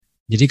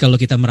Jadi kalau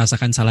kita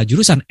merasakan salah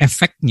jurusan,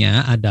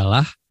 efeknya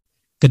adalah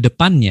ke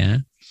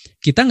depannya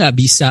kita nggak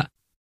bisa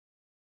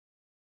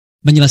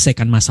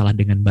menyelesaikan masalah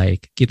dengan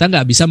baik. Kita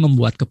nggak bisa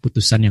membuat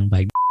keputusan yang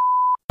baik.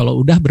 Kalau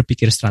udah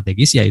berpikir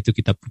strategis, yaitu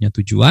kita punya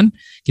tujuan,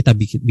 kita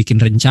bikin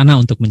rencana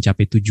untuk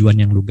mencapai tujuan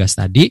yang lugas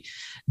tadi,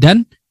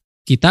 dan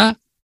kita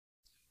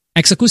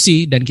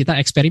eksekusi, dan kita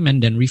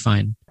eksperimen dan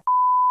refine.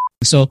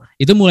 So,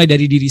 itu mulai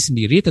dari diri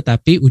sendiri,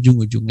 tetapi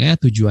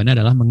ujung-ujungnya tujuannya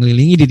adalah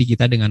mengelilingi diri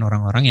kita dengan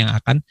orang-orang yang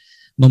akan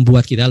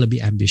membuat kita lebih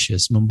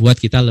ambitious, membuat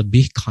kita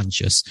lebih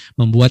conscious,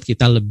 membuat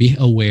kita lebih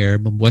aware,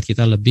 membuat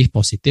kita lebih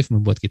positif,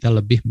 membuat kita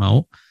lebih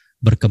mau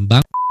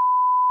berkembang.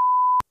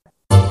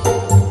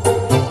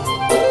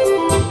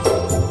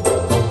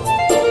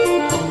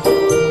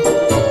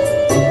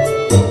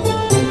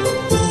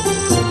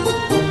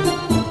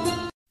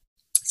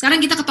 Sekarang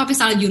kita ke topik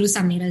salah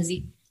jurusan nih, Razi.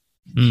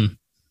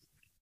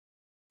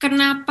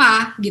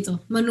 Kenapa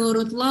gitu?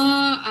 Menurut lo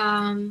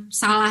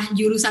salah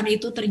jurusan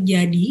itu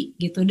terjadi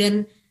gitu,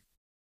 dan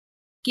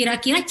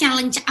kira-kira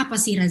challenge apa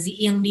sih, Razi,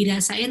 yang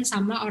dirasain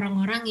sama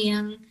orang-orang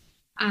yang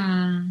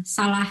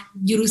salah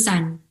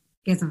jurusan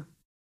gitu?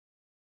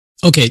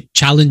 Oke,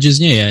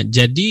 challenges-nya ya.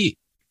 Jadi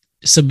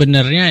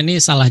sebenarnya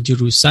ini salah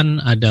jurusan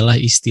adalah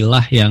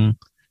istilah yang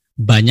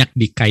banyak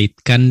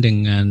dikaitkan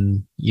dengan,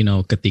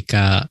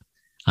 ketika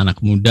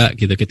anak muda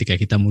gitu, ketika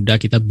kita muda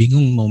kita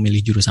bingung mau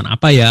milih jurusan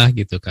apa ya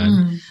gitu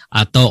kan.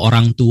 Atau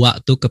orang tua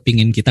tuh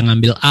kepingin kita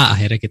ngambil A,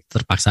 akhirnya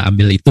kita terpaksa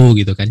ambil itu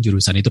gitu kan,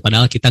 jurusan itu,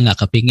 padahal kita nggak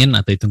kepingin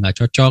atau itu nggak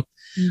cocok.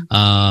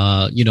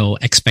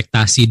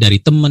 Ekspektasi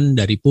dari temen,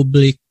 dari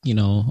publik,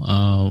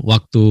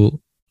 waktu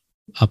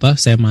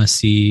saya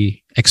masih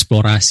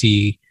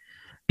eksplorasi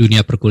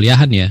dunia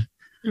perkuliahan ya,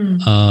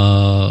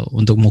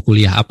 untuk mau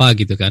kuliah apa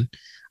gitu kan,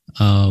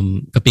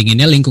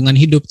 kepinginnya lingkungan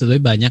hidup, tapi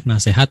banyak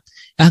nasihat,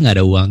 nggak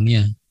ada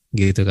uangnya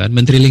gitu kan.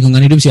 Menteri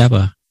lingkungan hidup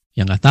siapa?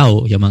 Ya nggak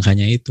tahu, ya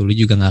makanya itu lu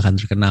juga nggak akan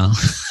terkenal.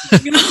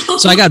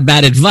 So I got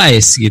bad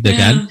advice gitu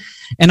kan.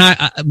 And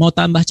I mau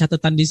tambah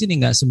catatan di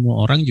sini, nggak semua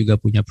orang juga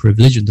punya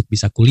privilege untuk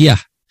bisa kuliah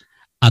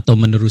atau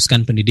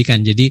meneruskan pendidikan.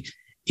 Jadi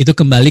itu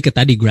kembali ke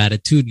tadi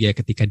gratitude ya,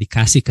 ketika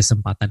dikasih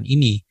kesempatan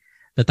ini.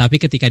 Tetapi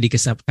ketika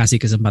dikasih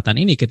kesempatan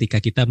ini,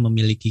 ketika kita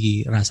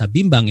memiliki rasa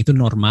bimbang, itu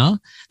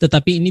normal.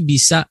 Tetapi ini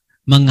bisa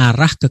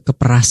mengarah ke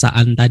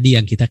keperasaan tadi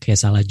yang kita kayak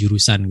salah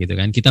jurusan gitu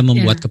kan. Kita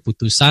membuat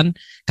keputusan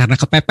karena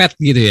kepepet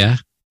gitu ya.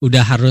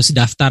 Udah harus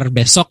daftar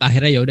besok,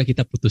 akhirnya ya udah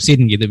kita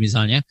putusin gitu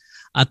misalnya.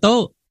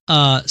 Atau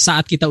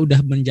saat kita udah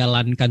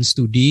menjalankan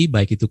studi,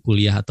 baik itu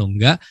kuliah atau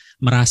enggak,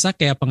 merasa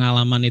kayak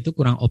pengalaman itu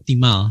kurang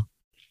optimal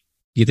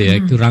gitu ya,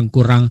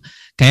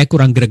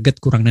 kurang greget,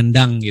 kurang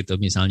nendang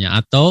gitu misalnya.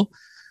 Atau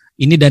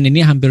ini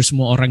hampir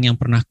semua orang yang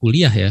pernah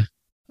kuliah ya,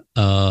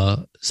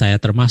 saya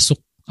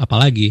termasuk,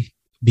 apalagi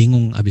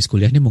bingung abis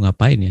kuliah ini mau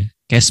ngapain ya.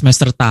 Kayak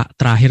semester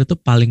terakhir tuh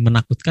paling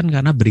menakutkan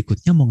karena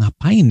berikutnya mau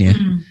ngapain ya,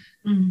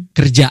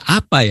 kerja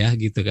apa ya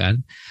gitu kan.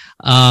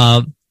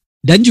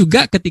 Dan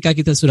juga ketika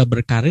kita sudah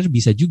berkarir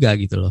bisa juga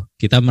gitu loh,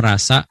 kita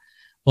merasa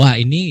wah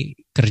ini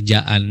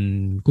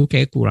kerjaanku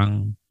kayak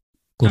kurang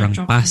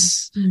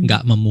pas,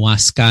 nggak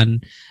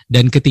memuaskan.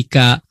 Dan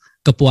ketika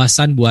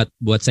kepuasan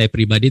buat saya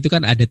pribadi itu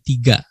kan ada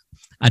 3.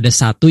 Ada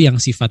 1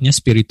 yang sifatnya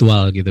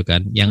spiritual gitu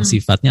kan, yang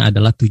sifatnya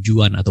adalah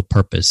tujuan atau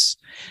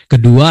purpose.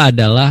 Kedua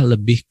adalah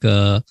lebih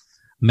ke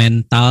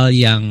mental,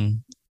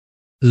 yang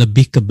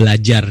lebih ke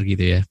belajar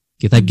gitu ya.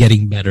 Kita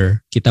getting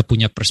better, kita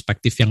punya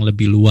perspektif yang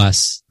lebih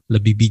luas,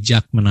 lebih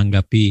bijak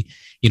menanggapi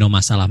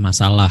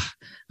masalah-masalah,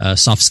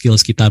 soft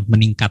skills kita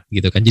meningkat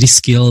gitu kan. Jadi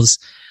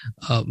skills,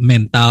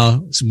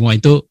 mental, semua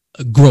itu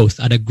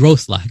ada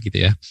growth lah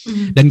gitu ya.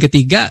 Dan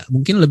ketiga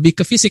mungkin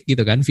lebih ke fisik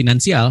gitu kan,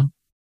 finansial.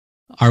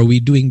 Are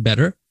we doing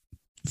better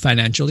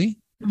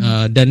financially?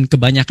 Dan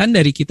kebanyakan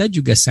dari kita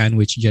juga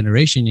sandwich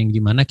generation, yang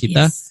dimana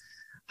kita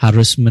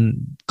harus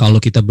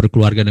kalau kita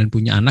berkeluarga dan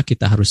punya anak,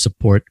 kita harus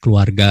support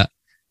keluarga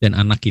dan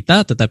anak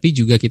kita, tetapi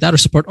juga kita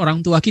harus support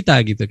orang tua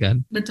kita gitu kan.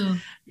 Betul.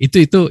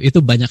 Itu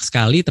banyak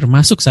sekali,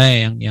 termasuk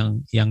saya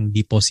yang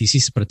di posisi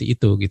seperti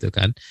itu gitu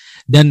kan.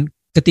 Dan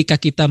ketika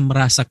kita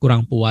merasa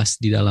kurang puas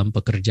di dalam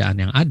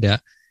pekerjaan yang ada,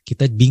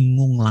 kita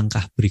bingung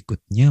langkah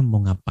berikutnya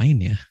mau ngapain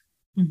ya.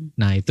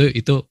 Nah, itu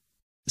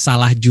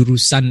salah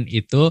jurusan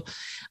itu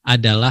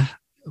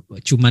adalah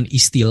cuman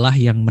istilah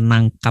yang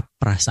menangkap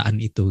perasaan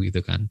itu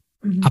gitu kan.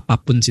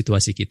 Apapun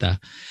situasi kita.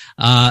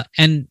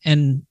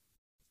 And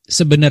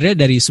sebenarnya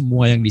dari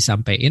semua yang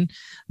disampaikan,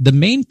 the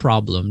main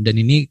problem, dan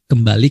ini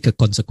kembali ke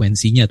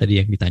konsekuensinya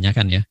tadi yang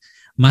ditanyakan ya,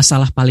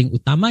 masalah paling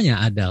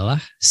utamanya adalah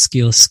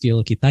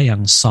skill-skill kita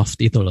yang soft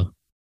itu loh.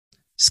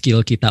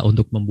 Skill kita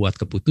untuk membuat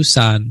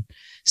keputusan,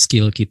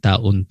 skill kita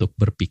untuk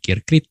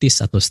berpikir kritis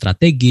atau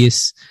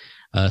strategis,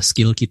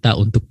 skill kita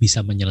untuk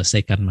bisa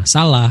menyelesaikan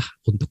masalah,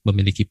 untuk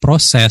memiliki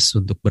proses,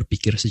 untuk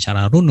berpikir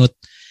secara runut.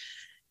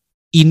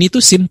 Ini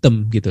tuh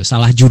simptom gitu.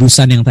 Salah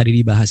jurusan yang tadi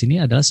dibahas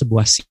ini adalah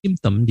sebuah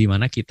simptom di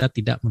mana kita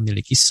tidak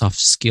memiliki soft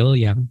skill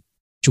yang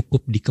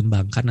cukup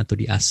dikembangkan atau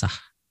diasah.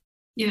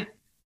 Yeah.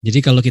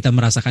 Jadi kalau kita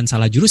merasakan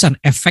salah jurusan,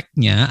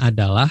 efeknya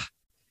adalah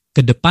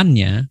ke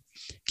depannya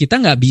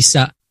kita nggak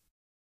bisa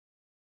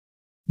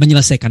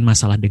menyelesaikan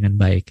masalah dengan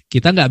baik.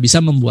 Kita nggak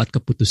bisa membuat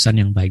keputusan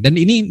yang baik. Dan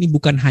ini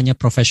bukan hanya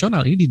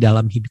profesional, ini di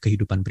dalam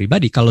kehidupan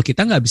pribadi. Kalau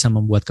kita nggak bisa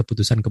membuat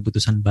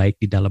keputusan-keputusan baik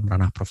di dalam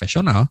ranah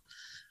profesional,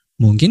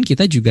 mungkin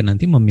kita juga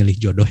nanti memilih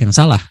jodoh yang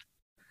salah.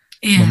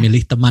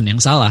 Memilih teman yang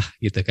salah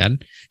gitu kan.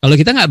 Kalau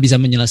kita nggak bisa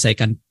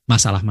menyelesaikan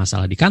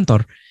masalah-masalah di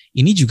kantor,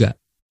 ini juga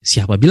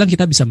siapa bilang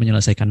kita bisa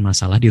menyelesaikan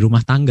masalah di rumah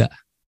tangga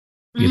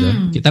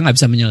gitu. Kita nggak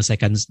bisa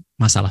menyelesaikan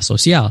masalah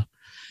sosial.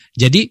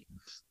 Jadi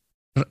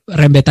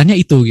rembetannya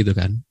itu gitu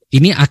kan.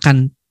 Ini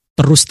akan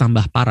terus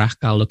tambah parah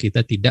kalau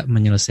kita tidak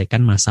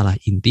menyelesaikan masalah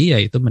inti,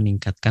 yaitu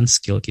meningkatkan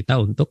skill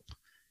kita untuk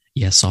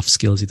ya soft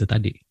skills itu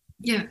tadi.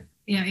 Ya.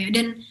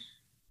 Dan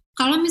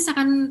kalau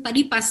misalkan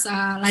tadi pas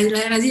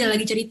Razi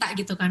lagi cerita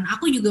gitu kan,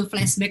 aku juga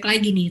flashback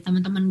lagi nih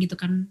teman-teman gitu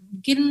kan.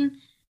 Mungkin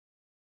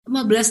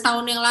 15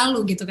 tahun yang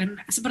lalu gitu kan.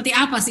 Seperti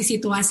apa sih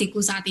situasiku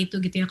saat itu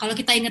gitu ya. Kalau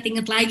kita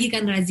inget-inget lagi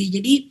kan Razi.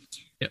 Jadi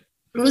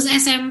lulus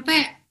SMP,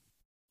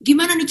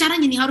 gimana nih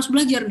caranya nih, harus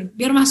belajar nih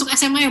biar masuk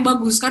SMA yang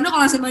bagus, karena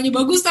kalau SMA-nya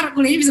bagus ntar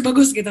kuliahnya bisa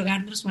bagus gitu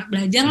kan. Terus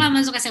belajarlah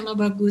masuk SMA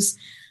bagus.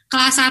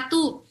 Kelas 1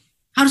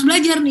 harus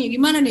belajar nih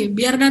gimana nih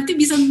biar nanti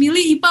bisa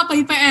memilih IPA apa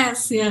IPS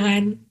ya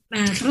kan.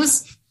 Nah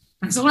terus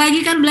masuk lagi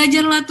kan,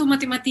 belajarlah tuh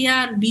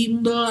mati-matian,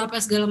 bimbel apa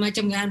segala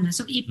macam kan,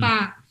 masuk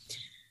IPA.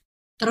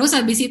 Terus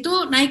habis itu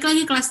naik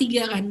lagi kelas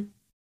 3 kan.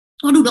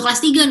 Waduh udah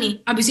kelas 3 nih,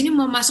 habis ini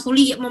mau masuk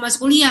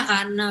kuliah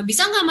kan. Nah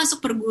bisa nggak masuk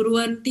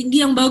perguruan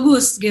tinggi yang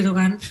bagus gitu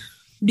kan,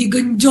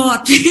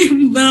 digenjot,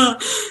 bimbel.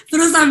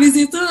 Terus habis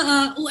itu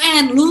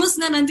UN, lulus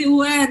nggak nanti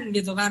UN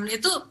gitu kan.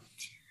 Itu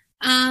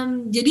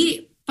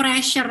jadi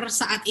pressure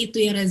saat itu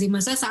ya Razi,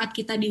 masa saat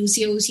kita di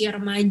usia-usia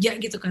remaja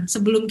gitu kan,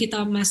 sebelum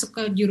kita masuk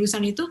ke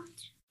jurusan itu,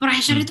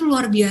 pressure itu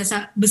luar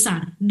biasa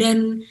besar.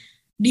 Dan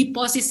di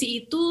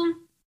posisi itu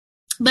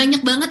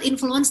banyak banget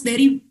influence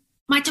dari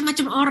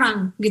macam-macam orang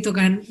gitu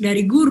kan,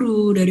 dari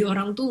guru, dari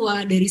orang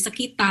tua, dari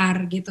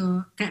sekitar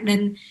gitu.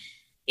 Dan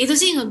itu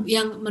sih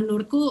yang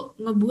menurutku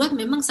ngebuat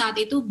memang saat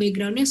itu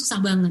background-nya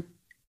susah banget.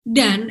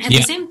 Dan at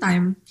the same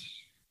time,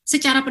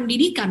 secara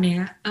pendidikan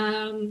ya,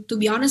 to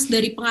be honest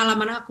dari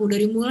pengalaman aku,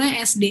 dari mulai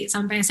SD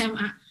sampai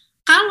SMA,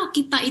 kalau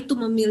kita itu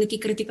memiliki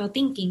critical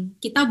thinking,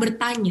 kita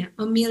bertanya,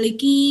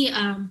 memiliki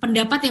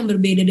pendapat yang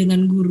berbeda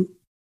dengan guru,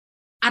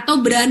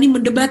 atau berani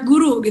mendebat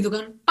guru gitu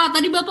kan. Pak,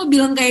 tadi Bapak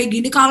bilang kayak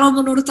gini, kalau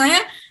menurut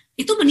saya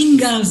itu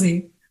meninggal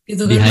sih.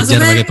 Gitu kan. Dihajar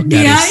pakai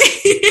penggaris.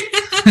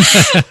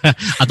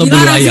 Atau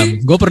bulu ayam.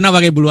 Gue pernah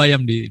pakai bulu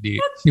ayam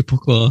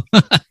dipukul.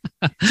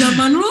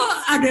 Zaman lu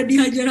ada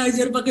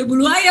dihajar-hajar pakai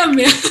bulu ayam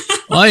ya?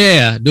 Oh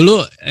iya,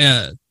 dulu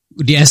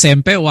di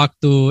SMP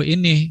waktu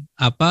ini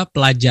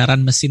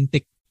pelajaran mesin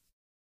tik.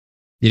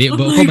 Jadi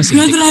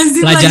mesin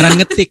tik? Pelajaran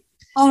ngetik.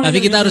 Tapi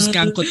kita harus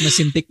ngangkut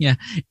mesin tiknya.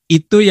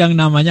 Itu yang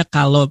namanya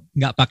kalau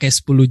nggak pakai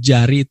 10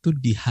 jari itu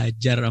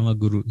dihajar sama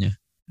gurunya.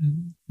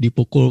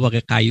 Dipukul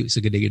pakai kayu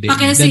segede-gede.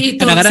 Pakai si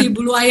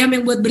bulu ayam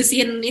yang buat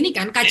bersihin ini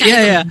kan kaca.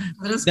 Iya.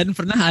 Terus, dan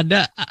pernah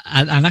ada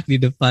anak di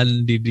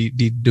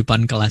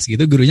depan kelas gitu,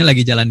 gurunya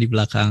lagi jalan di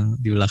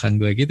belakang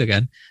gue gitu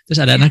kan. Terus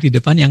ada anak di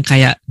depan yang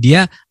kayak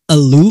dia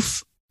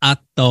aloof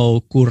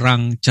atau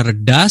kurang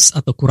cerdas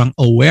atau kurang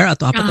aware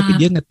atau apa,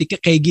 tapi dia ngetiknya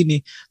kayak gini.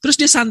 Terus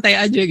dia santai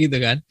aja gitu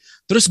kan.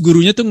 Terus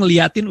gurunya tuh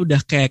ngeliatin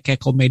udah kayak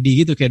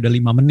komedi gitu, kayak udah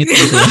 5 menit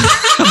gitu.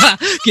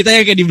 Kita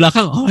yang kayak di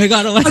belakang, oh my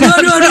god,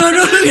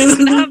 aduh,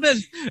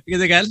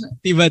 gitu kan.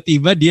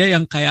 Tiba-tiba dia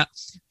yang kayak,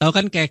 tahu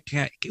kan kayak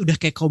udah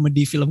kayak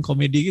film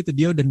komedi gitu,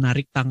 dia udah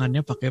narik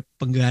tangannya pakai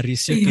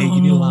penggarisnya kayak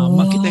gini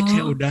lama. Kita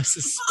kayak udah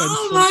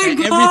suspenseful,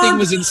 kayak everything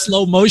was in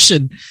slow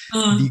motion,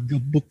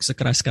 digebuk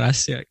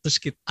sekeras-kerasnya.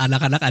 Terus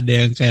anak-anak ada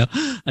yang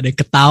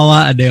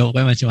ketawa, ada yang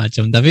pokoknya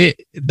macam-macam. Tapi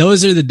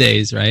those are the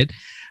days, right?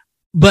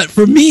 But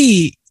for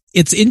me,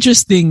 it's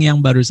interesting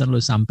yang barusan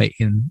lo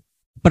sampein.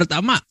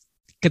 Pertama,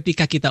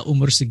 ketika kita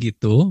umur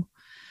segitu,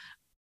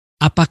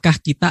 apakah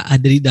kita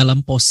ada di dalam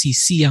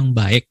posisi yang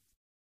baik?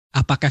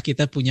 Apakah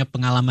kita punya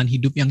pengalaman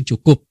hidup yang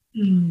cukup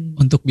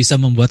untuk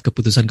bisa membuat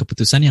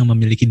keputusan-keputusan yang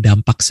memiliki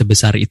dampak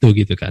sebesar itu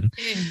gitu kan?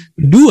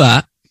 Dua,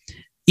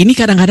 ini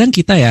kadang-kadang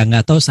kita ya,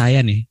 nggak tahu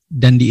saya nih,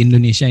 dan di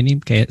Indonesia ini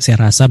kayak saya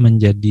rasa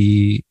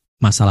menjadi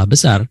masalah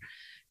besar.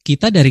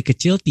 Kita dari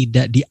kecil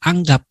tidak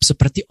dianggap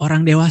seperti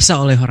orang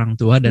dewasa oleh orang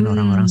tua dan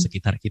orang-orang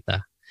sekitar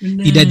kita.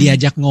 Benar. Tidak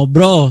diajak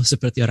ngobrol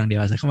seperti orang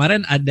dewasa.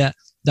 Kemarin ada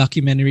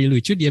documentary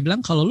lucu, dia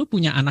bilang kalau lu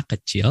punya anak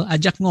kecil,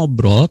 ajak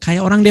ngobrol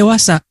kayak orang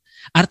dewasa.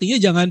 Artinya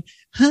jangan,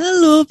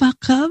 halo apa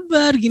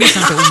kabar, gini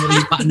sampai umur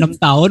 5-6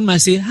 tahun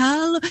masih,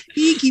 halo,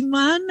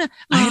 gimana.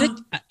 Akhirnya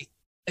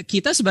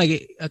kita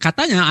sebagai,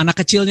 katanya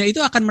anak kecilnya itu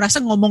akan merasa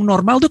ngomong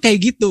normal tuh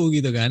kayak gitu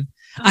kan.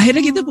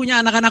 Akhirnya kita punya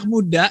anak-anak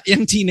muda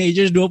yang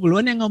teenagers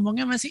 20-an yang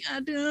ngomongnya masih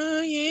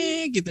aduh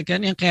gitu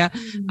kan, yang kayak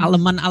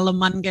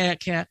aleman-aleman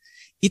kayak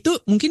itu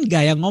mungkin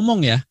gaya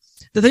ngomong ya.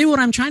 Tetapi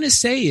what I'm trying to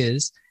say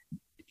is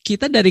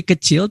kita dari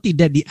kecil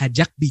tidak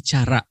diajak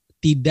bicara,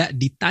 tidak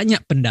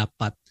ditanya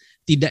pendapat,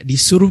 tidak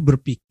disuruh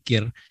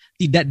berpikir,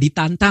 tidak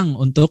ditantang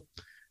untuk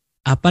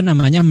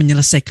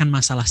menyelesaikan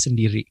masalah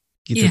sendiri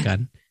gitu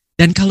kan.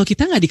 Dan kalau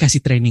kita nggak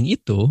dikasih training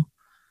itu,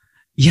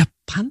 ya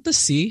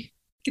pantas sih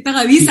kita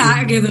nggak bisa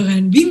gitu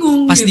kan,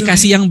 bingung. Pas gitu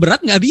dikasih kan. yang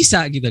berat nggak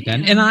bisa gitu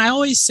kan. And I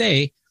always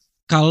say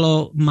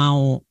kalau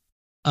mau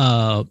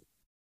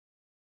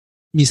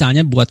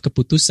misalnya buat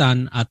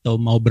keputusan atau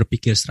mau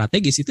berpikir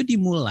strategis itu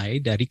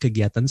dimulai dari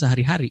kegiatan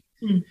sehari-hari.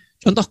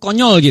 Contoh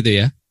konyol gitu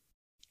ya.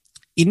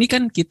 Ini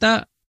kan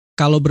kita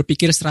kalau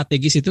berpikir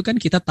strategis itu kan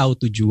kita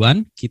tahu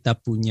tujuan, kita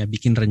punya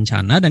bikin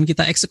rencana dan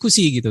kita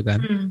eksekusi gitu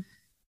kan.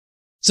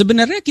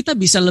 Sebenarnya kita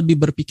bisa lebih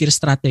berpikir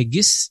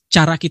strategis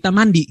cara kita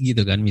mandi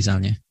gitu kan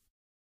misalnya.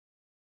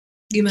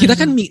 Gimana? Kita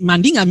kan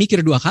mandi nggak mikir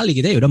 2 kali,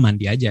 kita ya udah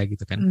mandi aja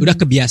gitu kan. Udah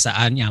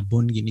kebiasaan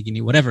nyabun gini-gini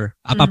whatever.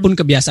 Apapun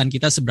kebiasaan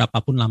kita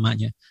seberapapun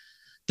lamanya.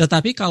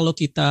 Tetapi kalau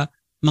kita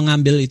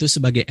mengambil itu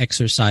sebagai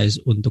exercise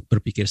untuk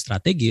berpikir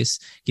strategis,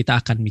 kita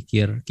akan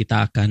mikir,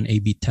 kita akan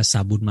A/B test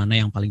sabun mana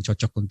yang paling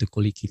cocok untuk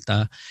kulit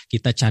kita.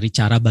 Kita cari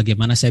cara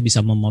bagaimana saya bisa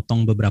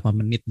memotong beberapa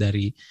menit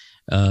dari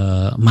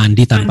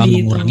mandi tanpa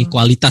mengurangi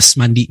kualitas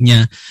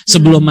mandinya.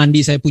 Sebelum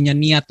mandi saya punya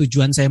niat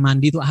tujuan saya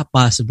mandi itu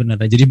apa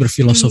sebenarnya. Jadi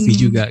berfilosofi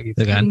juga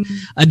gitu kan.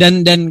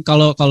 Dan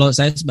kalau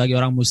saya sebagai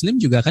orang Muslim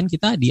juga kan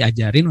kita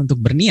diajarin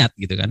untuk berniat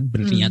gitu kan,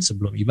 berniat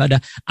sebelum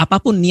ibadah.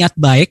 Apapun niat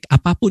baik,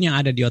 apapun yang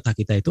ada di otak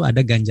kita itu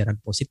ada ganjaran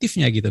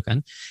positifnya gitu kan.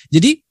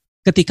 Jadi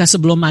ketika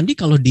sebelum mandi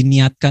kalau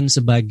diniatkan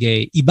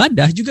sebagai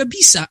ibadah juga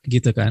bisa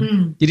gitu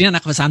kan. Jadi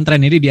anak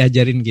pesantren ini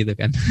diajarin gitu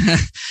kan.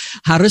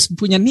 Harus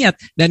punya niat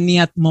dan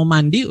niat mau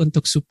mandi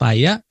untuk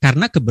supaya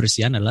karena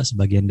kebersihan adalah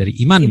sebagian dari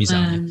iman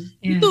misalnya.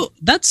 Itu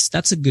that's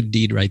a good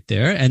deed right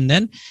there. And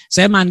then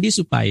saya mandi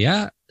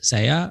supaya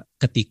saya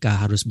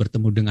ketika harus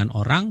bertemu dengan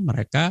orang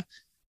mereka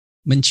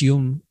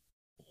mencium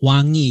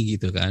wangi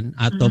gitu kan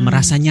atau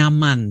merasa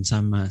nyaman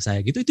sama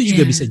saya gitu. Itu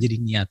juga bisa jadi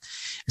niat.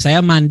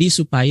 Saya mandi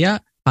supaya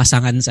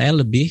pasangan saya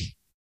lebih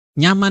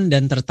nyaman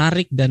dan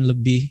tertarik dan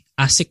lebih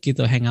asik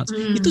gitu hangout.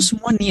 Itu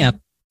semua niat.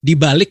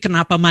 Dibalik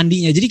kenapa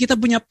mandinya. Jadi kita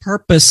punya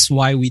purpose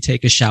why we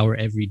take a shower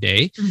every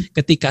day.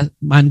 Ketika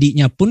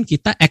mandinya pun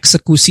kita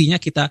eksekusinya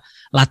kita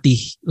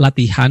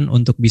latihan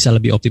untuk bisa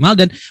lebih optimal.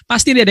 Dan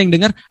pasti ada yang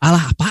dengar,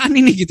 alah apaan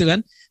ini gitu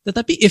kan.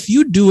 Tetapi if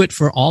you do it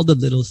for all the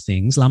little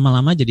things,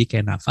 lama-lama jadi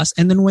kayak nafas.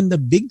 And then when the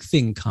big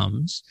thing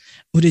comes,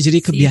 udah jadi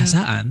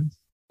kebiasaan.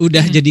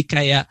 Udah jadi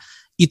kayak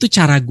itu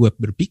cara gue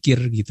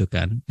berpikir gitu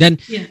kan. Dan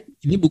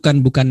ini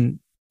bukan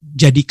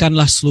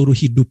jadikanlah seluruh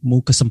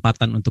hidupmu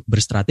kesempatan untuk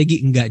berstrategi,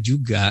 enggak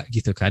juga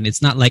gitu kan.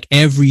 It's not like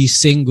every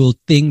single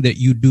thing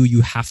that you do you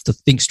have to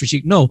think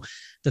strategic. No,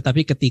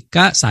 tetapi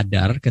ketika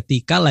sadar,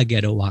 ketika lagi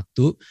ada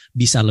waktu,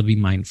 bisa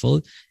lebih mindful,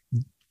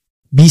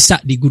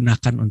 bisa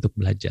digunakan untuk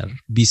belajar,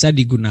 bisa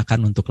digunakan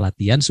untuk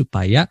latihan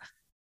supaya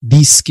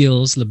these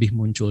skills lebih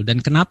muncul.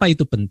 Dan kenapa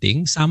itu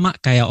penting? Sama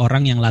kayak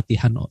orang yang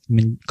latihan,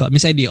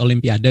 misalnya di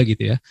Olimpiade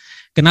gitu ya.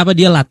 Kenapa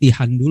dia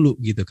latihan dulu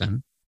gitu kan?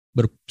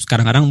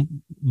 Sekarang-kadang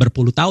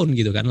berpuluh tahun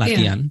gitu kan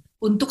latihan.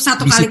 Untuk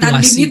satu kali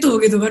tanding itu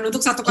gitu kan.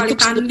 Untuk satu kali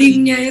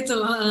tandingnya itu.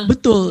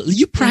 Betul.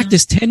 You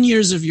practice 10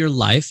 years of your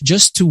life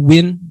just to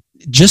win,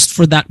 just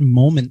for that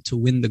moment to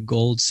win the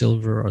gold,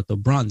 silver, atau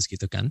bronze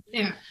gitu kan.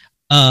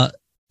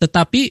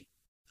 Tetapi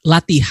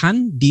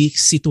latihan di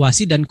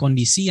situasi dan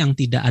kondisi yang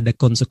tidak ada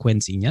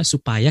konsekuensinya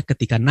supaya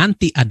ketika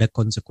nanti ada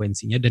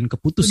konsekuensinya dan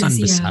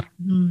keputusan besar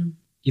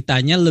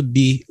kitanya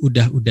lebih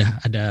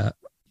udah ada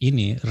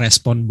ini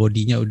respon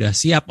bodinya udah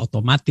siap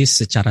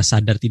otomatis secara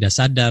sadar tidak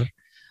sadar.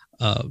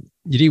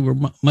 Jadi we're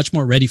much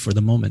more ready for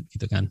the moment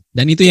gitu kan.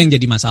 Dan itu yang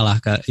jadi masalah.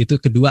 Itu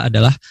kedua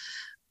adalah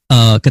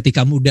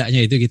ketika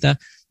mudanya itu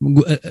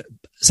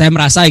saya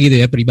merasa gitu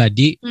ya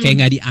pribadi kayak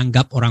nggak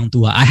dianggap orang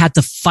tua. I had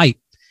to fight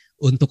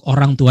untuk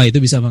orang tua itu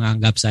bisa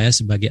menganggap saya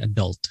sebagai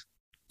adult.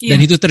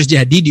 Dan itu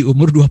terjadi di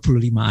umur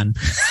 25-an.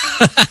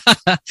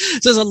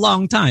 So it's a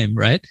long time,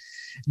 right?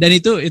 Dan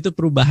itu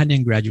perubahan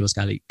yang gradual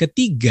sekali.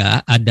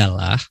 Ketiga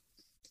adalah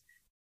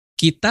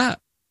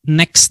kita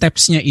next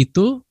steps-nya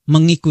itu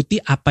mengikuti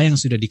apa yang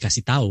sudah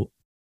dikasih tahu.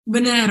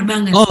 Benar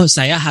banget. Oh,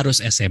 saya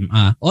harus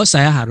SMA. Oh,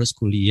 saya harus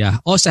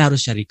kuliah. Oh, saya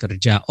harus cari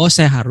kerja. Oh,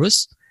 saya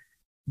harus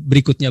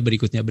berikutnya.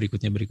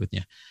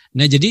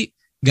 Nah, jadi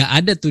gak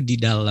ada tuh di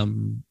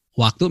dalam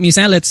waktu,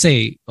 misalnya let's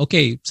say,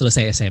 okay,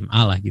 selesai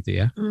SMA lah gitu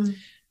ya.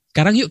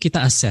 Sekarang yuk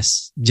kita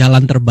assess,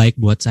 jalan terbaik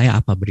buat saya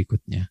apa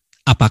berikutnya.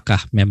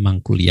 Apakah memang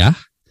kuliah?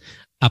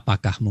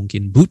 Apakah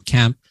mungkin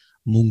bootcamp?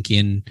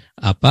 Mungkin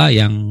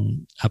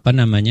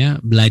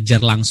belajar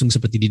langsung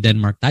seperti di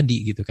Denmark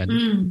tadi gitu kan.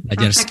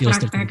 Belajar skills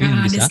tertentu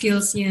yang bisa.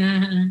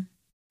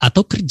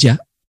 Atau kerja,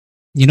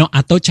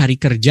 atau cari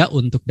kerja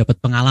untuk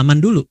dapat pengalaman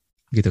dulu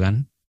gitu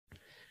kan.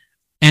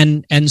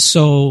 And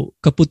so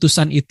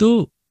keputusan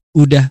itu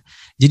udah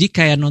jadi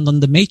kayak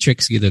nonton The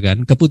Matrix gitu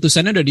kan.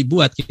 Keputusannya udah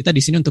dibuat. Kita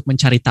di sini untuk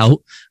mencari tahu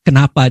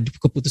kenapa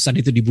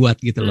keputusan itu dibuat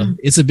gitu loh.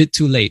 It's a bit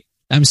too late.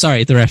 I'm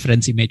sorry, itu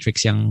referensi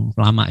Matrix yang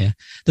lama ya.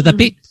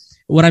 Tetapi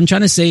what I'm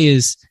trying to say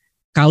is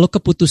kalau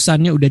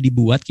keputusannya udah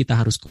dibuat kita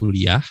harus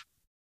kuliah.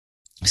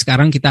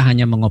 Sekarang kita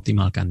hanya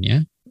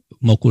mengoptimalkannya.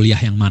 Mau kuliah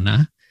yang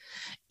mana.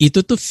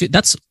 Itu tuh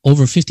that's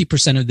over 50%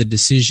 of the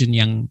decision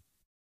yang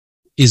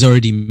is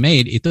already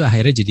made. Itu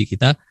akhirnya jadi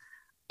kita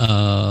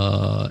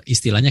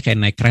istilahnya kayak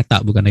naik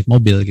kereta bukan naik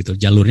mobil gitu,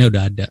 jalurnya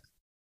udah ada,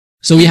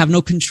 so we have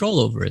no control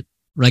over it,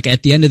 like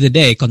at the end of the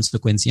day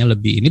konsekuensinya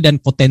lebih ini,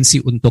 dan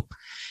potensi untuk,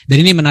 dan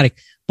ini menarik,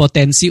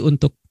 potensi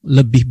untuk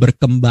lebih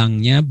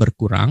berkembangnya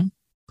berkurang,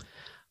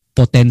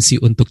 potensi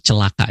untuk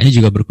celakanya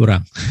juga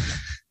berkurang.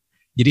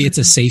 Jadi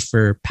it's a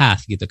safer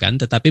path gitu kan.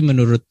 Tetapi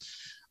menurut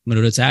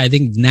saya, I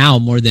think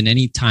now more than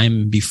any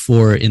time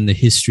before in the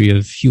history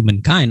of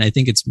humankind, I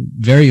think it's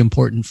very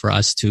important for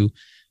us to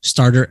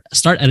start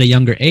at a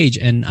younger age,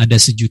 and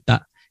ada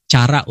sejuta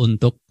cara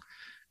untuk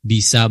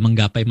bisa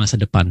menggapai masa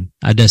depan.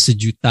 Ada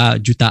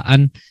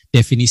jutaan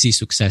definisi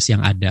sukses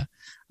yang ada.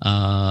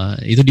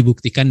 Itu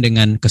dibuktikan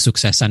dengan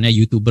kesuksesannya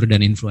YouTuber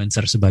dan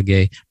influencer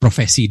sebagai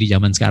profesi di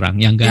zaman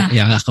sekarang yang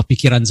nggak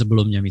kepikiran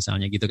sebelumnya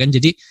misalnya gitu kan.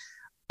 Jadi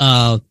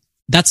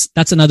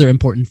that's another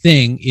important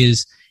thing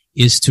is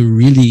to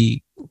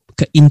really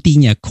ke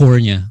intinya,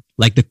 core-nya,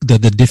 like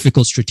the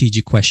difficult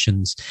strategic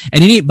questions.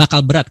 And ini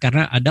bakal berat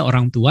karena ada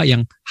orang tua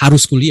yang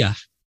harus kuliah.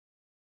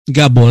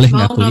 Gak boleh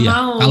gak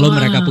kuliah. Kalau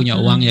mereka punya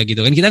uang ya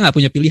gitu kan. Kita gak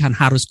punya pilihan,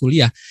 harus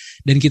kuliah.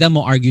 Dan kita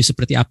mau argue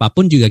seperti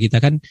apapun juga kita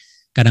kan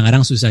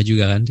kadang-kadang susah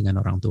juga kan dengan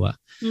orang tua.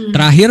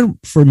 Terakhir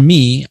for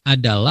me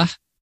adalah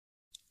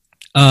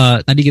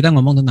tadi kita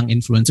ngomong tentang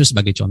influencer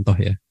sebagai contoh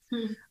ya.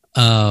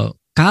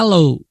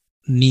 Kalau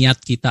niat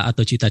kita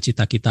atau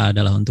cita-cita kita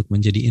adalah untuk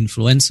menjadi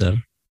influencer,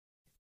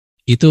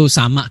 itu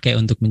sama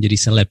kayak untuk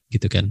menjadi seleb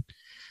gitu kan.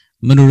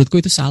 Menurutku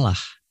itu salah.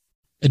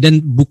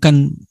 Dan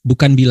bukan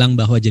bilang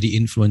bahwa jadi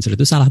influencer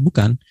itu salah,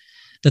 bukan.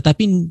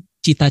 Tetapi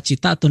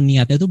cita-cita atau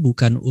niatnya itu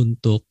bukan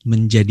untuk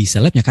menjadi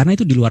selebnya, karena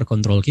itu di luar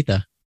kontrol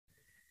kita.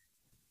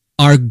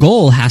 Our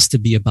goal has to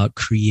be about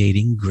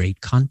creating great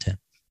content,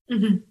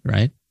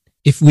 right?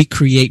 If we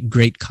create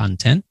great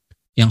content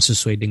yang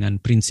sesuai dengan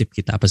prinsip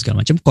kita apa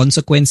segala macam,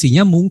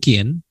 konsekuensinya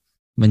mungkin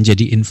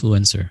menjadi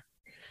influencer,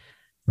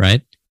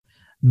 right?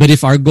 But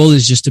if our goal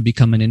is just to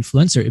become an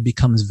influencer, it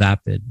becomes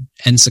vapid.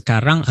 And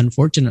sekarang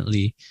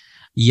unfortunately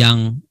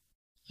yang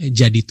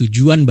jadi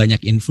tujuan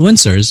banyak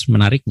influencers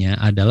menariknya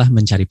adalah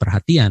mencari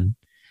perhatian.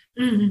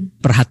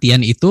 Perhatian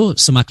itu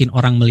semakin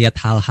orang melihat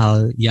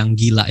hal-hal yang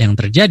gila yang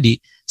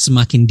terjadi,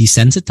 semakin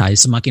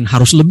desensitize, semakin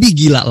harus lebih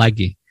gila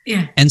lagi.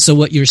 Yeah. And so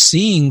what you're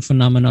seeing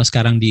fenomena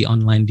sekarang di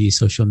online, di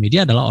social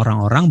media adalah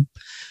orang-orang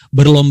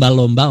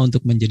berlomba-lomba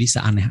untuk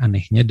menjadi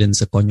seaneh-anehnya dan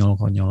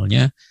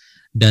sekonyol-konyolnya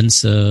dan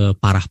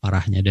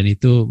separah-parahnya. Dan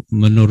itu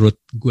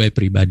menurut gue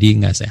pribadi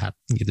gak sehat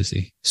gitu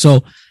sih.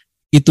 So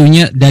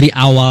itunya dari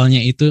awalnya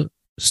itu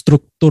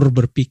struktur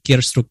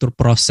berpikir, struktur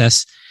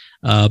proses,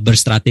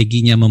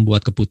 berstrateginya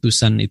membuat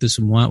keputusan itu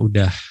semua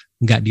udah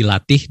gak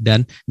dilatih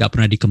dan gak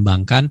pernah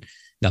dikembangkan,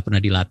 gak pernah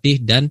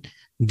dilatih dan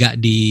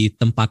gak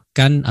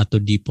ditempatkan atau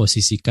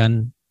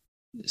diposisikan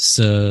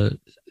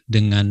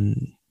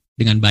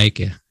dengan baik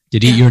ya.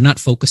 Jadi you're not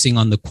focusing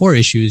on the core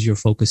issues, you're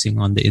focusing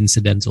on the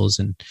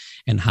incidentals and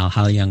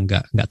hal-hal yang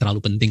gak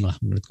terlalu penting lah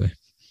menurut gue.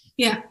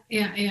 Ya.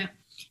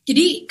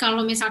 Jadi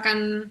kalau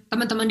misalkan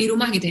teman-teman di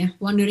rumah gitu ya,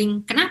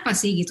 wondering kenapa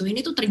sih gitu,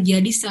 ini tuh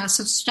terjadi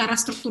secara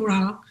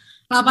struktural,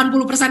 80%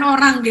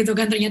 orang gitu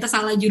kan ternyata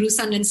salah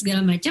jurusan dan segala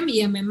macam,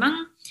 ya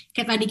memang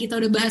kayak tadi kita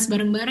udah bahas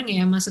bareng-bareng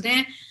ya,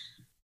 maksudnya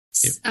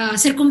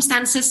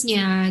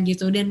circumstancesnya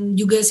gitu, dan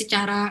juga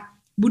secara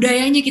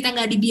budayanya kita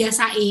nggak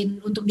dibiasain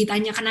untuk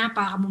ditanya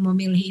kenapa kamu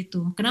memilih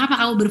itu, kenapa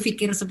kamu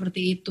berpikir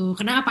seperti itu,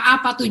 kenapa,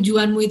 apa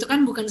tujuanmu, itu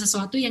kan bukan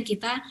sesuatu yang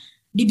kita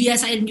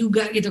dibiasain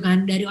juga gitu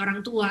kan dari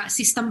orang tua.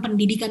 Sistem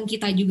pendidikan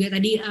kita juga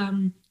tadi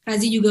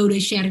Razi juga udah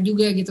share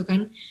juga gitu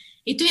kan,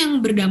 itu yang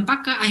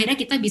berdampak ke akhirnya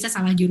kita bisa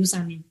salah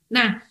jurusan.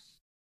 Nah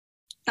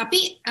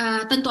tapi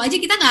tentu aja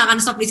kita nggak akan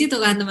stop di situ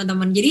kan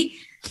teman-teman. Jadi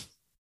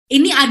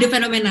ini ada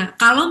fenomena.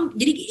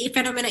 Jadi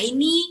fenomena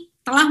ini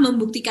telah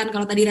membuktikan,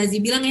 kalau tadi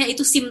Razi bilang ya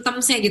itu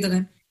symptomsnya gitu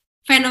kan.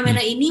 Fenomena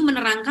ini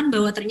menerangkan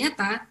bahwa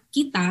ternyata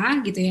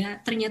kita gitu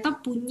ya,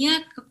 ternyata punya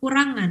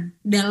kekurangan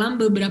dalam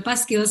beberapa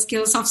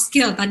skill-skill soft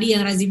skill tadi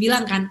yang Razi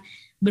bilang kan,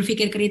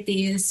 berpikir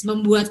kritis,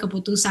 membuat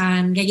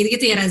keputusan, kayak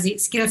gitu-gitu ya Razi.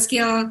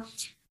 Skill-skill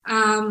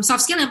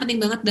soft skill yang penting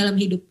banget dalam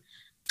hidup.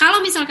 Kalau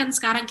misalkan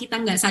sekarang kita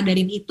nggak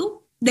sadarin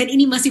itu dan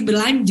ini masih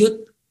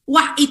berlanjut,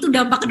 wah itu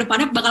dampak ke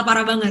depannya bakal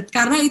parah banget,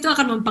 karena itu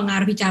akan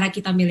mempengaruhi cara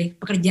kita milih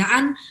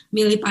pekerjaan,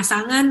 milih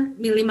pasangan,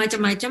 milih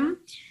macam-macam.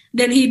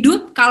 Dan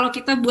hidup kalau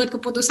kita buat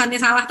keputusannya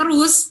salah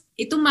terus,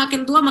 itu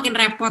makin tua makin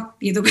repot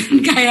gitu kan,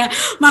 kayak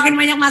makin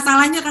banyak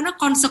masalahnya karena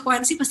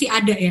konsekuensi pasti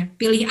ada ya.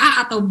 Pilih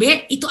A atau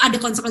B itu ada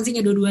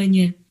konsekuensinya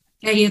dua-duanya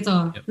kayak gitu.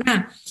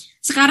 Nah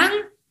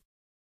sekarang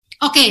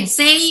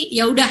say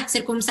ya udah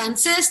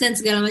circumstances dan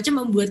segala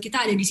macam membuat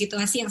kita ada di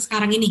situasi yang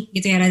sekarang ini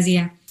gitu ya Razi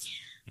ya.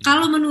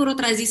 Kalau menurut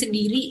Razi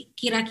sendiri,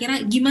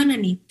 kira-kira gimana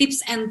nih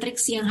tips and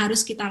tricks yang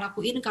harus kita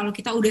lakuin kalau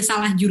kita udah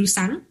salah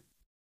jurusan?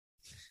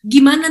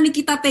 Gimana nih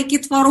kita take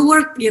it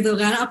forward gitu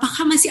kan?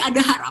 Apakah masih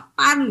ada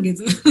harapan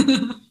gitu?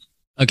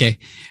 Oke.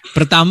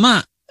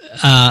 Pertama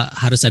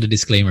harus ada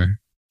disclaimer.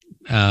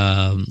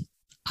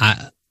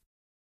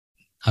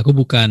 Aku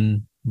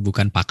bukan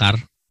pakar,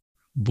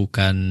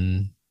 bukan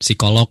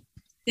psikolog,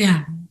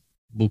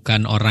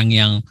 bukan orang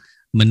yang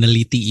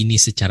meneliti ini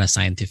secara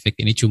saintifik.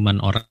 Ini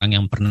cuman orang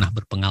yang pernah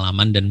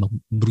berpengalaman dan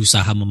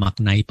berusaha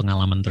memaknai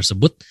pengalaman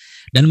tersebut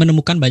dan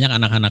menemukan banyak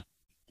anak-anak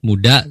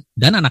muda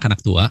dan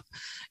anak-anak tua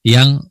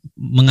yang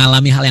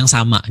mengalami hal yang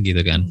sama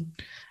gitu kan.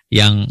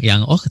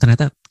 Yang oh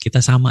ternyata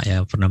kita sama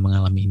ya pernah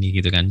mengalami ini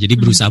gitu kan. Jadi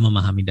berusaha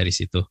memahami dari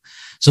situ.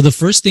 So the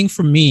first thing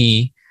for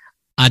me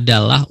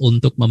adalah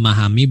untuk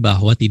memahami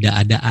bahwa tidak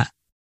ada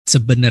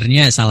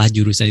sebenarnya salah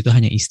jurusan itu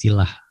hanya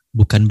istilah,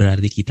 bukan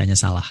berarti kitanya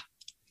salah.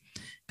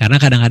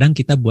 Karena kadang-kadang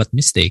kita buat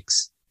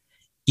mistakes,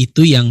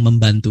 itu yang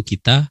membantu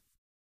kita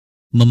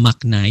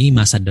memaknai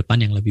masa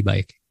depan yang lebih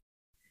baik.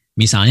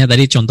 Misalnya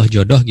tadi contoh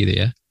jodoh gitu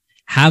ya.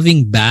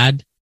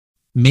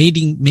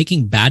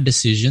 Making bad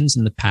decisions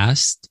in the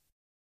past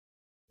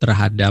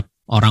terhadap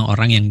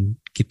orang-orang yang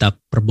kita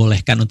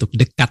perbolehkan untuk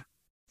dekat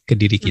ke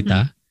diri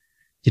kita.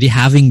 Jadi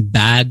having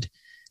bad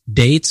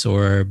dates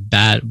or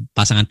bad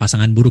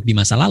pasangan-pasangan buruk di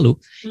masa lalu,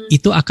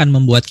 itu akan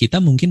membuat kita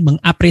mungkin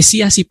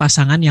mengapresiasi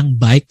pasangan yang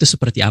baik itu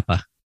seperti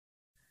apa.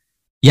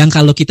 Yang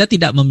kalau kita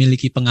tidak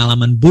memiliki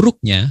pengalaman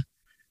buruknya,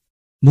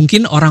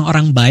 mungkin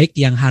orang-orang baik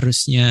yang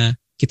harusnya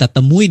kita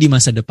temui di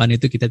masa depan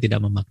itu kita tidak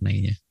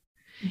memaknainya.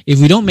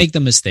 If we don't make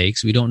the mistakes,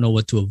 we don't know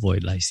what to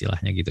avoid lah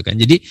istilahnya gitu kan.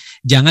 Jadi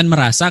jangan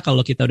merasa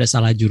kalau kita udah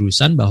salah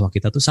jurusan bahwa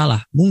kita tuh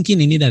salah. Mungkin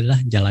ini adalah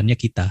jalannya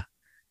kita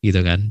gitu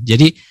kan.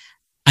 Jadi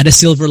ada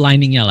silver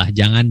liningnya lah.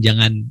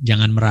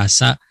 Jangan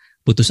merasa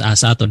putus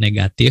asa atau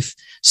negatif.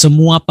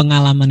 Semua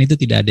pengalaman itu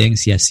tidak ada yang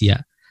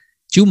sia-sia.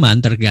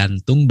 Cuman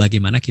tergantung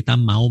bagaimana kita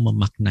mau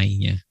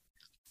memaknainya.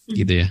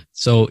 Gitu ya.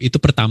 So itu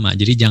pertama.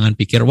 Jadi jangan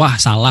pikir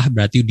wah salah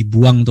berarti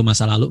dibuang tuh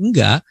masa lalu.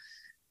 Enggak.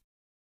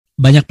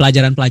 Banyak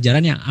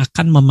pelajaran-pelajaran yang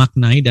akan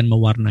memaknai dan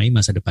mewarnai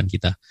masa depan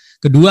kita.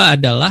 Kedua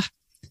adalah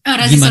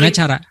Razi, gimana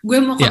cara. Gue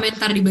mau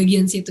komentar di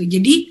bagian situ.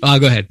 Jadi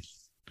go ahead.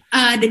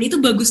 Dan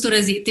itu bagus tuh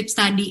Razi, tips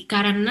tadi.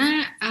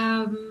 Karena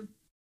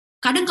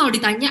kadang kalau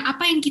ditanya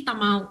apa yang kita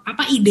mau,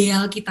 apa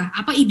ideal kita,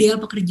 apa ideal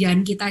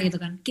pekerjaan kita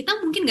gitu kan. Kita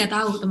mungkin gak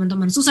tahu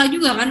teman-teman. Susah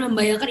juga kan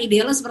membayangkan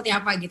idealnya seperti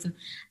apa gitu.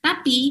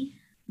 Tapi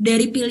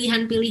dari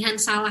pilihan-pilihan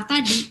salah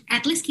tadi,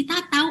 at least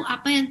kita tahu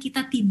apa yang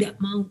kita tidak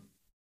mau.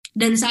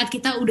 Dan saat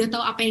kita udah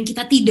tahu apa yang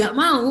kita tidak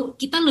mau,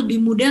 kita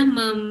lebih mudah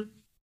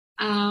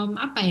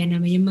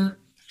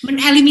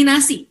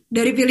meneliminasi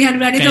dari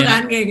pilihan-pilihan itu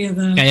kan kayak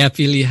gitu. Kayak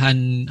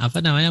pilihan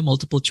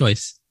multiple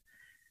choice.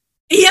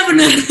 Iya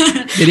benar.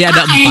 Jadi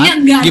ada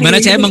 4.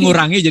 Gimana saya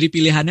mengurangi jadi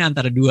pilihannya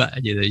antara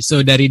 2 gitu.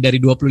 So dari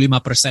 25%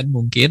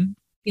 mungkin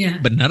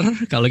benar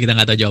kalau kita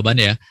nggak tahu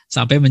jawaban ya,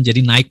 sampai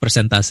menjadi naik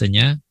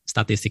persentasenya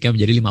statistiknya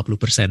menjadi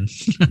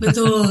 50%.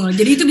 Betul.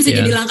 Jadi itu bisa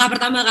jadi langkah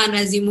pertama kan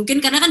Razi. Mungkin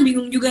karena kan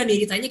bingung juga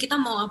nih ditanya kita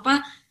mau apa.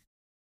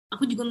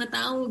 Aku juga nggak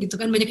tahu gitu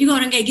kan. Banyak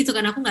juga orang kayak gitu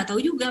kan. Aku nggak tahu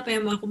juga apa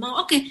yang aku mau.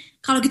 Oke,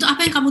 kalau gitu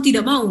apa yang kamu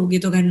tidak mau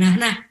gitu kan.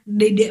 Nah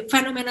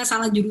fenomena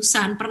salah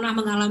jurusan pernah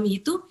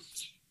mengalami itu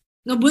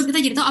ngebuat kita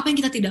jadi tahu apa yang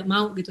kita tidak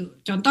mau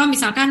gitu. Contoh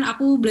misalkan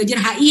aku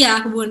belajar HI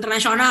ya, hubungan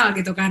internasional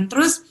gitu kan.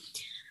 Terus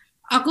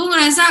aku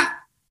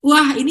ngerasa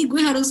wah ini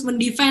gue harus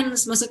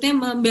mendefense, maksudnya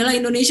membela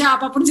Indonesia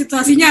apapun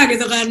situasinya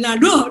gitu kan. Nah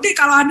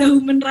kalau ada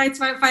human rights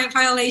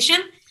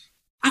violation,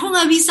 aku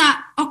gak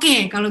bisa.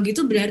 Oke, kalau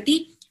gitu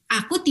berarti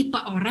aku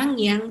tipe orang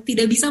yang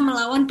tidak bisa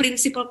melawan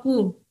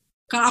prinsipku.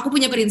 Kalau aku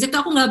punya prinsip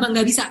tuh aku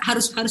gak bisa,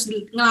 harus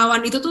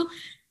ngelawan itu tuh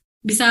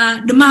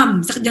bisa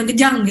demam, bisa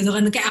kejang-kejang gitu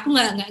kan. Kayak aku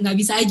gak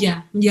bisa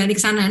aja menjalani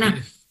kesana. Nah,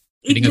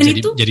 jadi gak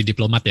bisa jadi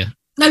diplomat ya?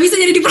 Gak bisa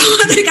jadi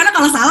diplomat, karena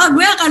kalau salah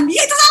gue akan,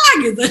 iya itu salah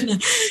gitu.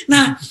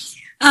 Nah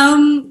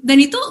dan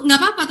itu nggak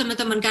apa-apa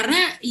teman-teman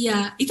karena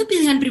ya itu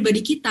pilihan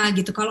pribadi kita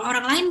gitu. Kalau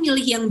orang lain milih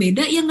yang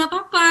beda ya nggak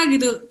apa-apa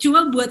gitu.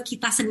 Cuma buat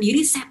kita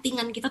sendiri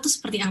settingan kita tuh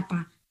seperti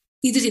apa.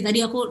 Itu sih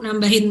tadi aku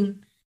nambahin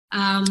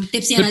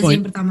tipsnya Razi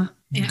yang pertama.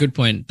 Ya. Good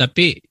point.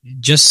 Tapi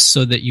just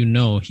so that you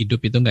know,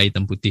 hidup itu nggak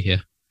hitam putih ya.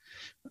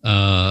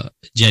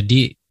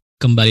 Jadi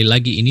kembali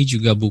lagi ini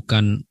juga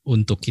bukan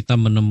untuk kita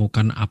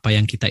menemukan apa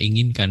yang kita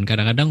inginkan.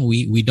 Kadang-kadang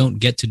we don't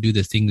get to do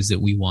the things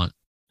that we want.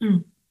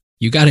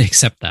 You gotta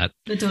accept that.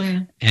 Betul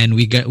ya. And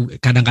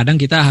kadang-kadang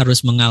kita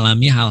harus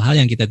mengalami hal-hal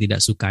yang kita tidak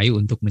sukai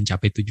untuk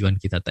mencapai tujuan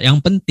kita.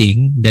 Yang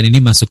penting, dan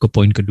ini masuk ke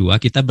poin kedua,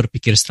 kita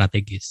berpikir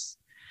strategis.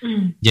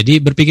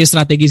 Jadi berpikir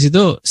strategis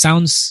itu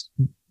sounds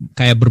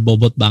kayak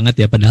berbobot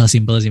banget ya, padahal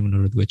simple sih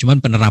menurut gue. Cuman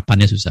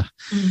penerapannya susah.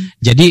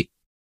 Jadi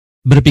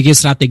berpikir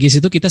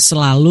strategis itu kita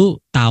selalu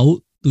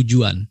tahu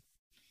tujuan.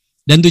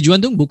 Dan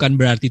tujuan tuh bukan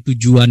berarti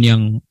tujuan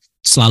yang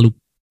selalu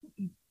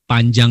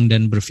panjang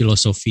dan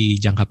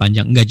berfilosofi jangka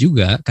panjang. Enggak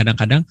juga.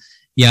 Kadang-kadang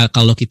ya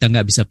kalau kita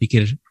nggak bisa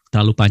pikir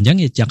terlalu panjang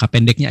ya jangka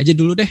pendeknya aja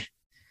dulu deh.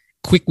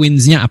 Quick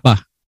wins-nya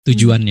apa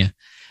tujuannya.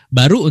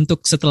 Baru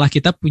untuk setelah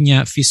kita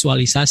punya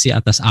visualisasi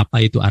atas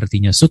apa itu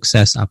artinya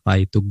sukses, apa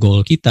itu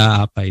goal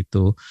kita, apa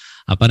itu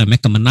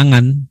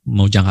kemenangan,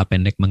 mau jangka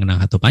pendek,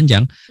 mengenang atau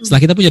panjang. Setelah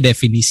kita punya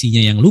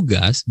definisinya yang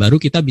lugas, baru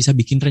kita bisa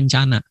bikin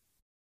rencana.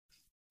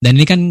 Dan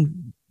ini kan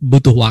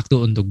butuh waktu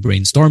untuk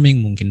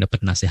brainstorming, mungkin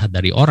dapat nasihat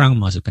dari orang,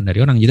 masukan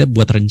dari orang, jadi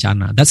buat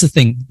rencana. That's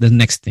the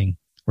next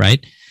thing, right?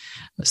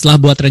 Setelah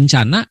buat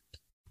rencana,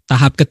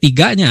 tahap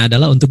ketiganya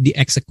adalah untuk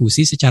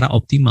dieksekusi secara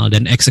optimal,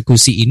 dan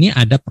eksekusi ini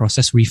ada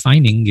proses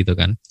refining gitu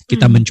kan.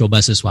 Kita mencoba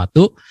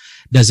sesuatu,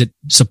 does it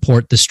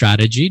support the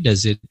strategy,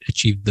 does it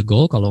achieve the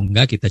goal? Kalau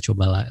enggak, kita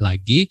coba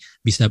lagi,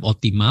 bisa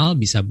optimal,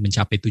 bisa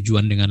mencapai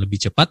tujuan dengan lebih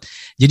cepat.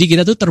 Jadi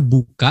kita tuh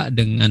terbuka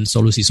dengan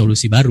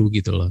solusi-solusi baru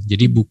gitu loh.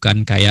 Jadi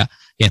bukan kayak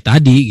ya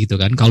tadi gitu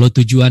kan. Kalau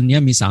tujuannya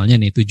misalnya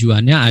nih,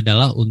 tujuannya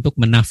adalah untuk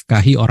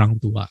menafkahi orang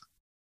tua.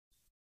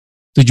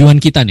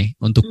 Tujuan kita nih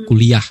untuk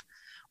kuliah.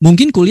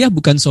 Mungkin kuliah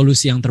bukan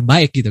solusi yang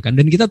terbaik gitu kan.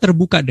 Dan kita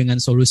terbuka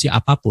dengan solusi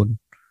apapun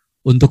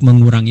untuk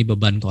mengurangi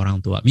beban ke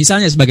orang tua.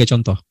 Misalnya sebagai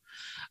contoh.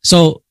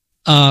 So,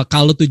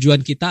 kalau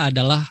tujuan kita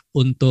adalah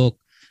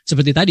untuk,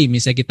 seperti tadi,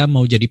 misalnya kita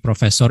mau jadi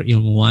profesor,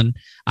 ilmuwan,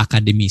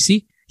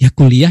 akademisi, ya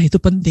kuliah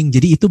itu penting.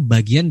 Jadi itu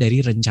bagian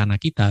dari rencana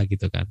kita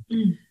gitu kan.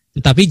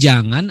 Tetapi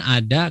jangan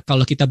ada,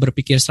 kalau kita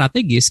berpikir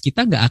strategis,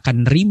 kita nggak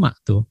akan nerima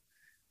tuh.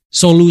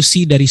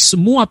 Solusi dari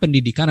semua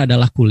pendidikan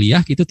adalah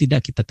kuliah, itu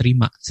tidak kita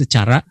terima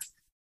secara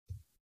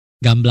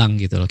gamblang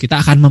gitu loh. Kita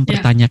akan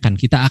mempertanyakan,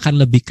 kita akan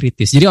lebih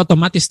kritis. Jadi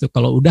otomatis tuh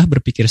kalau udah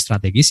berpikir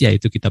strategis,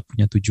 yaitu kita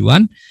punya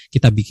tujuan,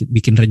 kita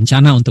bikin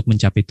rencana untuk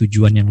mencapai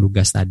tujuan yang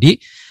lugas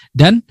tadi,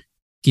 dan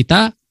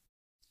kita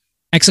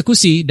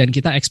eksekusi, dan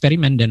kita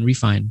eksperimen dan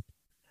refine.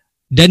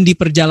 Dan di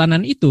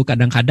perjalanan itu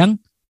kadang-kadang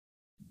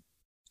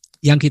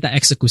yang kita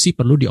eksekusi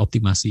perlu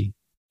dioptimasi,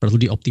 perlu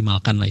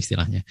dioptimalkan lah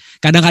istilahnya.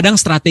 Kadang-kadang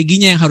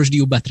strateginya yang harus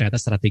diubah, ternyata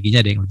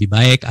strateginya ada yang lebih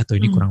baik atau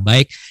ini kurang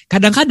baik.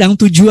 Kadang-kadang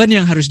tujuan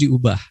yang harus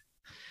diubah.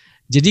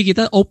 Jadi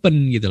kita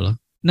open gitu loh.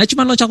 Nah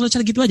cuma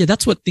loncat-loncat gitu aja.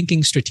 That's what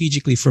thinking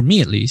strategically for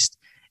me at least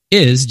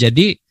is.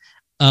 Jadi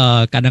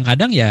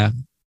kadang-kadang ya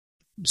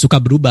suka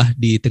berubah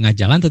di tengah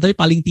jalan, tetapi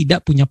paling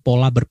tidak punya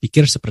pola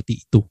berpikir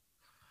seperti itu.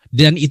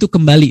 Dan itu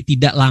kembali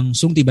tidak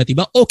langsung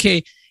tiba-tiba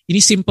oke,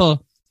 ini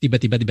simple,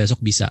 tiba-tiba di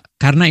besok bisa.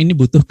 Karena ini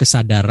butuh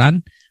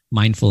kesadaran,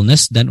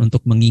 mindfulness, dan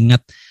untuk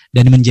mengingat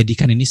dan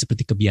menjadikan ini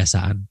seperti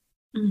kebiasaan.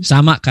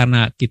 Sama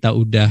karena kita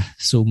udah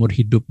seumur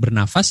hidup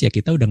bernafas, ya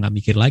kita udah gak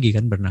mikir lagi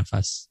kan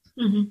bernafas.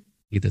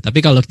 Gitu. Tapi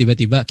kalau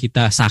tiba-tiba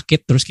kita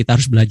sakit terus kita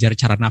harus belajar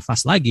cara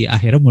nafas lagi,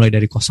 akhirnya mulai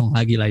dari kosong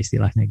lagi lah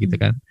istilahnya gitu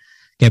kan.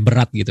 Kayak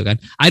berat gitu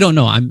kan. I don't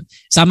know,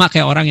 sama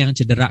kayak orang yang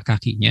cedera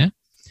kakinya,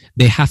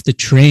 they have to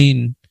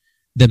train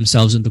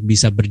themselves untuk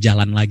bisa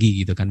berjalan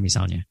lagi gitu kan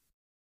misalnya.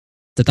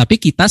 Tetapi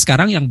kita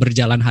sekarang yang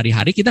berjalan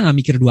hari-hari, kita gak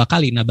mikir dua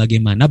kali. Nah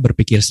bagaimana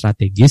berpikir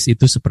strategis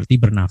itu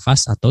seperti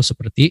bernafas atau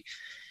seperti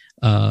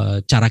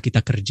cara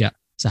kita kerja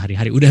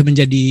sehari-hari. Udah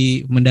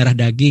menjadi mendarah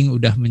daging,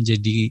 udah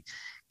menjadi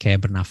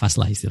kayak bernafas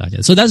lah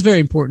istilahnya. So that's very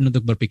important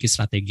untuk berpikir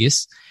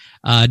strategis.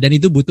 Dan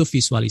itu butuh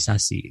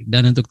visualisasi.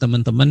 Dan untuk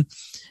teman-teman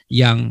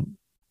yang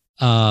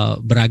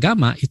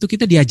beragama, itu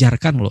kita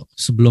diajarkan loh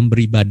sebelum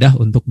beribadah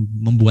untuk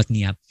membuat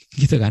niat.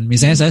 Gitu kan.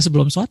 Misalnya saya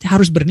sebelum sholat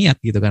harus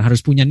berniat gitu kan. Harus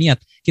punya niat.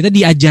 Kita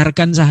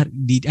diajarkan.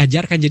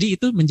 Jadi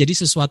itu menjadi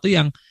sesuatu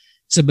yang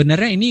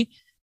sebenarnya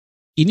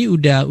ini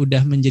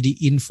udah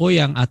menjadi info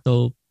yang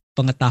atau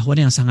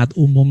pengetahuan yang sangat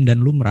umum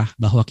dan lumrah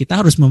bahwa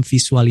kita harus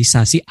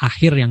memvisualisasi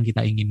akhir yang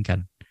kita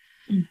inginkan.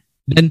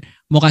 Dan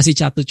mau kasih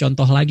satu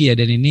contoh lagi ya,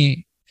 dan ini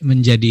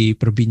menjadi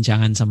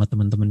perbincangan sama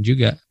teman-teman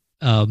juga.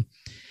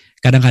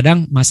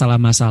 Kadang-kadang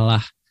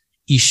masalah-masalah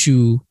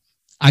isu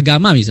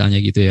agama misalnya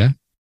gitu ya,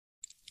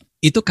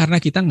 itu karena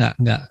kita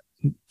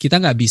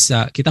nggak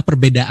bisa, kita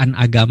perbedaan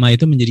agama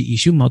itu menjadi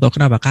isu. Mau tahu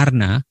kenapa?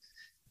 Karena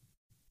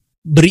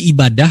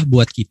beribadah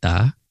buat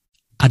kita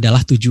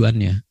adalah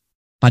tujuannya.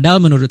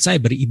 Padahal menurut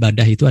saya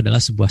beribadah itu adalah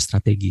sebuah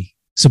strategi,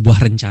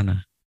 sebuah rencana.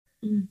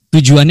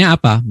 Tujuannya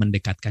apa?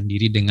 Mendekatkan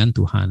diri dengan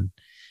Tuhan.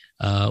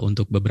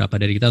 Untuk beberapa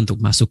dari kita untuk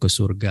masuk ke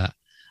surga.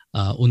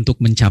 Untuk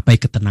mencapai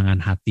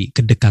ketenangan hati,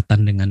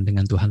 kedekatan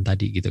dengan Tuhan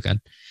tadi gitu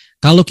kan.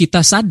 Kalau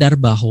kita sadar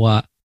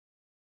bahwa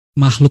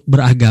makhluk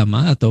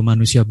beragama atau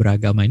manusia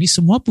beragama ini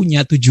semua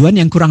punya tujuan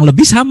yang kurang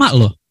lebih sama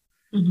loh.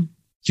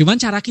 Cuman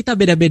cara kita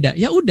beda-beda.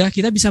 Ya udah,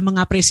 kita bisa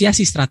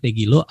mengapresiasi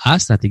strategi lo A,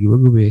 strategi gue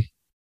B.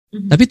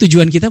 Tapi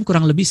tujuan kita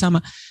kurang lebih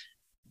sama.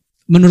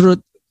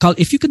 Menurut,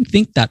 if you can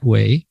think that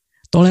way,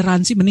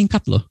 toleransi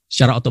meningkat loh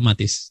secara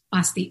otomatis.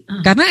 Pasti.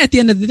 Karena at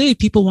the end of the day,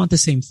 people want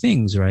the same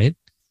things, right?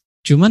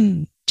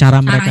 Cuman cara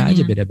mereka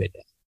aja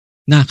beda-beda.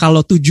 Nah, kalau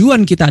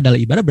tujuan kita adalah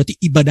ibadah, berarti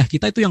ibadah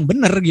kita itu yang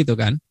benar gitu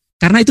kan.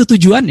 Karena itu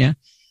tujuannya.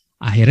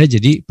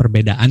 Akhirnya jadi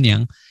perbedaan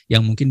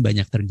yang mungkin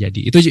banyak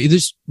terjadi. Itu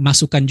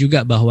masukan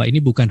juga bahwa ini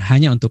bukan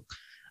hanya untuk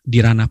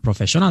di ranah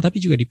profesional, tapi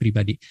juga di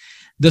pribadi.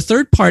 The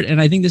third part,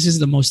 and I think this is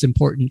the most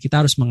important,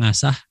 kita harus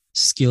mengasah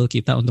skill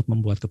kita untuk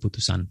membuat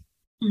keputusan.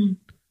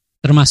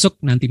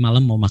 Termasuk nanti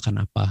malam mau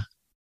makan apa.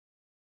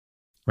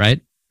 Right?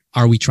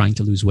 Are we trying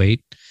to lose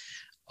weight?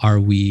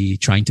 Are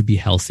we trying to be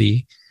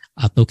healthy?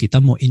 Atau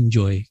kita mau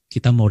enjoy,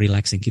 kita mau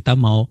relaxing, kita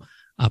mau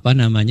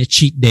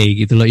cheat day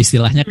gitu loh.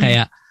 Istilahnya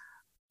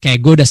kayak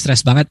gue udah stress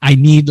banget, I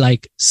need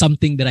like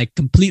something that I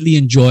completely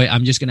enjoy.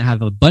 I'm just gonna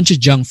have a bunch of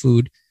junk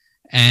food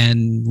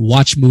and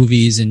watch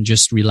movies and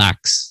just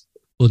relax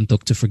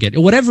untuk to forget.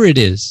 Whatever it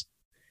is.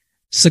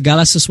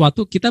 Segala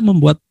sesuatu, kita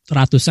membuat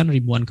ratusan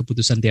ribuan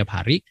keputusan tiap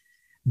hari.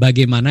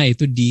 Bagaimana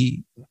itu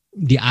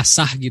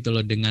diasah gitu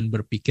loh dengan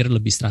berpikir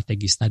lebih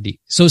strategis tadi.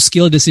 So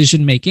skill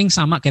decision making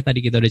sama kayak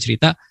tadi kita udah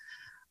cerita,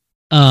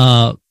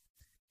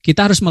 kita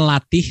harus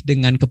melatih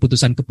dengan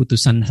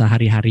keputusan-keputusan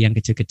sehari-hari yang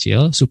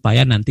kecil-kecil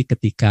supaya nanti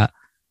ketika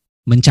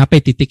mencapai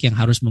titik yang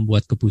harus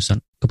membuat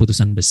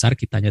keputusan besar,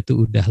 kitanya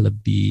tuh udah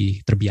lebih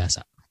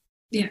terbiasa.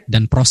 Yeah.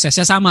 Dan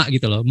prosesnya sama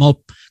gitu loh.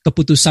 Mau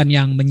keputusan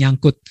yang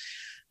menyangkut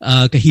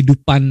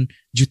kehidupan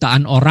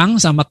jutaan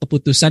orang sama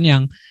keputusan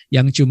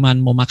yang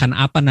cuman mau makan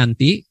apa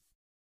nanti,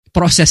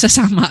 prosesnya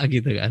sama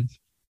gitu kan.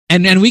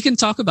 And we can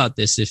talk about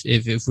this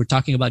if we're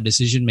talking about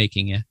decision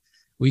making ya.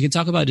 We can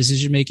talk about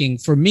decision making.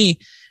 For me,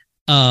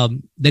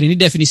 dan ini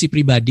definisi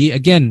pribadi,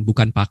 again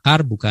bukan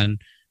pakar, bukan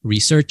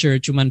researcher,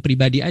 cuman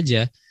pribadi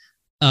aja.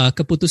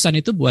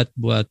 Keputusan itu buat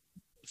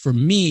for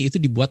me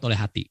itu dibuat oleh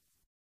hati.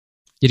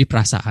 Jadi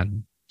perasaan.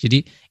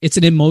 Jadi it's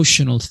an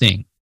emotional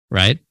thing,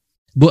 right?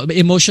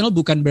 Emotional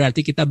bukan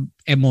berarti kita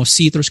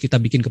emosi terus kita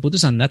bikin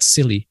keputusan, that's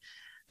silly.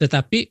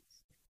 Tetapi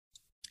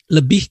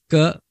lebih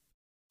ke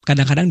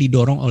kadang-kadang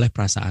didorong oleh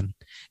perasaan.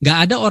 Gak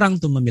ada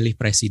orang tuh memilih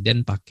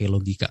presiden pakai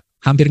logika.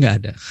 Hampir gak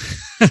ada.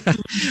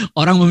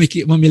 Orang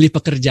memilih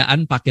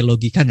pekerjaan pakai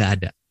logika gak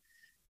ada.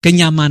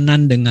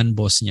 Kenyamanan dengan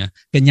bosnya,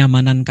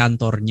 kenyamanan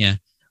kantornya,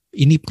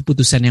 ini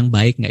keputusan yang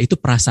baik nggak?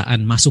 Itu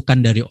perasaan, masukan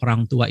dari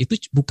orang tua. Itu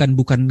bukan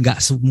nggak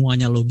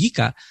semuanya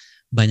logika,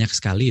 banyak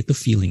sekali itu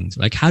feelings.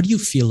 Like how do you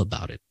feel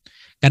about it?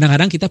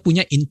 Kadang-kadang kita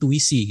punya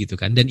intuisi gitu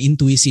kan, dan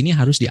intuisi ini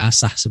harus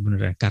diasah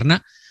sebenarnya,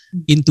 karena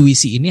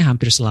intuisi ini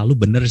hampir selalu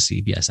benar sih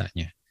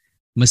biasanya.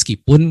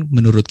 Meskipun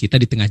menurut kita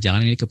di tengah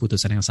jalan ini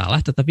keputusan yang salah,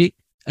 tetapi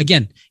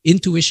again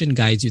intuition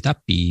guides you,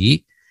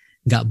 tapi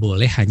nggak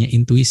boleh hanya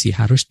intuisi,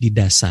 harus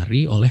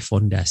didasari oleh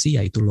fondasi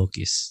yaitu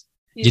logis.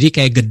 Jadi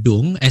kayak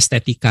gedung,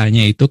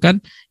 estetikanya itu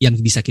kan yang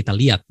bisa kita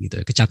lihat gitu,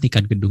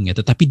 kecantikan gedungnya.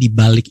 Tetapi di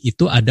balik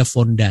itu ada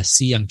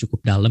fondasi yang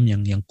cukup dalam,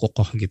 yang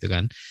kokoh gitu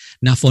kan.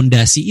 Nah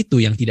fondasi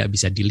itu yang tidak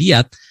bisa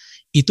dilihat,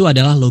 itu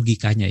adalah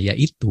logikanya,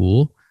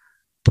 yaitu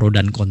pro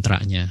dan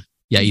kontranya.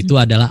 Yaitu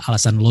adalah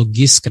alasan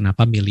logis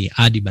kenapa milih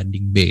A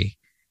dibanding B,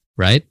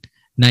 right?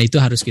 Nah itu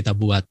harus kita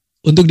buat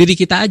untuk diri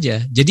kita aja.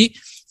 Jadi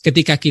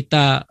ketika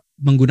kita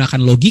menggunakan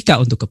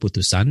logika untuk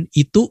keputusan,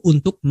 itu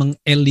untuk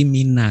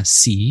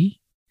mengeliminasi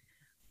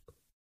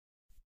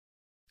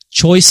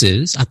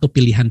choices atau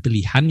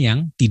pilihan-pilihan yang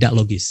tidak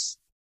logis.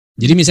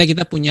 Jadi misalnya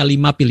kita punya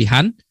 5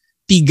 pilihan,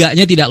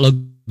 3-nya tidak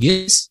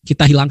logis,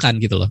 kita hilangkan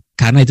gitu loh.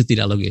 Karena itu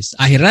tidak logis.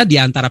 Akhirnya di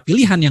antara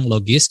pilihan yang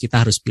logis,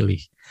 kita harus pilih.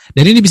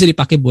 Dan ini bisa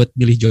dipakai buat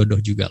milih jodoh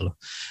juga loh.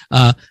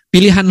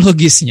 Pilihan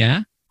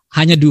logisnya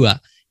hanya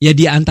 2. Ya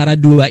di antara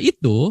 2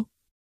 itu,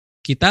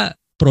 kita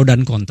pro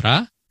dan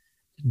kontra,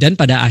 dan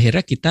pada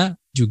akhirnya kita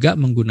juga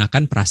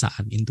menggunakan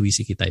perasaan,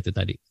 intuisi kita itu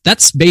tadi.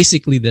 That's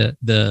basically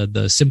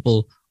the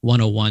simple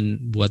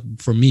 101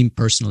 buat for me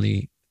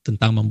personally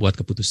tentang membuat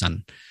keputusan.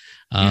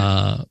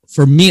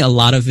 For me a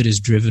lot of it is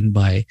driven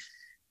by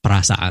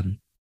perasaan.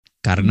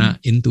 Karena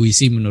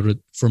intuisi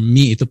for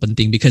me itu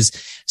penting, because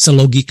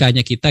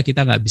selogikanya kita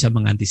nggak bisa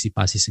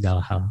mengantisipasi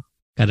segala hal.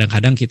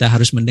 Kadang-kadang kita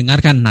harus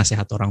mendengarkan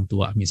nasihat orang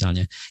tua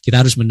misalnya.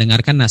 Kita harus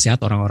mendengarkan nasihat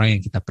orang-orang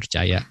yang kita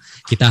percaya.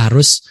 Kita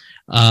harus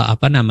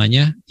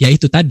ya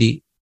itu tadi,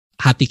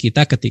 hati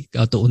kita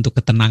atau untuk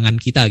ketenangan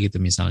kita gitu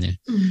misalnya.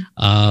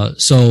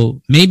 So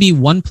maybe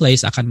one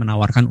place akan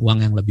menawarkan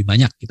uang yang lebih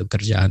banyak gitu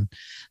pekerjaan.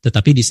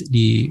 Tetapi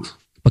di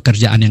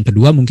pekerjaan yang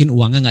kedua mungkin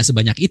uangnya nggak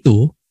sebanyak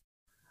itu,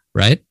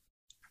 right?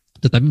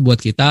 Tetapi buat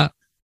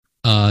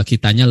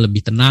kitanya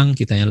lebih tenang,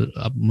 kitanya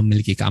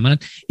memiliki keamanan.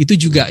 Itu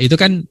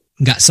kan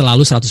nggak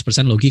selalu 100%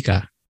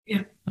 logika.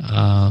 Yeah.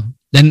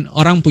 Dan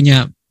orang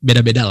punya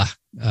beda-beda lah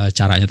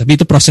caranya. Tapi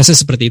itu prosesnya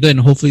seperti itu, and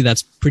hopefully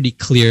that's pretty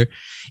clear.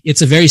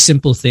 It's a very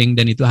simple thing,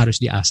 dan itu harus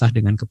diasah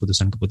dengan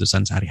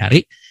keputusan-keputusan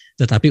sehari-hari.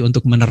 Tetapi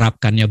untuk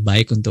menerapkannya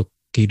baik untuk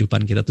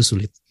kehidupan kita tuh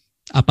sulit.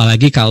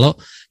 Apalagi kalau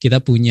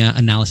kita punya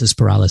analysis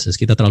paralysis,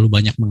 kita terlalu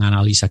banyak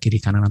menganalisa kiri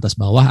kanan atas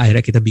bawah,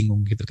 akhirnya kita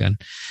bingung gitu kan.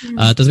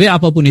 Tetapi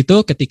apapun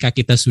itu, ketika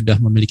kita sudah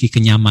memiliki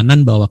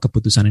kenyamanan bahwa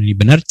keputusan ini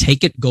benar,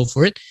 take it, go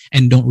for it,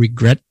 and don't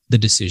regret the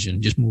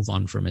decision, just move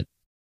on from it.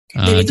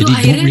 Dan itu jadi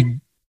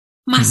akhirnya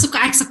masuk ke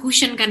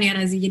execution kan ya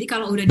Razi. Jadi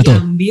kalau udah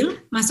diambil,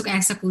 masuk ke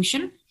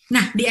execution.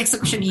 Nah di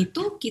execution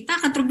itu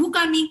kita akan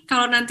terbuka nih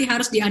kalau nanti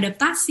harus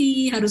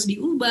diadaptasi, harus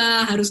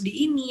diubah, harus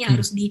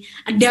harus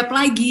diadapt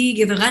lagi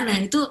gitu kan. Nah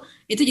itu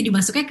jadi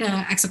masuknya ke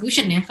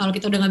execution ya. Kalau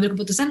kita udah ngambil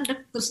keputusan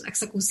terus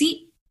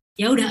eksekusi,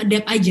 ya udah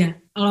adapt aja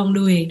along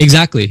the way.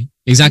 Exactly.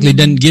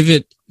 Then give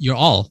it your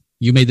all.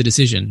 You made the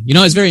decision. You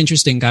know, it's very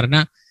interesting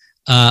karena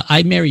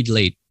I married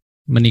late,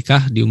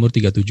 menikah di umur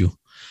 37.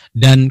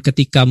 Dan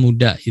ketika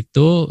muda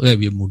itu,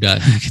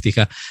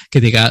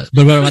 ketika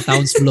beberapa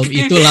tahun sebelum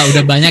itulah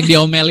udah banyak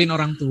diomelin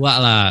orang tua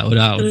lah,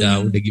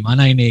 udah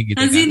gimana ini gitu.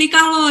 Razi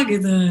nikah lo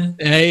gitu.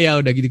 Iya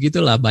udah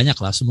gitu-gitulah, banyak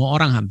lah, semua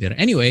orang hampir.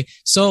 Anyway,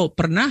 so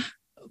pernah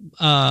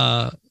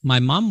my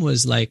mom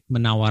was like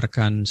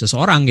menawarkan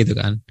seseorang gitu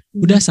kan,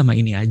 udah sama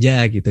ini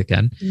aja gitu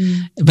kan.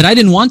 But I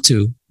didn't want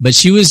to, but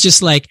she was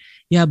just like,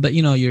 yeah, but you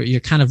know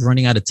you're kind of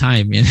running out of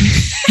time, you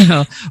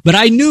know. But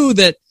I knew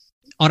that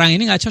orang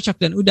ini nggak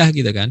cocok dan udah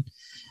gitu kan.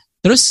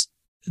 Terus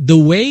the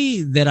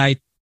way that I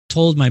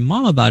told my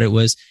mom about it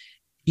was,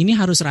 ini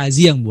harus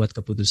Razi yang buat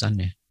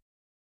keputusannya,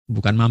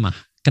 bukan mama.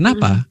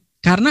 Kenapa?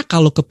 Karena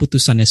kalau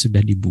keputusannya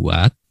sudah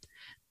dibuat,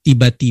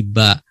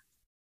 tiba-tiba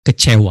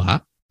kecewa,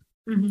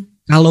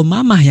 kalau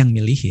mama yang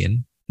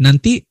milihin,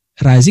 nanti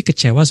Razi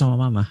kecewa sama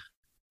mama.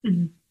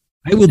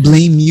 I will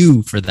blame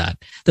you for that.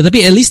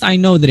 Tetapi at least I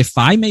know that if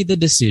I made the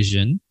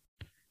decision,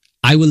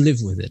 I will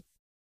live with it.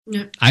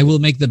 Yeah. I will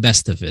make the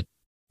best of it.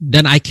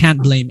 Then I can't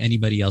blame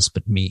anybody else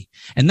but me.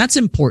 And that's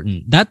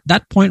important.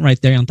 That point right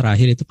there yang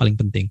terakhir itu paling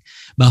penting.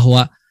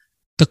 Bahwa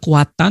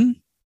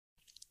kekuatan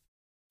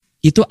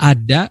itu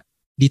ada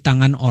di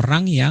tangan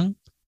orang yang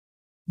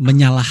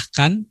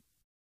menyalahkan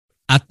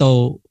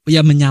atau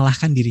ya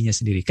menyalahkan dirinya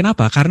sendiri.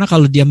 Kenapa? Karena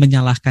kalau dia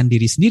menyalahkan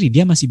diri sendiri,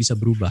 dia masih bisa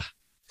berubah.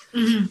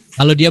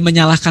 Kalau dia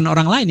menyalahkan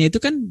orang lain, ya itu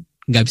kan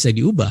nggak bisa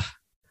diubah.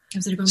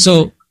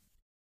 So,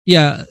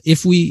 ya,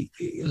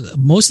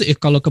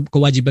 kalau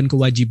kewajiban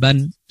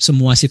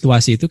semua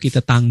situasi itu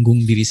kita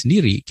tanggung diri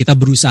sendiri, kita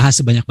berusaha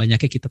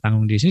sebanyak-banyaknya kita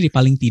tanggung diri sendiri,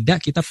 paling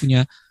tidak kita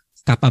punya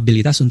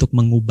kapabilitas untuk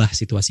mengubah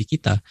situasi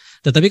kita.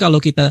 Tetapi kalau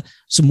kita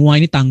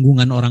semua ini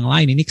tanggungan orang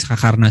lain, ini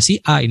karena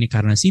si A, ini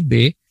karena si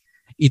B,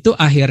 itu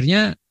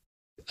akhirnya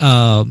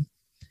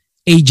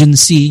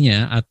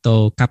agency-nya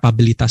atau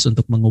kapabilitas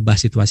untuk mengubah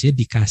situasinya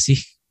dikasih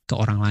ke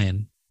orang lain,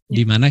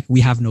 di mana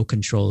we have no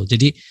control.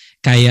 Jadi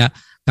kayak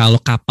kalau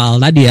kapal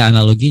tadi ya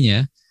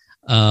analoginya,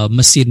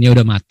 mesinnya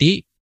udah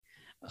mati,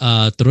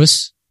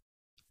 terus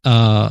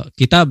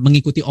kita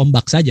mengikuti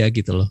ombak saja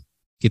gitu loh.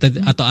 Kita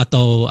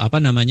atau apa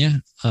namanya,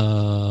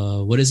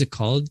 what is it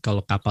called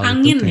kalau kapal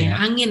angin itu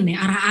kayak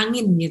arah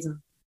angin gitu.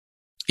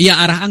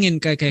 Iya, arah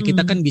angin kayak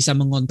kita kan bisa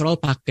mengontrol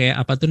pakai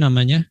apa tuh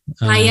namanya,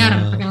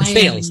 layar,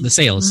 the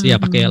sails, ya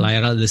pakai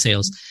layar, the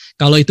sails.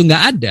 Kalau itu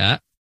nggak ada,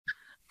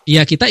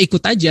 ya kita ikut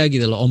aja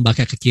gitu loh.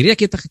 Ombaknya ke kiri ya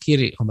kita ke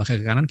kiri, ombaknya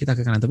ke kanan kita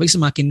ke kanan. Tapi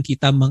semakin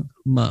kita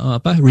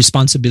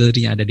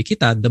responsibility-nya ada di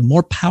kita, the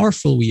more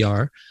powerful we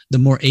are, the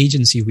more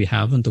agency we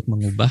have untuk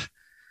mengubah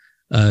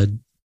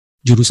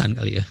jurusan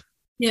kali ya.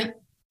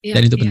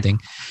 Dan itu penting.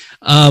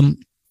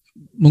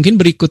 Mungkin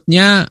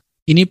berikutnya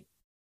ini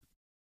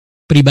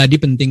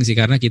pribadi penting sih,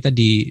 karena kita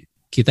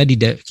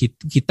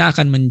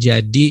akan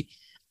menjadi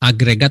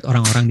agregat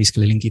orang-orang di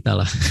sekeliling kita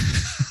lah.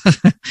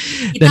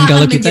 Dan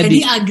kalau kita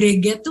menjadi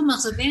agregat tuh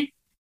maksudnya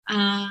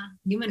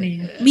gimana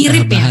ya?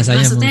 Mirip bahasanya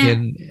ya, maksudnya mungkin.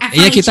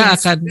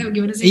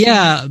 Iya,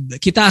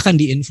 kita akan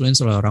di-influence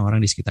oleh orang-orang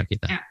di sekitar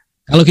kita. Ya.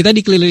 Kalau kita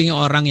dikelilingi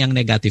orang yang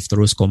negatif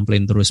terus,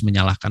 komplain terus,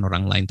 menyalahkan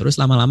orang lain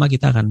terus, lama-lama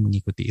kita akan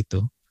mengikuti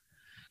itu.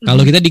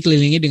 Kalau kita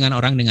dikelilingi dengan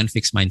orang dengan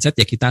fixed mindset,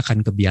 ya kita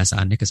akan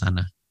kebiasaannya ke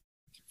sana.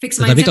 Fixed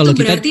mindset itu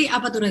berarti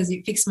apa tuh Razi?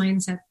 Fixed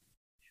mindset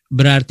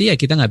berarti ya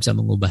kita nggak bisa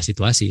mengubah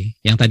situasi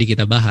yang tadi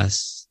kita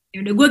bahas.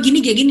 Ya udah gue gini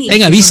kayak gini.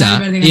 Nggak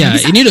bisa.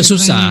 Iya, ini udah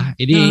susah.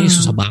 Ini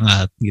susah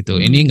banget gitu.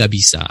 Ini nggak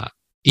bisa.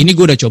 Ini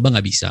gue udah coba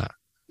nggak bisa.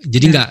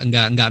 Jadi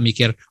nggak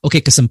mikir, oke,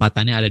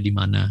 kesempatannya ada di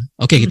mana.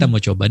 Oke, kita mau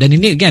coba. Dan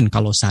ini again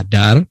kalau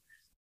sadar,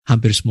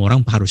 hampir semua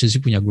orang harusnya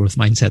sih punya growth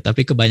mindset.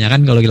 Tapi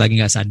kebanyakan kalau lagi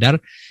nggak sadar,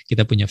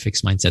 kita punya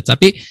fixed mindset.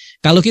 Tapi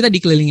kalau kita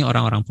dikelilingi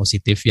orang-orang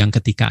positif yang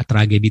ketika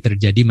tragedi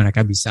terjadi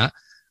mereka bisa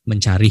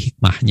mencari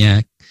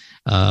hikmahnya,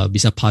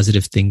 bisa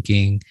positive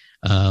thinking,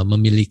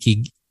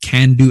 memiliki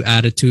can-do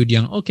attitude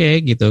yang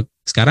oke gitu.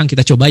 Sekarang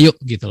kita coba yuk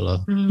gitu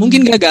loh.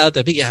 Mungkin gagal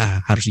tapi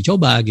ya harus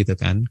dicoba gitu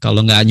kan.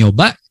 Kalau nggak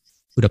nyoba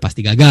udah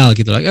pasti gagal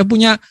gitu loh. Ya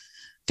punya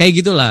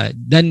kayak gitulah.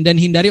 Dan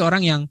hindari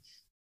orang yang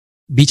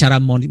bicara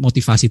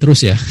motivasi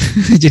terus ya.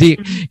 Jadi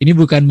ini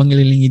bukan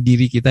mengelilingi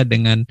diri kita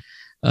dengan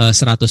 100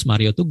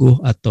 Mario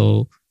Teguh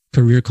atau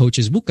career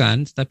coaches,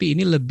 bukan, tapi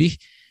ini lebih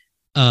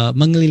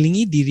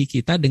mengelilingi diri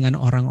kita dengan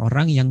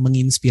orang-orang yang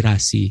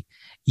menginspirasi,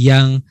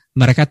 yang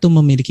mereka tuh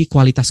memiliki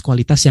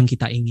kualitas-kualitas yang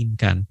kita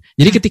inginkan.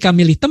 Jadi ketika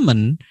milih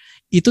teman,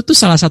 itu tuh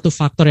salah satu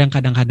faktor yang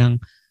kadang-kadang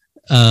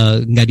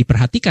nggak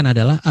diperhatikan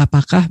adalah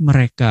apakah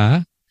mereka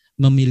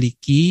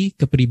memiliki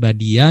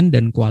kepribadian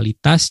dan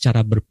kualitas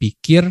cara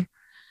berpikir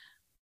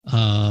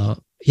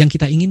yang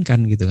kita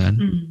inginkan gitu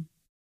kan.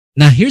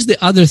 Nah, here's the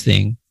other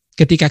thing.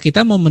 Ketika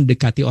kita mau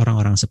mendekati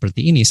orang-orang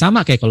seperti ini,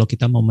 sama kayak kalau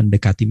kita mau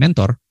mendekati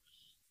mentor,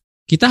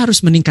 kita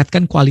harus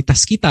meningkatkan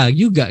kualitas kita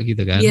juga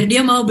gitu kan. Biar dia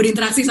mau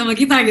berinteraksi sama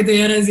kita gitu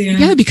ya Razi ya.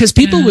 Yeah, because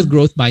people with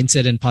growth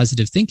mindset and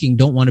positive thinking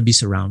don't want to be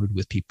surrounded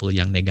with people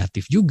yang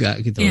negatif juga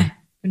gitu. Iya,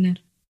 benar.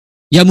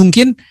 Ya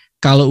mungkin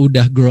kalau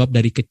udah grow up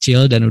dari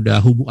kecil dan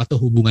udah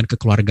hubungan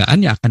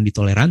kekeluargaan ya akan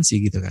ditoleransi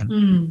gitu kan.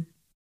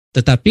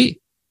 Tetapi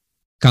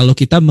kalau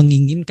kita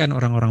menginginkan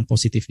orang-orang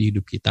positif di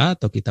hidup kita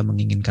atau kita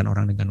menginginkan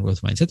orang dengan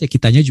growth mindset, ya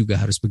kitanya juga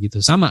harus begitu.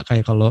 Sama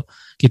kayak kalau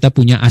kita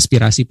punya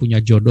aspirasi,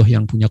 punya jodoh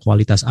yang punya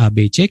kualitas A,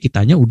 B, C,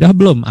 kitanya udah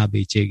belum A,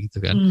 B, C gitu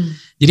kan.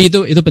 Jadi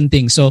itu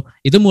penting. So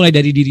itu mulai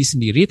dari diri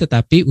sendiri,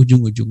 tetapi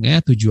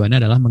ujung-ujungnya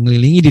tujuannya adalah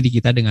mengelilingi diri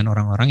kita dengan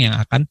orang-orang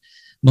yang akan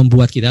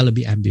membuat kita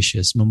lebih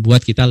ambitious,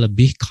 membuat kita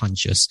lebih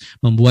conscious,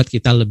 membuat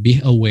kita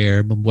lebih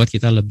aware, membuat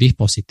kita lebih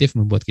positif,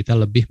 membuat kita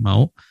lebih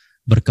mau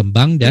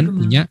berkembang dan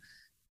punya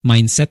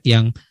mindset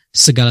yang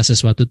segala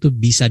sesuatu tuh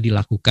bisa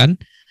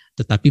dilakukan,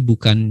 tetapi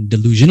bukan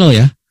delusional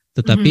ya,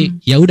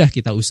 Tetapi ya udah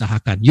kita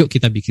usahakan, yuk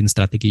kita bikin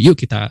strategi, yuk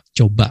kita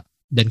coba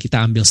dan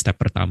kita ambil step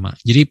pertama.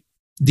 Jadi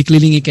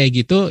dikelilingi kayak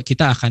gitu,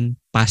 kita akan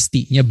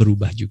pastinya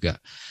berubah juga.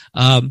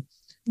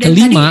 Dan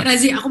kelima, tadi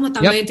Razi, aku mau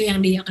tambahin itu yang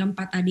di yang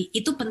keempat tadi,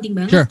 itu penting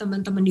banget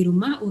teman-teman di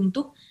rumah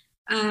untuk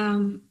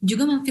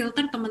juga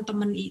memfilter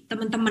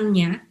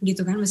teman-temannya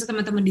gitu kan, maksudnya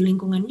teman-teman di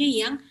lingkungannya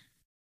yang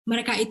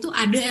mereka itu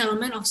ada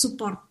elemen of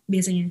support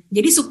biasanya.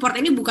 Jadi support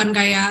ini bukan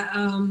kayak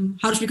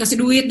harus dikasih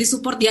duit,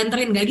 disupport,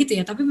 dianterin, nggak gitu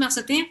ya, tapi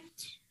maksudnya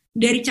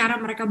dari cara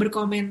mereka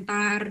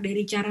berkomentar,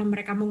 dari cara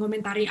mereka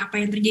mengomentari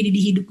apa yang terjadi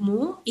di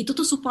hidupmu, itu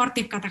tuh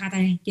suportif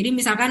kata-katanya. Jadi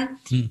misalkan,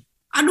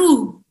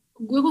 aduh,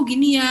 gue kok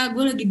gini ya,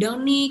 gue lagi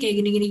down nih, kayak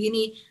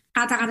gini.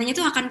 Kata-katanya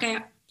tuh akan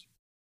kayak,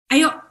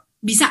 ayo,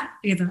 bisa,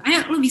 gitu.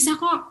 Ayo, lo bisa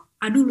kok.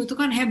 Aduh, lo tuh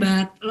kan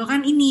hebat. Lo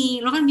kan ini,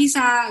 lo kan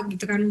bisa,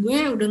 gitu kan.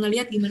 Gue udah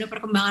ngeliat gimana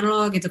perkembangan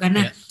lo, gitu kan.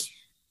 Nah,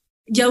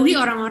 jauhi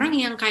orang-orang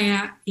yang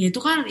kayak, ya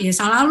itu kan, ya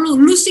salah lu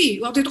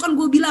sih. Waktu itu kan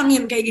gue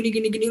bilangin kayak gini,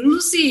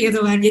 lu sih,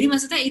 gitu kan. Jadi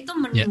maksudnya itu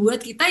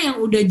membuat kita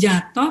yang udah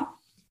jatuh,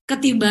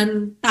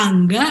 ketiban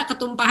tangga,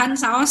 ketumpahan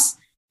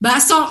saus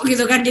bakso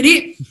gitu kan.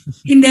 Jadi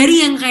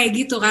hindari yang kayak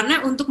gitu,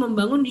 karena untuk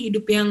membangun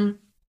hidup yang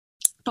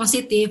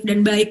positif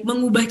dan baik,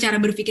 mengubah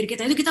cara berpikir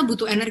kita itu kita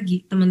butuh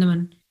energi,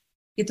 teman-teman.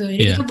 Gitu.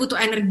 Jadi kita butuh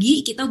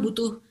energi, kita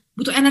butuh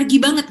energi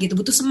banget gitu,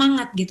 butuh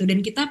semangat gitu,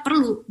 dan kita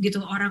perlu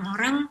gitu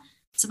orang-orang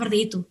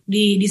seperti itu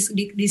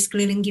di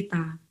sekeliling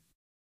kita.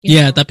 Gitu.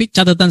 Ya, tapi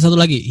catatan satu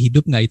lagi,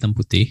 hidup nggak hitam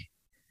putih.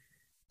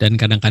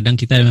 Dan kadang-kadang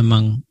kita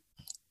memang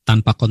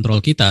tanpa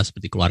kontrol kita,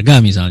 seperti keluarga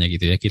misalnya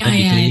gitu ya, kita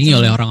dikelilingi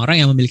oleh orang-orang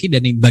yang memiliki,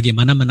 dan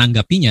bagaimana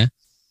menanggapinya,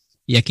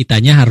 ya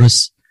kitanya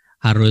harus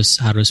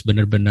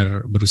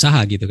benar-benar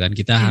berusaha gitu kan.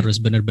 Kita harus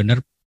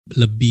benar-benar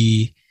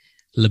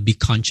lebih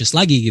conscious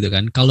lagi gitu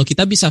kan. Kalau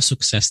kita bisa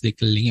sukses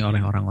dikelilingi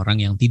oleh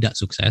orang-orang yang tidak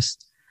sukses,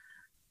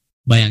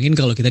 bayangin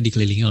kalau kita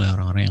dikelilingi oleh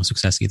orang-orang yang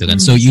sukses gitu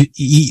kan. So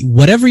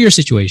whatever your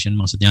situation,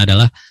 maksudnya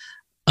adalah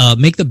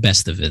make the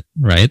best of it,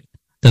 right?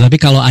 Tetapi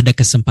kalau ada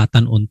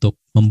kesempatan untuk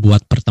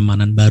membuat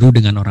pertemanan baru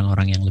dengan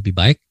orang-orang yang lebih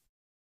baik,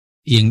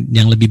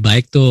 yang lebih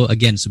baik tuh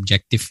again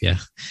subjektif ya.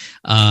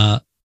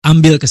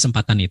 Ambil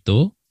kesempatan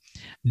itu,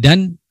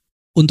 dan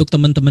untuk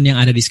teman-teman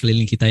yang ada di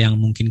sekeliling kita yang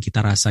mungkin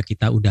kita rasa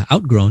kita udah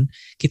outgrown,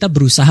 kita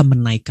berusaha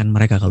menaikkan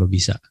mereka kalau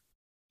bisa.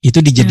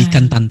 Itu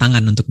dijadikan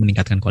tantangan untuk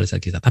meningkatkan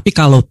kualitas kita. Tapi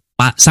kalau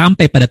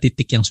sampai pada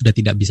titik yang sudah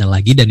tidak bisa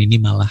lagi dan ini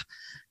malah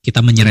kita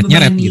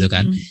menyeret-nyeret gitu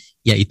kan,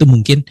 ya itu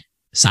mungkin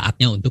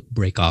saatnya untuk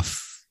break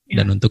off.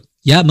 Dan untuk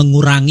ya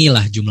mengurangi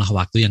lah jumlah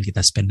waktu yang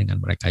kita spend dengan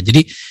mereka.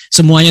 Jadi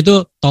semuanya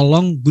tuh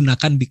tolong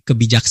gunakan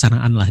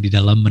kebijaksanaan lah di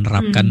dalam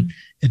menerapkan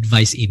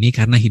advice ini,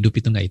 karena hidup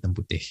itu nggak hitam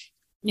putih.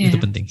 Itu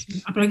penting.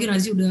 Apalagi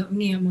Razi udah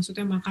ini ya,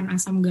 maksudnya makan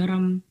asam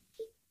garam.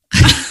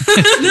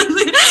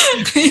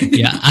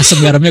 Ya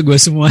asam garamnya gue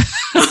semua.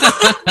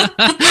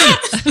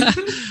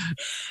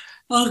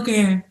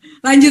 Oke,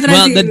 lanjut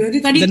Razi.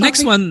 The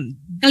next one,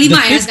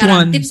 kelima ya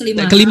sekarang, tips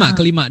 5.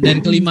 Kelima.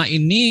 Dan kelima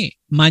ini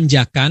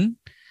manjakan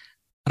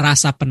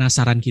rasa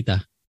penasaran kita.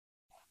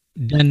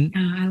 Dan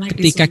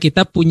ketika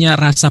kita punya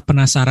rasa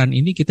penasaran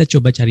ini, kita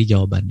coba cari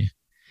jawabannya.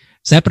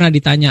 Saya pernah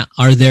ditanya,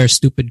 are there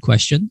stupid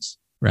questions?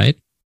 Right?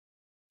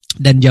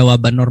 Dan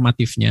jawaban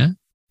normatifnya,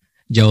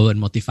 jawaban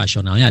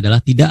motivasionalnya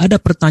adalah tidak ada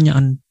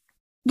pertanyaan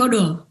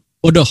bodoh.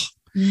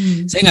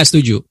 Saya nggak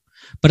setuju.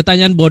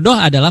 Pertanyaan bodoh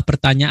adalah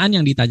pertanyaan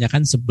yang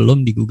ditanyakan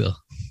sebelum di Google.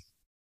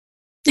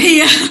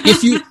 Iya.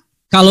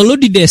 Kalau lo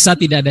di desa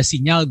tidak ada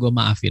sinyal, gue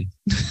maafin.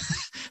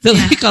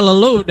 Tapi kalau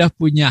lo udah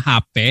punya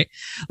HP,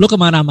 lo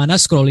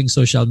kemana-mana scrolling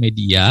sosial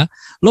media,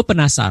 lo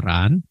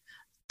penasaran,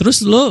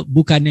 terus lo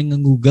bukannya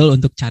nge-Google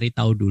untuk cari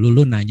tahu dulu,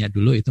 lo nanya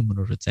dulu, itu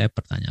menurut saya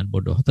pertanyaan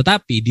bodoh.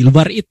 Tetapi di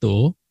luar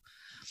itu,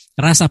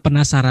 rasa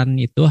penasaran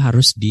itu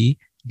harus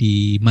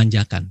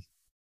dimanjakan.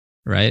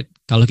 Right?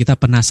 Kalau kita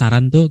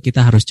penasaran tuh,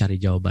 kita harus cari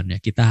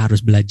jawabannya, kita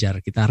harus belajar,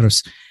 kita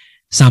harus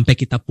sampai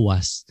kita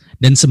puas.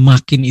 Dan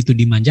semakin itu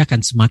dimanjakan,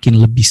 semakin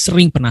lebih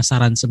sering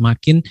penasaran,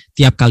 semakin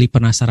tiap kali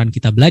penasaran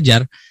kita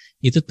belajar,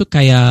 itu tuh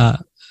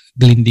kayak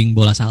gelinding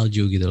bola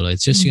salju gitu loh.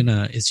 It's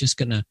just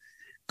gonna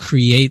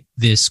create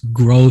this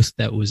growth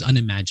that was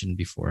unimagined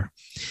before.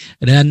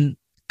 Dan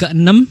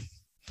keenam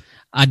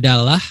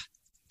adalah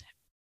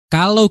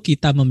kalau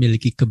kita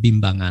memiliki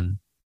kebimbangan,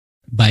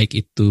 baik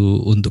itu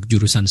untuk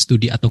jurusan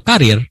studi atau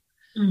karir,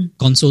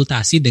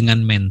 konsultasi dengan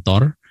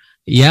mentor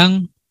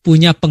yang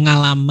punya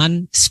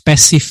pengalaman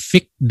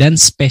spesifik dan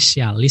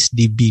spesialis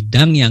di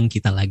bidang yang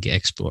kita lagi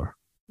explore.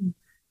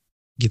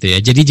 Gitu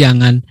ya. Jadi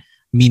jangan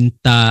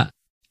minta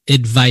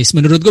advice.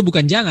 Menurut gue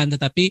bukan jangan,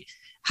 tetapi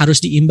harus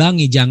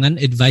diimbangi.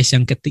 Jangan advice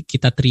yang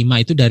kita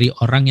terima itu dari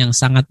orang yang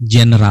sangat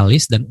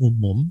generalis dan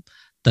umum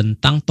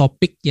tentang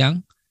topik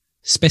yang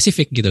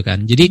spesifik gitu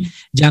kan. Jadi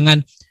jangan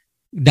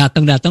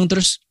datang-datang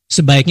terus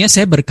sebaiknya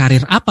saya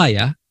berkarir apa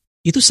ya?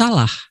 Itu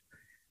salah.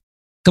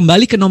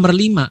 Kembali ke nomor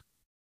 5.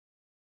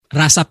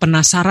 Rasa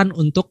penasaran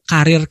untuk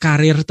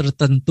karir-karir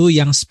tertentu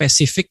yang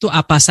spesifik tuh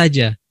apa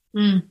saja,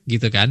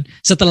 gitu kan.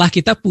 Setelah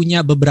kita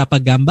punya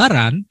beberapa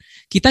gambaran,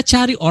 kita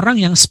cari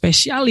orang yang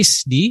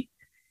spesialis di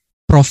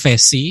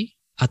profesi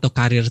atau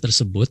karir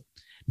tersebut,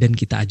 dan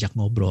kita ajak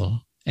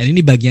ngobrol. Dan ini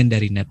bagian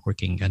dari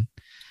networking kan.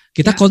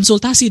 Kita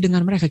konsultasi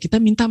dengan mereka,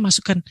 kita minta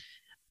masukan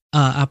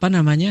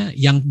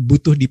yang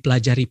butuh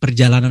dipelajari,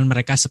 perjalanan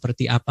mereka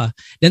seperti apa.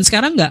 Dan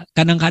sekarang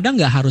kadang-kadang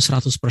nggak harus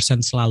 100%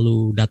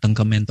 selalu datang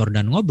ke mentor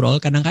dan ngobrol.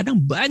 Kadang-kadang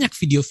banyak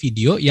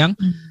video-video yang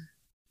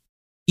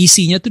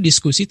isinya tuh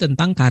diskusi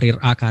tentang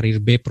karir A, karir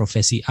B,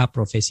 profesi A,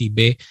 profesi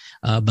B,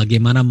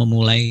 bagaimana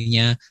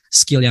memulainya,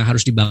 skill yang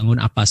harus dibangun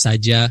apa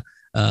saja,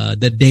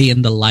 the day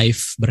in the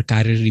life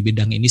berkarir di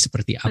bidang ini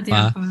seperti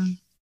apa.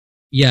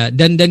 Ya,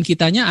 dan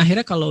kitanya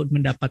akhirnya kalau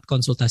mendapat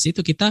konsultasi itu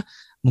kita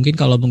mungkin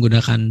kalau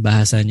menggunakan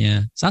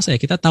bahasanya Sasa ya,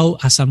 kita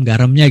tahu asam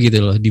garamnya gitu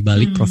loh di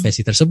balik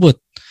profesi tersebut.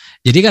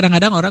 Jadi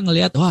kadang-kadang orang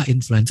ngelihat wah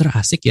influencer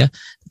asik ya,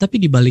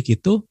 tapi di balik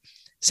itu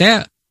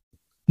saya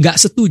nggak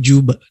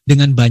setuju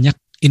dengan banyak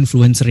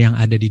influencer yang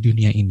ada di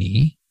dunia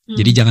ini.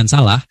 Jadi jangan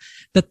salah,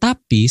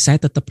 tetapi saya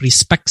tetap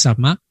respect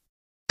sama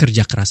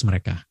kerja keras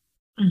mereka.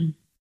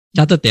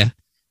 Catat ya,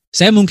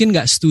 saya mungkin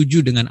nggak setuju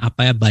dengan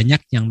apa ya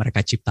banyak yang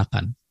mereka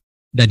ciptakan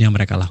dan yang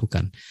mereka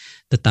lakukan.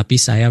 Tetapi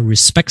saya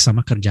respect sama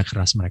kerja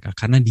keras mereka.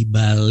 Karena di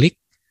balik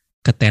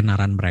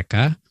ketenaran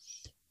mereka,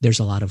 there's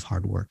a lot of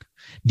hard work.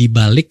 Di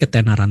balik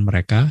ketenaran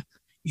mereka,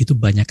 itu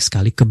banyak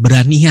sekali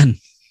keberanian.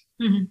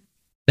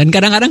 Dan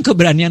kadang-kadang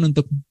keberanian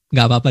untuk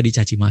gak apa-apa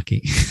dicaci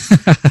maki.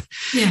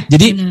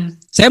 Jadi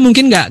saya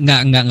mungkin gak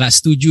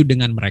setuju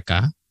dengan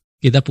mereka.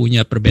 Kita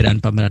punya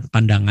perbedaan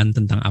pandangan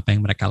tentang apa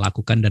yang mereka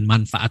lakukan dan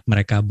manfaat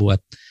mereka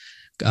buat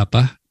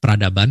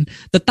peradaban.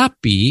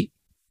 Tetapi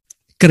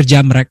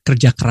kerja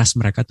keras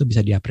mereka tuh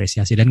bisa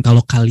diapresiasi. Dan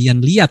kalau kalian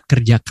lihat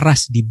kerja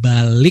keras di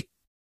balik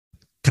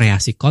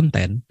kreasi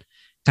konten,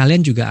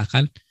 kalian juga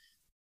akan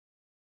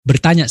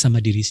bertanya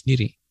sama diri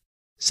sendiri,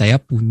 saya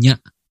punya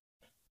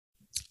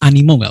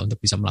animo gak untuk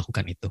bisa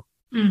melakukan itu?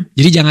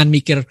 Jadi jangan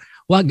mikir,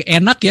 wah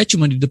enak ya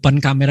cuma di depan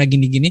kamera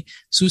gini-gini,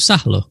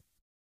 susah loh.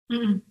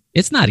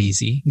 It's not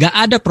easy. Gak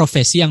ada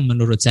profesi yang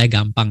menurut saya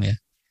gampang ya.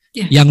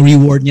 Yang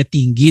rewardnya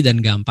tinggi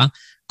dan gampang,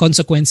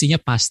 konsekuensinya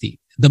pasti.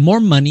 The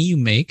more money you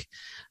make,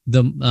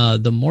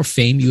 the more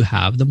fame you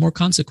have, the more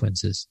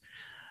consequences.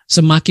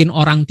 Semakin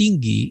orang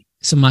tinggi,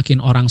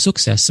 semakin orang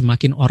sukses,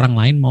 semakin orang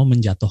lain mau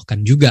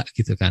menjatuhkan juga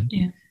gitu kan.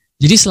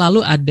 Jadi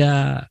selalu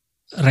ada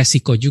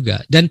resiko juga.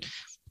 Dan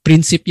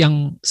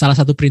salah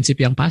satu prinsip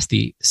yang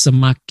pasti,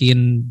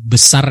 semakin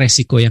besar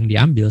resiko yang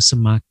diambil,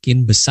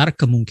 semakin besar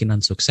kemungkinan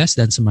sukses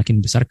dan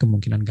semakin besar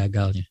kemungkinan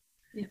gagalnya.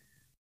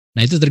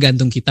 Nah itu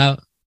tergantung kita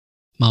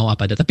mau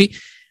apa. Tapi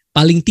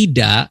paling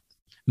tidak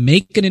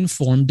make an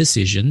informed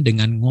decision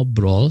dengan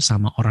ngobrol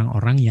sama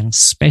orang-orang yang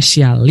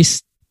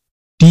spesialis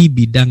di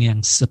bidang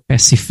yang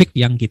spesifik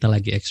yang kita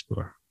lagi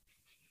explore.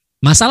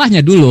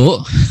 Masalahnya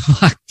dulu,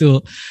 waktu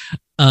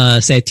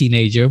saya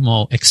teenager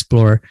mau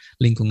explore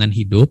lingkungan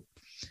hidup,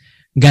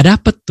 gak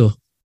dapet tuh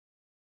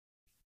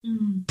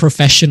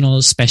professional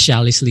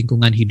spesialis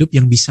lingkungan hidup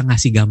yang bisa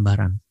ngasih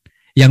gambaran,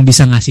 yang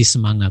bisa ngasih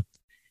semangat,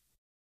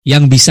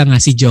 yang bisa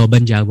ngasih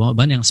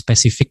jawaban-jawaban yang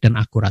spesifik dan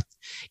akurat.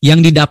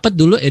 Yang didapat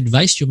dulu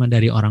advice cuma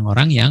dari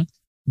orang-orang yang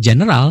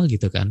general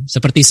gitu kan.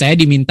 Seperti saya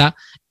diminta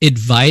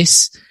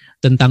advice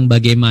tentang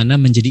bagaimana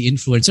menjadi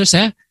influencer,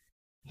 saya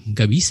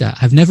nggak bisa.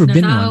 I've never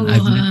been one.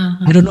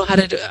 I don't know how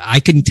to do. I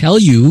can tell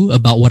you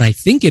about what I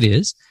think it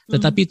is,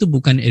 tetapi itu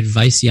bukan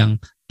advice yang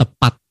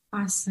tepat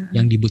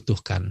yang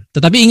dibutuhkan.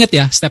 Tetapi ingat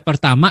ya, step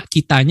pertama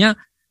kitanya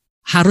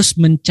harus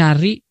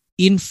mencari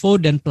info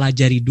dan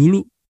pelajari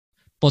dulu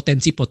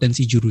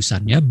potensi-potensi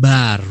jurusannya,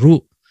 baru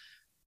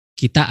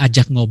kita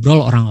ajak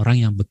ngobrol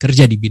orang-orang yang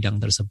bekerja di bidang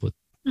tersebut.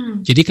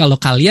 Jadi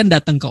kalau kalian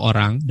datang ke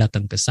orang,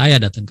 datang ke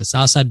saya, datang ke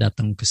Salsa,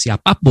 datang ke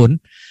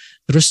siapapun,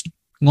 terus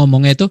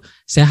ngomongnya itu,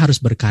 saya harus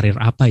berkarir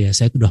apa ya,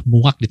 saya udah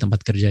muak di tempat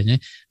kerjanya,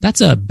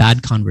 that's a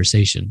bad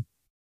conversation.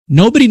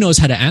 Nobody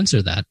knows how to answer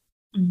that,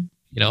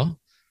 you know.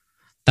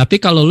 Tapi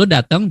kalau lo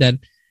datang dan,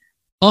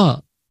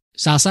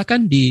 Salsa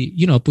kan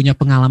punya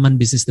pengalaman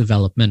business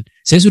development.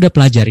 Saya sudah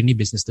pelajari nih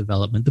business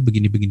development tuh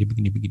begini.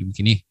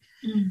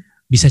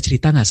 Bisa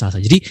cerita nggak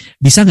Salsa? Jadi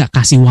bisa nggak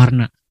kasih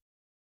warna?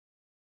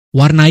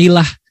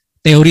 Warnailah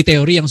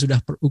teori-teori yang sudah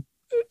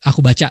aku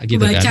baca gitu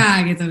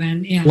kan. Gitu kan.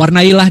 Ya.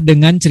 Warnailah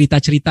dengan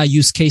cerita-cerita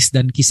use case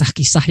dan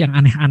kisah-kisah yang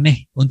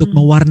aneh-aneh untuk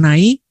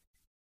mewarnai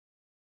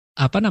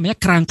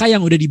kerangka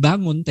yang udah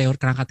dibangun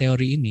kerangka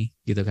teori ini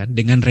gitu kan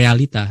dengan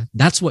realita.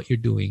 That's what you're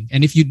doing.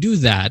 And if you do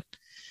that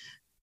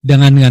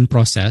dengan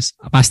proses,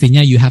 pastinya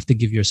you have to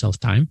give yourself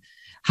time.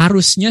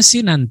 Harusnya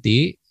sih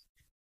nanti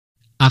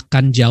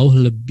akan jauh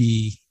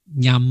lebih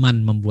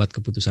nyaman membuat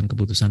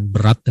keputusan-keputusan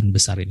berat dan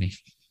besar ini.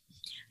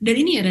 Dan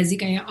ini ya Razi,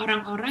 kayak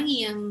orang-orang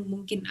yang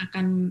mungkin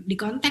akan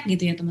dikontak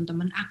gitu ya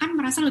teman-teman, akan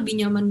merasa lebih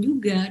nyaman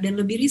juga dan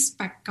lebih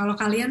respect kalau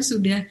kalian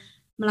sudah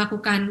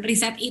melakukan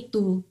riset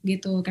itu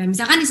gitu. Kayak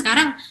misalkan nih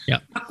sekarang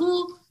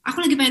aku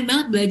lagi pengen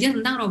banget belajar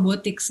tentang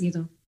robotics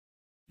gitu.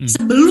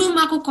 Sebelum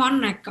aku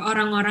connect ke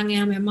orang-orang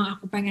yang memang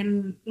aku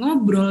pengen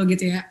ngobrol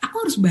gitu ya,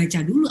 aku harus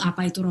baca dulu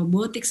apa itu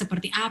robotik,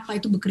 seperti apa,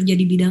 itu bekerja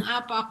di bidang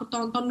apa, aku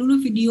tonton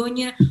dulu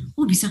videonya,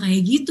 bisa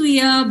kayak gitu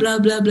ya, bla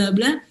bla bla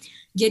bla.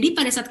 Jadi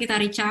pada saat kita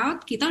reach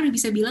out, kita udah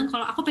bisa bilang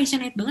kalau aku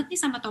passionate banget nih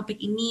sama topik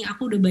ini,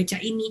 aku udah baca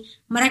ini.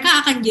 Mereka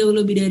akan jauh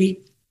lebih dari,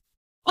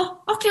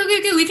 oh oke,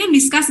 we can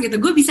discuss gitu.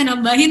 Gue bisa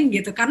nambahin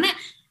gitu. Karena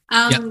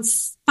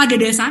pada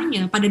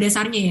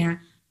dasarnya ya,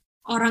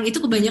 orang itu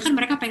kebanyakan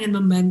mereka pengen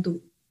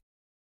membantu.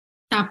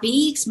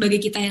 Tapi sebagai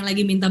kita yang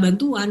lagi minta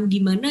bantuan,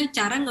 gimana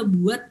cara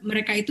ngebuat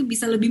mereka itu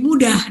bisa lebih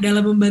mudah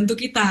dalam membantu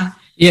kita?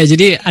 Iya,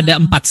 jadi ada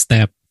 4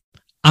 step.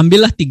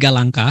 Ambillah 3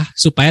 langkah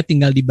supaya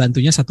tinggal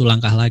dibantunya 1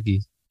 langkah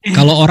lagi.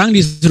 Kalau orang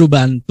disuruh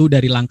bantu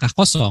dari langkah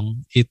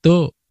kosong,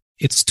 itu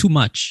it's too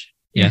much,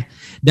 ya.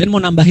 Dan mau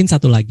nambahin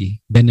 1 lagi,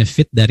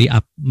 benefit dari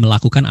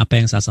melakukan apa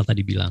yang Sasa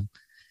tadi bilang.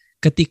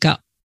 Ketika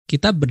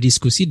kita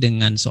berdiskusi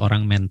dengan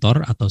seorang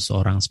mentor atau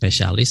seorang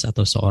spesialis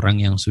atau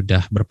seorang yang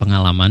sudah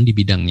berpengalaman di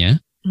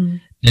bidangnya,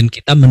 dan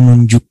kita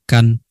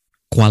menunjukkan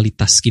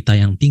kualitas kita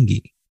yang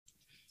tinggi,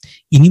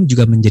 ini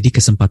juga menjadi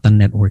kesempatan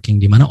networking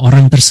di mana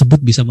orang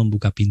tersebut bisa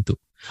membuka pintu.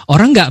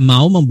 Orang nggak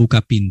mau membuka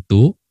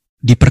pintu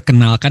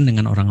diperkenalkan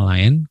dengan orang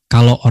lain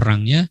kalau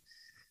orangnya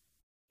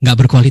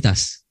nggak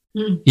berkualitas.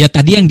 Ya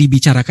tadi yang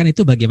dibicarakan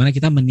itu bagaimana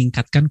kita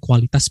meningkatkan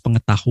kualitas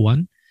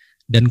pengetahuan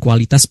dan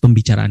kualitas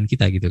pembicaraan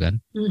kita gitu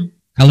kan.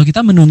 Kalau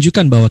kita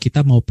menunjukkan bahwa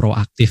kita mau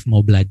proaktif,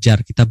 mau belajar,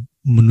 kita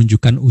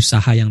menunjukkan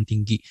usaha yang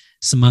tinggi,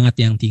 semangat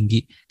yang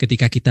tinggi.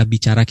 Ketika kita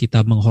bicara,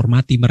 kita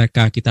menghormati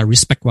mereka, kita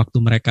respect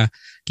waktu mereka,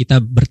 kita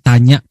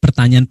bertanya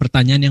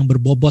pertanyaan-pertanyaan yang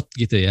berbobot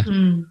gitu ya.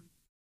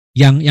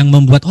 Yang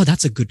membuat, oh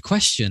that's a good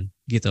question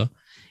gitu.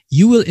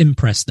 You will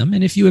impress them,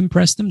 and if you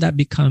impress them, that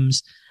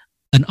becomes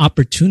an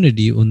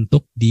opportunity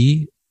untuk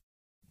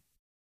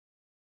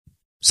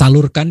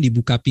disalurkan,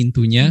 dibuka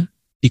pintunya,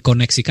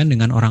 dikoneksikan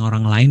dengan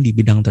orang-orang lain di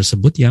bidang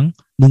tersebut yang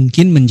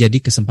mungkin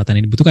menjadi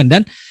kesempatan yang dibutuhkan.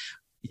 Dan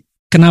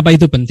kenapa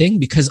itu penting?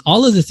 Because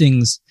all of the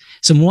things,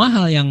 semua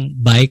hal yang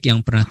baik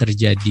yang pernah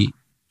terjadi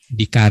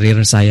di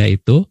karir saya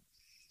itu,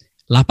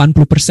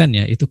 80%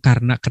 ya, itu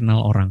karena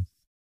kenal orang.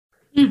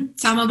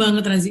 Sama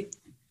banget, Razi.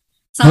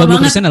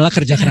 20% adalah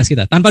kerja keras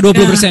kita. Tanpa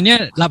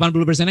 20%-nya,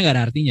 80%-nya gak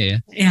ada artinya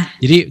ya.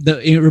 Jadi,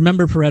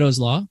 remember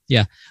Pareto's law?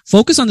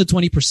 Focus on the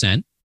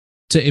 20%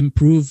 to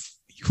improve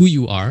who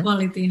you are.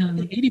 Quality,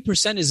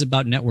 80% is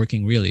about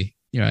networking really.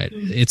 Right?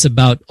 It's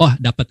about,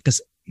 dapat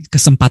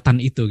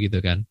kesempatan itu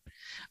gitu kan.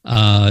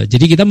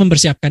 Jadi kita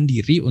mempersiapkan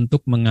diri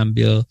untuk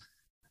mengambil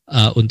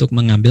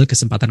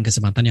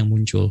kesempatan-kesempatan yang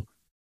muncul.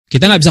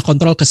 Kita nggak bisa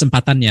kontrol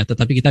kesempatannya,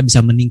 tetapi kita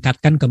bisa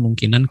meningkatkan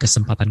kemungkinan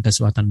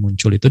kesempatan-kesempatan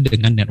muncul itu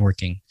dengan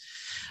networking.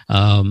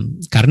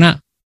 Karena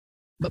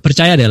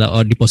percaya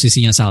adalah di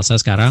posisinya Salsa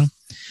sekarang,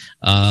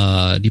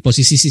 di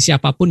posisi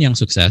siapapun yang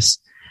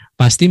sukses,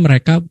 pasti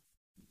mereka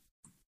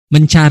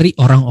mencari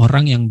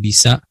orang-orang yang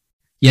bisa,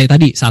 ya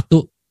tadi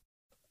satu,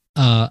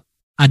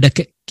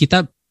 kita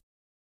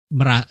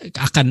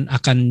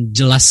akan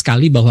jelas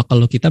sekali bahwa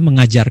kalau kita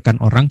mengajarkan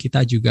orang,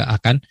 kita juga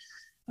akan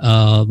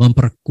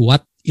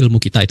memperkuat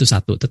ilmu kita, itu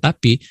satu.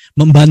 Tetapi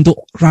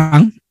membantu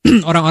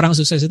orang-orang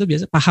sukses itu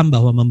biasa paham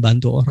bahwa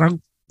membantu orang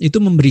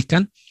itu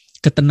memberikan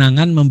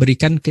ketenangan,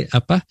 memberikan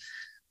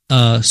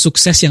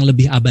sukses yang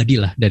lebih abadi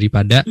lah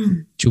daripada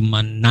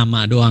cuman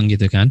nama doang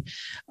gitu kan.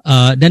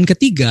 Dan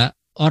ketiga,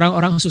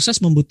 orang-orang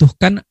sukses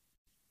membutuhkan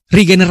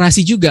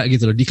regenerasi juga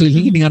gitu loh,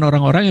 dikelilingi dengan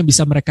orang-orang yang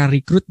bisa mereka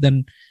rekrut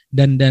dan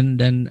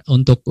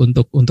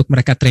untuk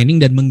mereka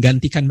training dan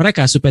menggantikan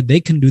mereka supaya they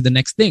can do the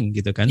next thing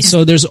gitu kan.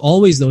 So there's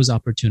always those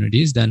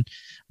opportunities, dan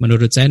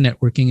menurut saya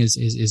networking is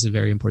a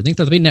very important thing.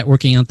 Tetapi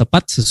networking yang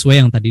tepat sesuai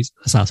yang tadi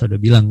Salah sudah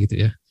bilang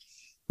gitu ya,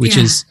 which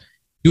is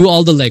do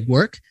all the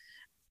legwork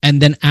and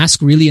then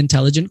ask really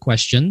intelligent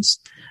questions,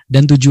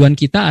 dan tujuan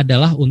kita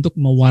adalah untuk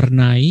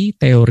mewarnai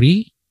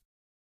teori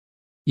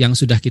yang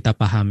sudah kita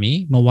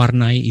pahami,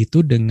 mewarnai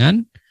itu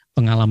dengan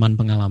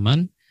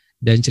pengalaman-pengalaman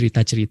dan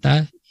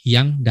cerita-cerita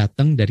yang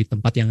datang dari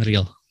tempat yang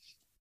real.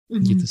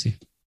 Gitu sih.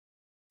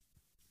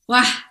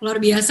 Wah, luar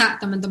biasa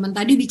teman-teman.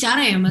 Tadi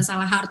bicara ya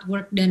masalah hard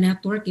work dan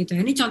network gitu.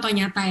 Ini contoh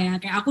nyata ya.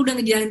 Kayak aku udah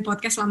ngejalanin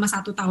podcast selama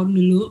 1 tahun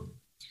dulu.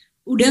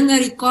 Udah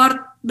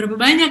nge-record berapa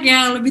banyak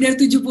ya? Lebih dari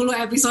 70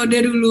 episode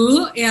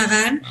dulu, ya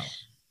kan? Wow.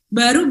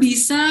 Baru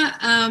bisa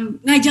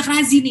ngajak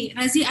Razi nih.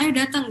 Razi, ayo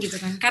datang gitu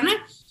kan.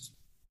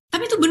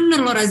 Tapi itu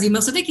bener loh Razi,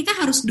 maksudnya kita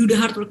harus do the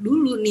hard work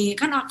dulu nih,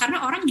 kan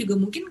karena orang juga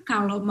mungkin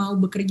kalau mau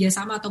bekerja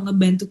sama atau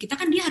ngebantu kita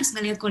kan dia harus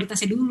ngelihat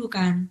kualitasnya dulu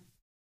kan,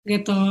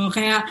 gitu.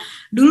 Kayak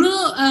dulu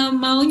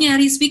mau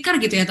nyari speaker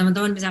gitu ya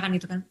teman-teman misalkan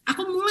gitu kan,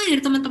 aku mulai dari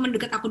teman-teman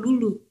dekat aku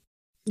dulu,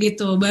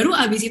 gitu. Baru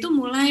abis itu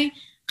mulai,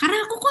 karena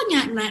aku kok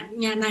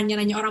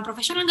nanya orang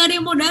profesional nggak ada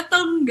yang mau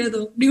datang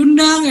gitu,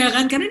 diundang ya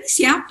kan, karena ini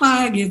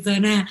siapa gitu.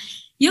 Nah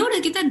ya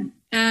udah kita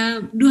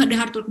do the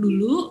hard work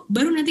dulu,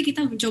 baru nanti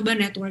kita mencoba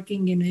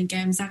networking gitu.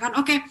 Kayak misalkan,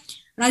 oke,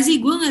 Razi,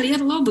 gue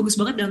ngeliat lo bagus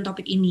banget dalam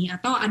topik ini,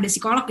 atau ada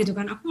psikolog gitu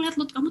kan, aku ngeliat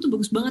lo, kamu tuh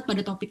bagus banget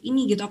pada topik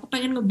ini gitu, aku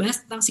pengen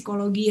ngebahas tentang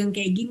psikologi yang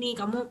kayak gini,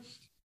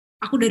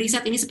 aku udah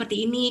riset ini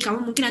seperti ini, kamu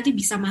mungkin nanti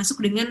bisa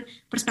masuk dengan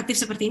perspektif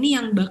seperti ini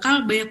yang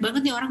bakal banyak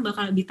banget nih orang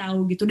bakal lebih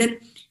tahu gitu. Dan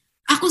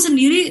aku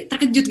sendiri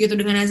terkejut gitu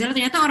dengan hasilnya,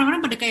 ternyata orang-orang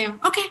pada kayak,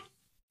 oke,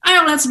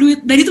 ayo let's do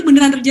it. Dan itu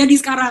beneran terjadi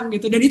sekarang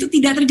gitu. Dan itu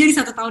tidak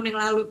terjadi 1 tahun yang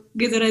lalu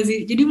gitu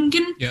Razi. Jadi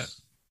mungkin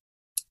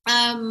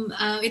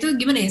itu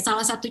gimana ya?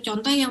 Salah satu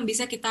contoh yang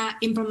bisa kita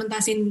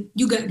implementasin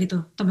juga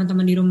gitu,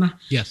 teman-teman di rumah.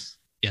 Yes.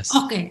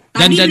 Oke.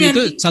 Dan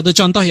itu satu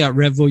contoh ya,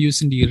 Revoyu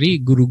sendiri,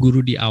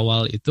 guru-guru di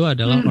awal itu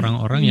adalah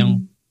orang-orang yang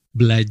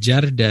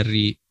belajar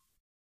dari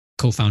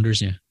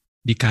co-foundersnya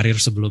di karir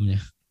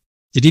sebelumnya.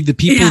 Jadi the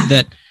people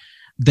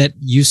that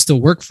used to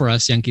work for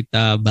us yang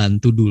kita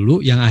bantu dulu,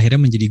 yang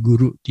akhirnya menjadi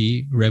guru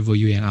di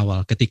Revoyu yang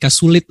awal. Ketika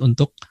sulit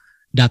untuk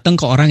datang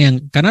ke orang yang,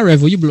 karena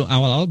Revoyu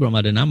awal-awal belum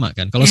ada nama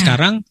kan. Kalau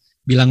sekarang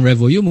bilang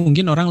Revoyu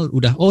mungkin orang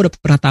udah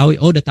pernah tahu,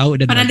 udah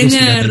pernah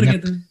dengar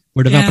gitu.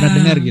 Udah pernah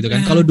dengar gitu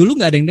kan. Kalau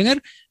dulu nggak ada yang dengar,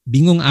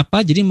 bingung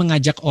apa. Jadi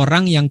mengajak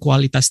orang yang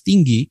kualitas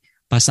tinggi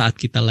pas saat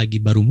kita lagi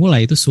baru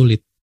mulai itu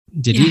sulit.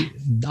 Jadi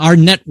our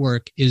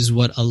network is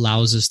what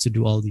allows us to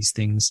do all these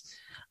things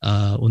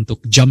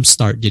untuk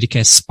jumpstart. Jadi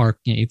kayak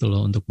sparknya itu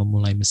loh untuk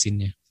memulai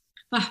mesinnya.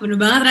 Wah bener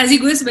banget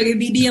Razi, gue sebagai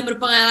BD yang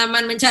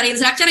berpengalaman mencari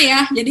instructor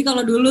ya. Jadi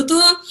kalau dulu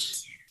tuh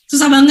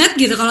susah banget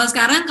gitu. Kalau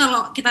sekarang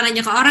kalau kita nanya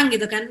ke orang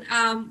gitu kan,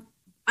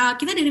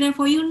 kita dari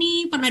Revoyu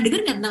nih, pernah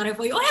dengar nggak tentang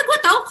Revoyu? Oh ya gue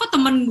tahu kok,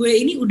 teman gue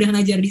ini udah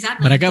ngajar di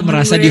sana. Mereka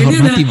merasa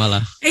dihormati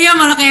malah. Iya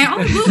malah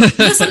kayak,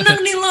 gue seneng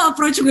nih lo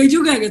approach gue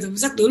juga gitu.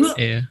 Bisa dulu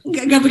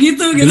nggak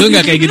begitu gitu. Dulu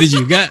nggak kayak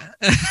gitu juga.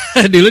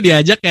 Dulu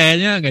diajak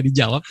kayaknya nggak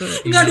dijawab tuh.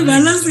 Nggak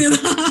dibalas gitu.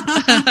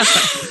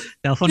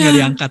 Telepon nggak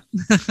diangkat.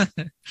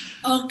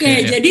 Oke,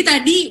 jadi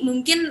tadi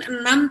mungkin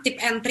 6 tip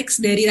and tricks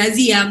dari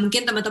Razi ya,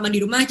 mungkin teman-teman di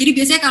rumah. Jadi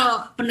biasanya kalau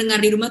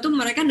pendengar di rumah tuh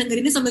mereka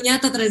dengerinnya sambil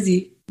nyatet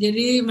Razi.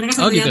 Jadi mereka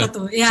sambil nyatet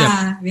tuh. Ya,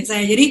 siap.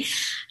 Biasanya. Jadi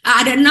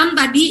ada 6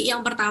 tadi.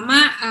 Yang pertama,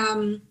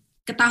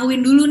 ketahuin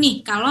dulu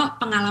nih kalau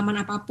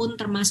pengalaman apapun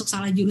termasuk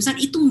salah jurusan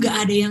itu nggak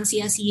ada yang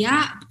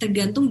sia-sia,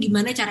 tergantung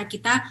gimana cara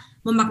kita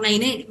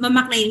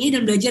memaknainya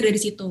dan belajar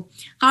dari situ.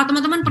 Kalau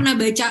teman-teman pernah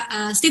baca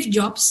Steve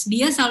Jobs,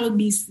 dia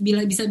selalu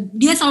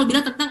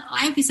bilang tentang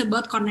life is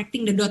about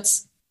connecting the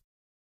dots.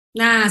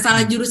 Nah,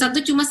 salah jurusan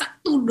tuh cuma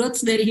satu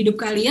dots dari hidup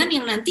kalian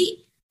yang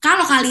nanti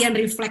kalau kalian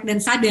reflect dan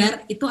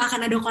sadar itu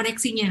akan ada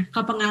koneksinya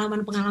ke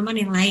pengalaman-pengalaman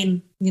yang lain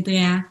gitu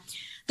ya.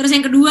 Terus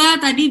yang kedua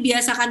tadi,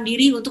 biasakan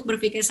diri untuk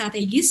berpikir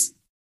strategis.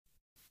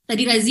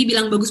 Tadi Razi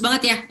bilang bagus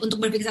banget ya,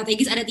 untuk berpikir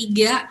strategis ada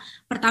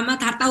 3. Pertama,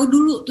 tahu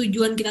dulu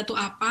tujuan kita tuh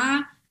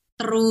apa.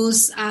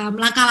 Terus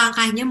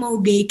langkah-langkahnya mau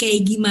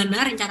kayak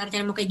gimana,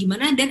 rencana-rencana mau kayak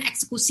gimana, dan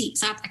eksekusi.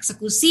 Saat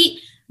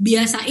eksekusi,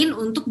 biasain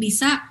untuk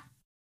bisa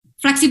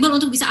fleksibel,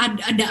 untuk bisa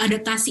ada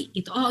adaptasi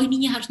gitu. Oh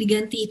ininya harus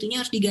diganti,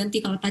 itunya harus diganti.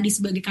 Kalau tadi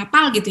sebagai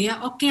kapal gitu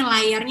ya, oke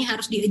layarnya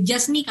harus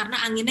di-adjust nih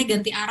karena anginnya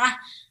ganti arah,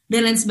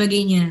 dan lain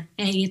sebagainya.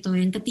 Kayak gitu.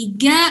 Yang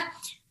ketiga,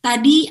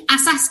 tadi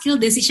asah skill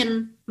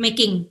decision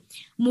making.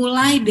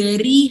 Mulai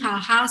dari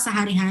hal-hal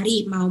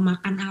sehari-hari, mau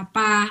makan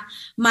apa,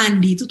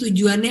 mandi itu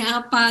tujuannya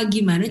apa,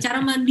 gimana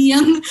cara mandi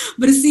yang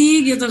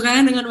bersih gitu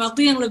kan, dengan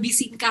waktu yang lebih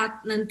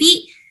singkat.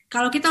 Nanti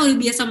kalau kita udah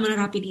biasa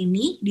menerapin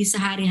ini di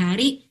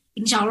sehari-hari,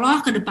 insya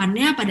Allah ke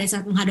depannya pada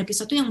saat menghadapi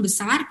sesuatu yang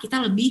besar,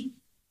 kita lebih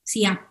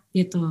siap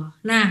gitu.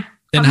 Nah,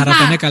 dan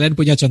harapannya kalian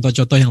punya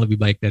contoh-contoh yang lebih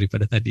baik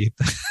daripada tadi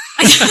itu.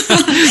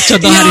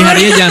 Contoh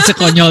hari-harinya jangan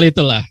sekonyol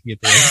itulah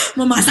gitu.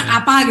 Mau masak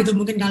apa gitu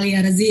mungkin kali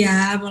ya Razi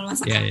ya, mau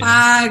masak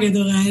apa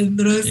gitu kan.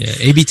 Terus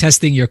A/B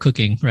testing your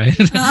cooking, right?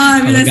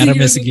 Kalau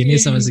garamnya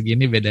segini sama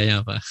segini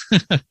bedanya apa?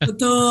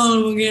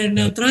 Betul mungkin.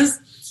 Nah, terus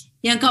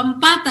yang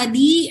keempat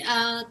tadi,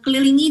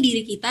 kelilingi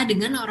diri kita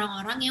dengan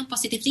orang-orang yang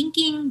positive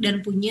thinking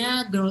dan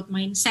punya growth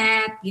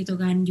mindset gitu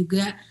kan,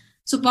 juga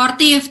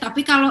suportif.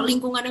 Tapi kalau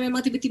lingkungannya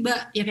memang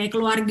tiba-tiba ya kayak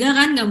keluarga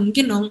kan, nggak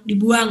mungkin dong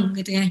dibuang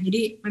gitu ya.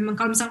 Jadi memang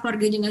kalau misalnya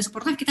keluarganya nggak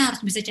suportif, kita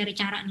harus bisa cari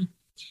cara nih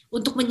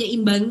untuk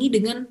menyeimbangi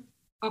dengan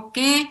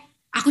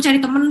aku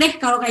cari temen deh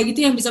kalau kayak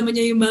gitu yang bisa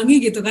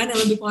menyeimbangi gitu kan, yang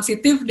lebih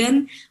positif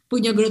dan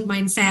punya growth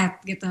mindset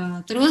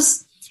gitu.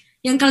 Terus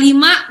yang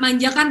kelima,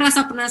 manjakan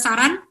rasa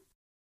penasaran.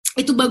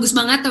 Itu bagus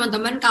banget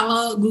teman-teman.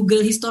 Kalau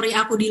Google history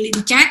aku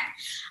dicek,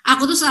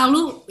 aku tuh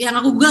selalu yang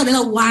aku Google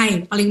adalah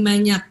why paling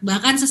banyak.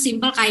 Bahkan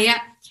sesimpel kayak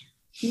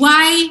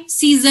why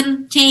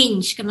season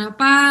change,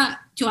 kenapa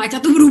cuaca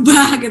tuh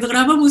berubah gitu,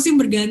 kenapa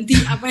musim berganti,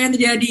 apa yang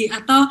terjadi.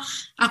 Atau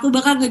aku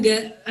bakal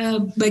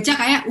baca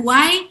kayak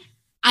why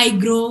I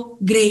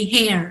grow gray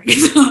hair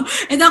gitu.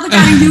 Itu aku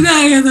cari juga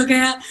gitu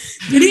kayak.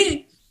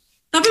 Jadi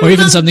tapi or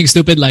even something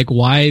stupid like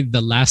why the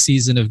last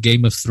season of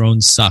Game of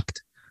Thrones sucked.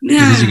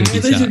 Nah,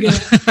 itu juga.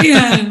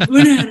 Iya,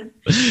 benar.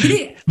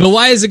 Jadi, but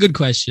why is a good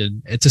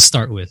question to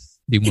start with,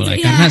 dimulai.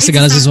 Karena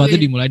segala sesuatu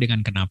dimulai dengan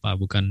kenapa,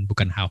 bukan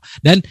how.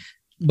 Dan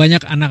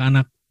banyak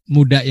anak-anak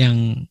muda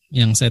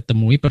yang saya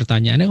temui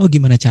pertanyaannya,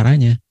 gimana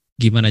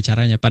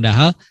caranya?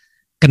 Padahal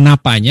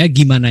kenapanya,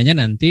 gimananya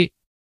nanti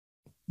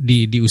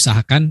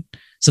diusahakan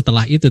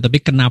setelah itu.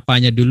 Tapi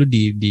kenapanya dulu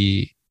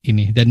di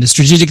ini. Dan the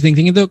strategic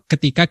thinking itu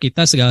ketika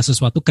kita segala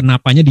sesuatu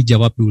kenapanya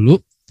dijawab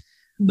dulu,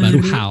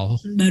 baru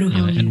how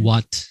and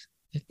what.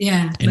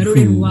 Ya, baru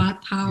dari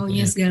what,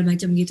 how-nya segala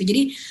macam gitu.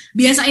 Jadi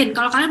biasain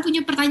kalau kalian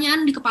punya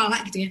pertanyaan di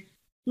kepala gitu ya,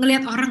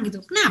 ngelihat orang gitu,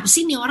 kenapa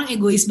sih nih orang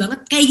egois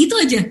banget? Kayak gitu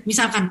aja,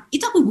 misalkan.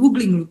 Itu aku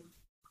googling loh.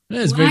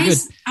 That's very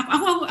good.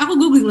 Aku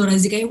googling loh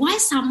Razi, kayak why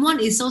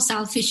someone is so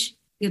selfish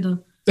gitu.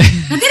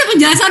 Nanti ada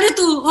penjelasannya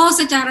tuh. Oh,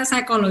 secara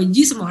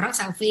psikologi semua orang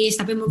selfish,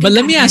 tapi mungkin But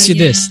let me ask you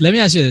this.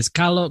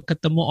 Kalau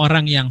ketemu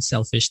orang yang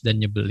selfish dan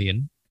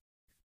nyebelin,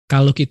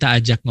 kalau kita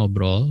ajak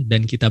ngobrol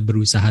dan kita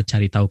berusaha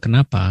cari tahu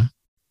kenapa,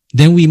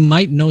 then we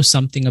might know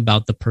something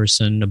about the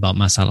person, about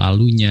masa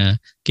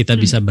lalunya. Kita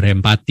bisa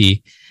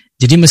berempati.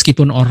 Jadi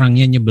meskipun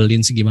orangnya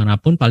nyebelin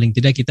segimanapun, paling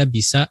tidak kita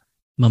bisa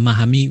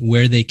memahami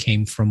where they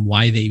came from,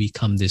 why they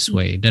become this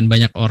way. Dan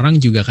banyak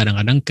orang juga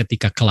kadang-kadang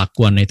ketika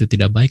kelakuannya itu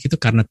tidak baik itu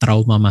karena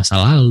trauma masa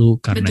lalu,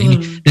 karena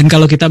ini. Dan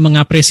kalau kita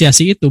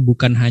mengapresiasi itu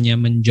bukan hanya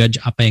menjudge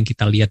apa yang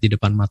kita lihat di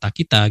depan mata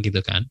kita gitu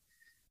kan.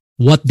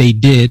 What they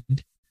did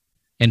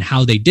and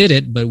how they did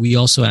it, but we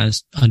also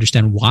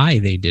understand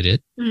why they did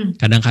it.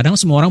 Kadang-kadang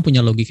semua orang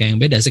punya logika yang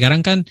beda.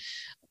 Sekarang kan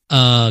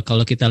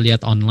kalau kita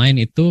lihat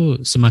online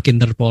itu semakin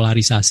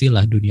terpolarisasi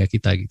lah dunia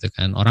kita gitu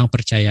kan. Orang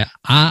percaya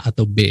A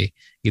atau B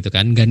gitu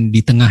kan. Dan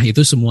di tengah itu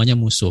semuanya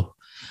musuh.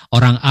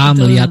 Orang A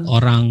melihat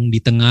orang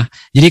di tengah.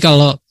 Jadi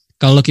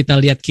kalau kita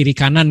lihat kiri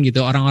kanan gitu,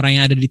 orang-orang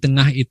yang ada di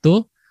tengah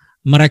itu,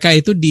 mereka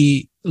itu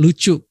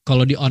lucu.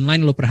 Kalau di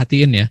online lo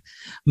perhatiin ya,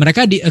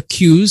 mereka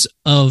di-accuse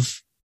of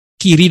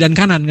kiri dan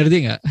kanan, ngerti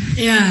nggak?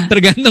 Yeah.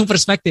 Tergantung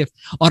perspektif.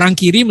 Orang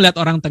kiri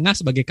melihat orang tengah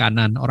sebagai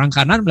kanan, orang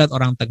kanan melihat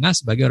orang tengah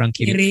sebagai orang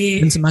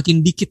kiri. Dan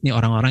semakin dikit nih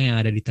orang-orang yang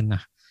ada di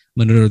tengah.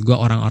 Menurut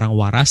gua orang-orang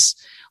waras,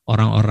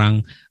 orang-orang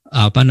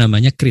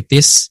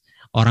kritis,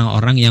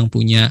 orang-orang yang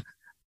punya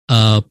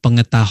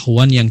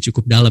pengetahuan yang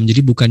cukup dalam.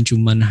 Jadi bukan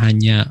cuman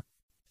hanya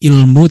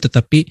ilmu,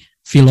 tetapi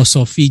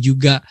filosofi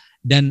juga,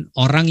 dan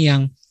orang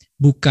yang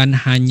bukan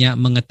hanya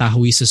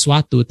mengetahui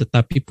sesuatu,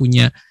 tetapi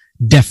punya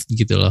depth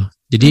gitu loh.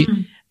 Jadi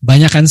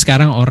banyak kan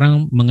sekarang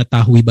orang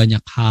mengetahui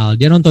banyak hal.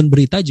 Dia nonton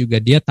berita juga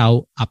dia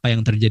tahu apa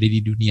yang terjadi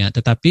di dunia.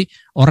 Tetapi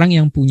orang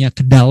yang punya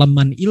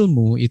kedalaman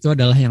ilmu itu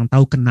adalah yang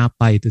tahu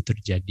kenapa itu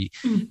terjadi.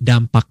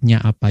 Dampaknya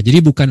apa. Jadi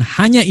bukan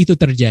hanya itu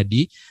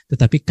terjadi,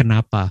 tetapi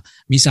kenapa.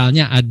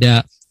 Misalnya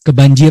ada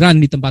kebanjiran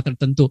di tempat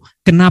tertentu.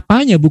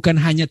 Kenapanya bukan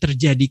hanya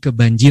terjadi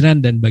kebanjiran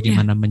dan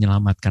bagaimana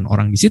menyelamatkan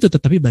orang di situ,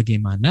 tetapi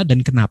bagaimana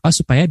dan kenapa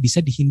supaya bisa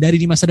dihindari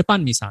di masa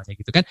depan misalnya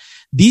gitu kan.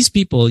 These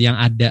people yang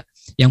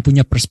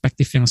punya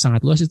perspektif yang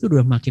sangat luas itu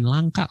udah makin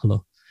langka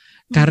loh.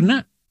 Karena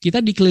kita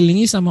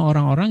dikelilingi sama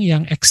orang-orang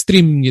yang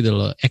ekstrim gitu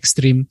loh.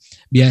 Ekstrim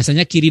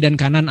biasanya kiri dan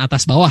kanan,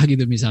 atas bawah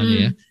gitu misalnya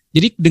ya.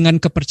 Jadi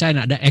dengan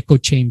kepercayaan ada echo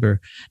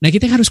chamber. Nah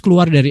kita harus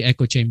keluar dari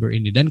echo chamber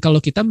ini. Dan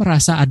kalau kita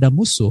merasa ada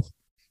musuh,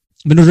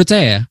 menurut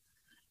saya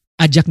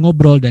ajak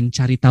ngobrol dan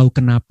cari tahu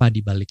kenapa di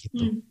balik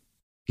itu.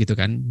 Gitu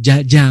kan.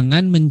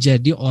 Jangan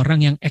menjadi orang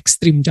yang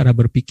ekstrim cara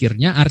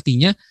berpikirnya.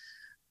 Artinya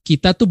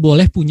kita tuh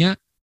boleh punya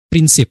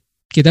prinsip.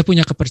 Kita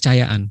punya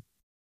kepercayaan.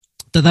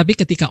 Tetapi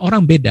ketika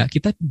orang beda,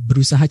 kita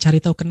berusaha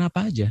cari tahu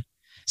kenapa aja.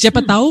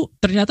 Siapa tahu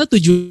ternyata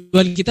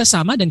tujuan kita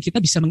sama dan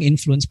kita bisa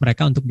menginfluence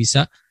mereka untuk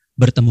bisa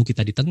bertemu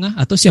kita di tengah.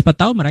 Atau siapa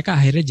tahu mereka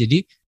akhirnya jadi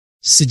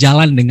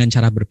sejalan dengan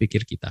cara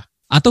berpikir kita.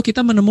 Atau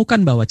kita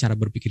menemukan bahwa cara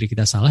berpikir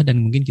kita salah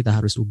dan mungkin kita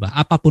harus ubah.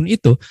 Apapun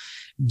itu,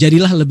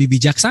 jadilah lebih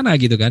bijaksana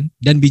gitu kan.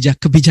 Dan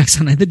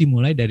kebijaksanaan itu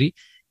dimulai dari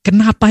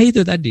kenapa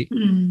itu tadi.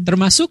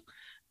 Termasuk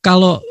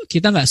kalau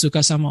kita nggak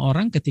suka sama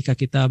orang, ketika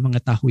kita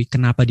mengetahui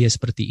kenapa dia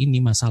seperti ini,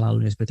 masa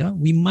lalunya seperti apa,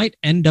 we might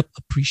end up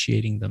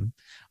appreciating them.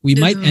 We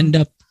might end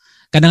up,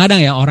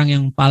 kadang-kadang ya orang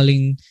yang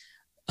paling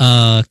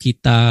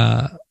kita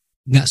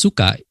nggak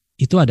suka,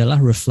 itu adalah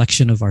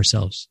reflection of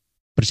ourselves.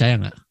 Percaya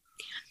nggak?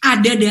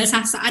 Ada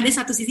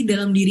satu sisi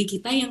dalam diri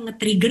kita yang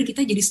nge-trigger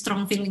kita jadi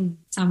strong feeling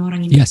sama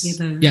orang ini. Yes,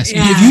 gitu. Yes.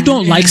 If you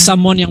don't like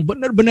someone yang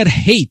benar-benar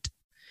hate,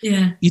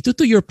 itu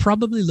tuh you're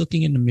probably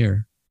looking in the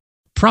mirror.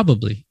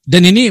 Probably.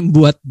 Dan ini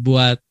buat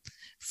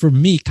for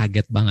me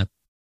kaget banget.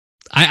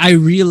 I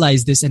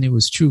realized this and it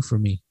was true for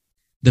me.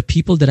 The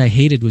people that I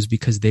hated was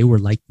because they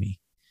were like me.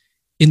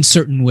 In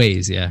certain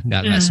ways ya.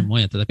 Nggak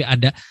semuanya. Tetapi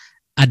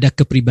ada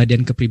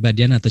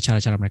kepribadian atau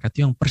cara-cara mereka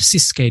tuh yang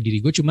persis kayak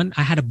diri gue. Cuman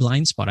I had a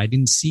blind spot. I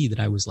didn't see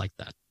that I was like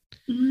that.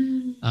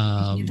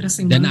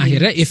 Dan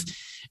akhirnya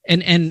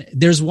and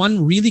there's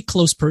one really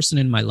close person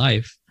in my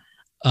life,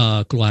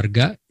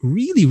 keluarga,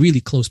 really, really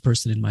close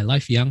person in my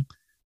life yang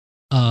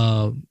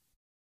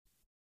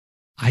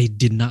I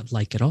did not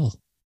like at all.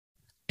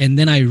 And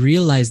then I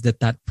realized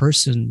that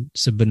person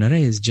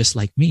sebenarnya is just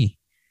like me.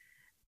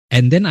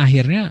 And then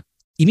akhirnya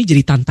ini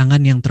jadi tantangan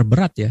yang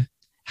terberat ya.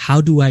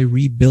 How do I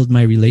rebuild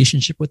my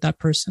relationship with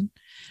that person?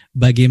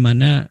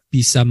 Bagaimana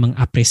bisa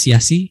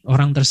mengapresiasi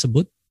orang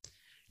tersebut?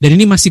 Dan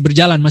ini masih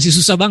berjalan, masih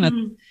susah banget.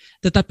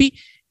 Tetapi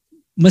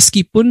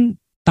meskipun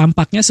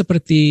tampaknya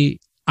seperti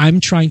I'm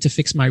trying to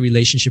fix my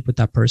relationship with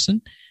that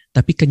person,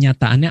 tapi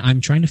kenyataannya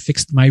I'm trying to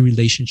fix my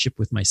relationship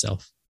with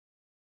myself.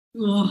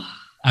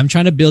 I'm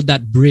trying to build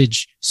that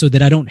bridge so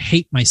that I don't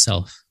hate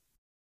myself.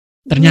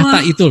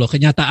 Ternyata itu loh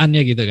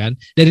kenyataannya gitu kan.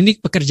 Dan ini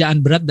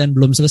pekerjaan berat dan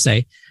belum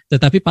selesai.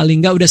 Tetapi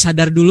paling enggak udah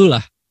sadar dulu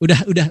lah.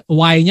 Udah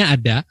why-nya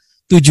ada,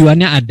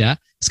 tujuannya ada.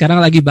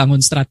 Sekarang lagi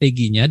bangun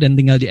strateginya dan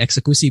tinggal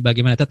dieksekusi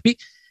bagaimana. Tapi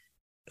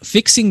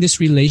fixing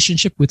this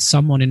relationship with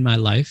someone in my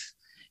life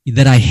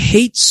that I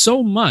hate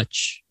so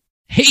much.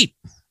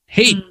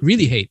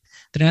 Really hate.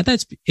 Ternyata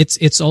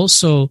it's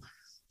also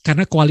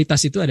karena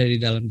kualitas itu ada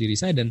di dalam diri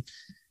saya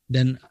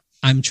dan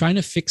I'm trying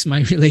to fix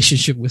my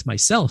relationship with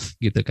myself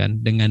gitu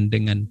kan dengan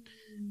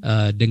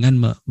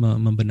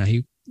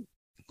membenahi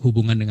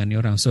hubungan dengan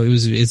orang. So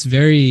it's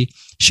very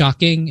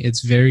shocking,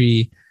 it's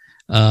very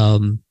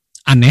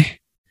aneh,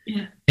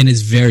 and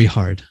it's very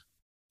hard.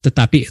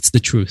 Tetapi it's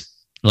the truth.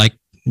 Like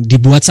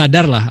dibuat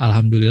sadar lah,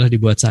 alhamdulillah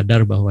dibuat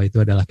sadar bahwa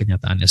itu adalah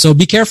kenyataannya. So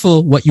be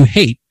careful what you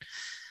hate.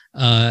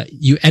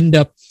 You end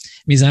up,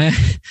 misalnya,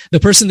 the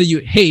person that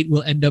you hate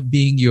will end up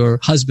being your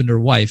husband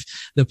or wife.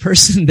 The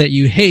person that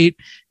you hate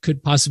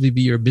could possibly be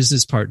your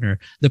business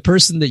partner. The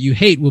person that you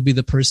hate will be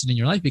the person in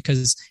your life,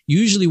 because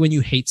usually when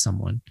you hate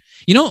someone,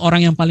 you know,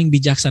 orang yang paling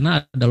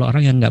bijaksana adalah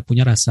orang yang nggak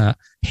punya rasa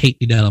hate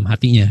di dalam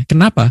hatinya.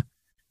 Kenapa?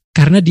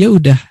 Karena dia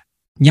udah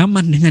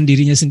nyaman dengan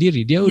dirinya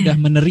sendiri. Dia udah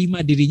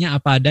menerima dirinya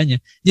apa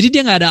adanya. Jadi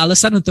dia nggak ada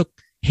alasan untuk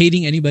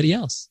hating anybody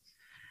else.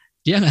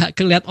 Dia nggak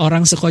kelihat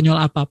orang sekonyol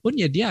apapun,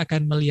 ya dia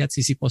akan melihat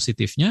sisi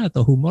positifnya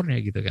atau humornya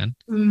gitu kan.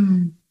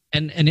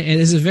 And it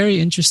is a very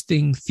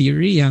interesting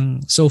theory yang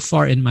so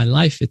far in my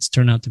life it's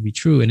turned out to be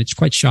true, and it's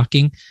quite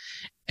shocking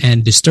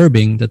and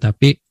disturbing.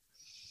 Tetapi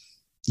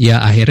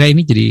ya akhirnya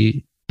ini jadi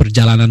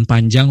perjalanan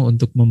panjang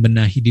untuk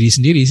membenahi diri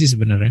sendiri sih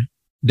sebenarnya,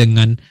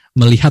 dengan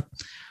melihat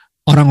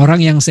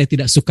orang-orang yang saya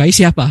tidak sukai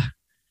siapa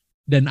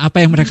dan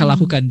apa yang mereka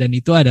lakukan, dan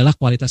itu adalah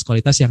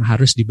kualitas-kualitas yang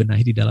harus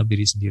dibenahi di dalam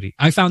diri sendiri.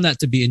 I found that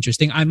to be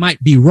interesting. I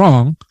might be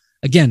wrong.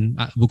 Again,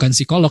 bukan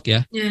psikolog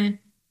ya.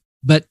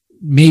 But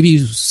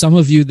maybe some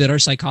of you that are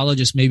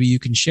psychologists, maybe you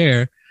can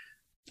share.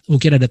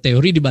 Mungkin ada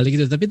teori di balik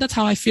itu, tapi that's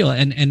how I feel.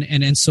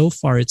 And so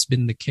far it's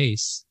been the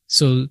case.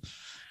 So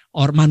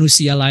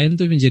manusia lain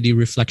tuh menjadi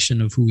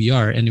reflection of who we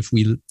are. And if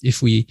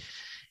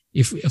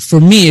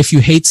for me, if you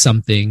hate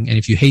something and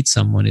if you hate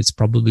someone, it's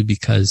probably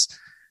because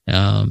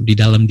di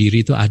dalam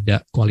diri itu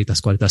ada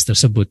kualitas-kualitas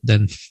tersebut,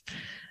 dan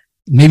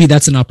maybe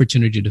that's an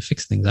opportunity to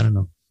fix things. I don't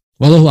know.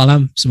 Wallahu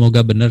alam,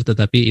 semoga benar,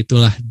 tetapi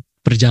itulah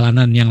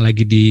perjalanan yang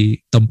lagi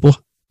ditempuh,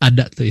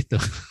 ada tuh itu.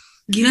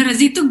 Gila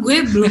Razi, itu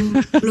gue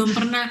belum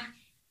pernah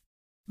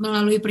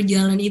melalui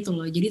perjalanan itu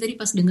loh. Jadi tadi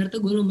pas denger tuh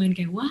gue lumayan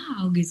kayak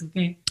wow gitu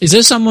kayak. Is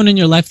there someone in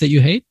your life that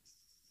you hate?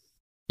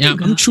 Yeah,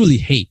 I'm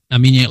truly hate.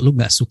 I mean, lu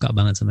gak suka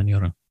banget sama nih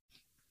orang.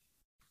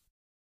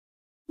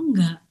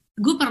 Enggak.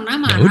 Gue pernah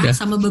marah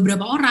sama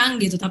beberapa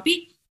orang gitu,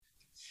 tapi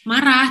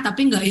marah,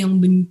 tapi nggak yang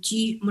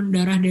benci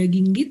mendarah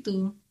daging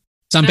gitu.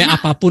 Sampai karena,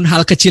 apapun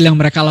hal kecil yang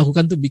mereka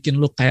lakukan tuh bikin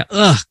lu kayak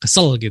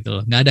kesel gitu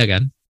loh, nggak ada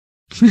kan?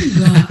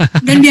 Enggak.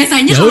 Dan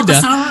biasanya kalau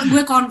kesel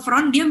gue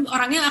konfront, dia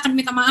orangnya akan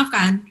minta maaf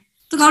kan.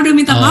 Tuh kalau udah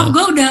minta maaf,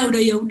 gue udah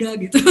ya udah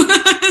gitu.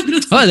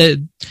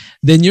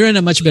 Then you're in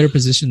a much better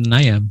position than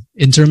I am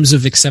in terms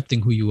of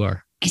accepting who you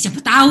are.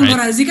 Siapa tahu,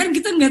 right? Razi, kan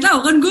kita nggak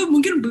tahu kan, gue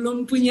mungkin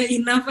belum punya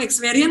enough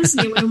experience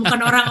nih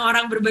menemukan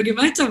orang-orang berbagai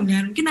macam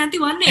kan. Mungkin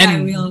nanti one day I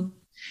will.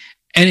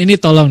 And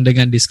ini tolong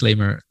dengan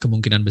disclaimer,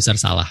 kemungkinan besar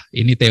salah.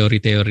 Ini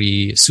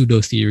teori-teori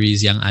pseudo theories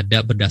yang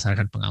ada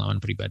berdasarkan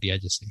pengalaman pribadi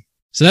aja sih.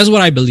 So that's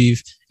what I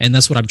believe and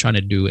that's what I'm trying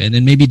to do. And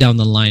then maybe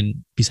down the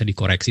line bisa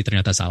dikoreksi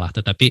ternyata salah.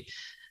 Tetapi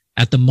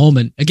at the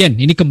moment, again,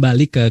 ini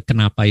kembali ke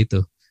kenapa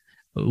itu.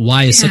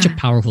 Why is such a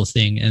powerful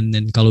thing. And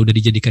then kalau udah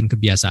dijadikan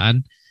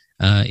kebiasaan,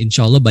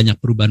 insya Allah banyak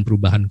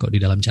perubahan-perubahan kok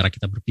di dalam cara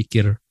kita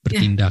berpikir,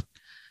 bertindak,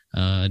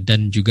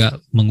 dan juga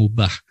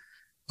mengubah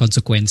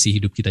konsekuensi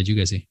hidup kita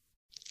juga sih.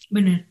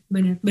 Benar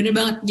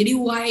banget. Jadi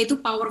why itu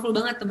powerful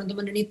banget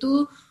teman-teman, dan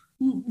itu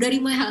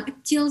dari mulai hal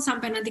kecil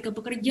sampai nanti ke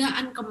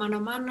pekerjaan,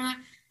 kemana-mana,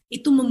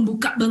 itu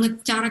membuka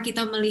banget cara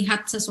kita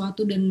melihat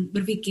sesuatu dan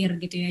berpikir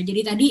gitu ya.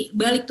 Jadi tadi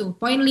balik tuh,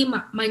 poin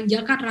 5,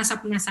 manjakan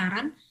rasa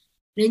penasaran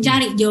dan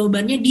cari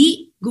jawabannya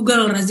di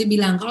Google. Razi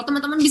bilang, kalau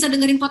teman-teman bisa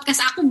dengerin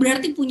podcast aku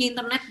berarti punya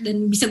internet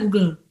dan bisa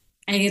Google.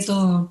 Kayak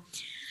gitu.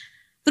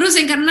 Terus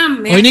yang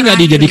ke-6 ya. Oh ini gak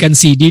dijadikan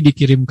CD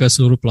dikirim ke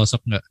seluruh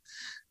pelosok gak?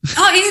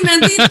 Oh ini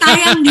nanti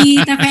tayang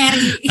di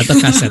TVRI. Atau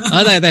kaset.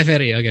 Oh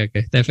TVRI,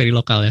 oke. TVRI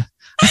lokal ya.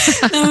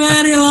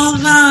 TVRI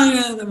lokal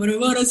gitu.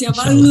 Baru-baru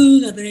siapa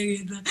lu katanya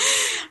gitu.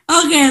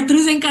 Oke,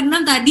 terus yang ke-6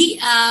 tadi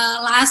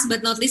last but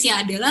not least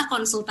ya adalah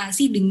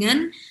konsultasi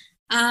dengan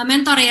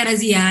mentor ya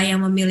Razia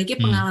yang memiliki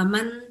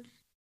pengalaman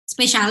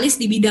spesialis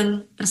di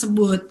bidang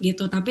tersebut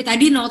gitu. Tapi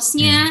tadi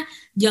notes-nya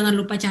jangan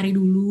lupa cari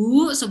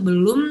dulu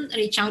sebelum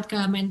reach out ke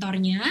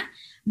mentornya.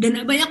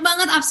 Dan banyak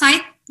banget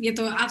upside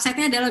gitu.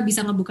 Upside-nya adalah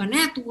bisa ngebuka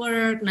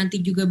network,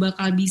 nanti juga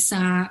bakal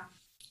bisa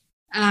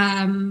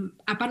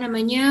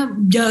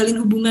jalin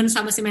hubungan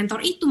sama si mentor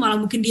itu, malah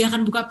mungkin dia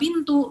akan buka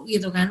pintu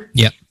gitu kan.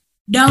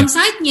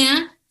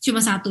 Downside-nya cuma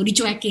satu,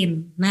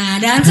 dicuekin. Nah,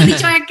 dan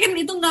dicuekin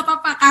itu nggak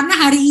apa-apa karena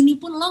hari ini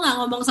pun lo nggak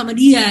ngomong sama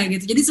dia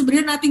gitu. Jadi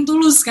sebenarnya nothing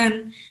tulus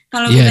kan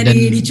kalau kita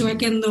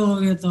dicuekin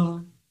tuh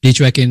gitu.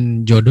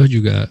 Dicuekin jodoh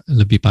juga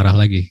lebih parah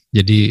lagi.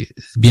 Jadi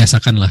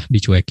biasakanlah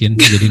dicuekin,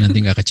 jadi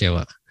nanti nggak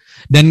kecewa.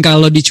 Dan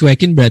kalau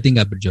dicuekin berarti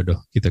nggak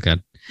berjodoh gitu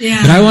kan.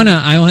 But I wanna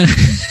I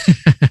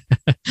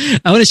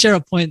wanna share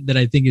a point that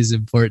I think is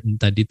important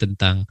tadi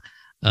tentang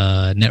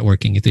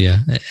networking itu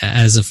ya.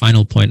 As a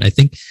final point, I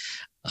think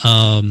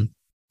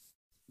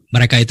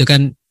mereka itu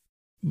kan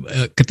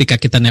ketika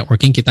kita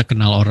networking, kita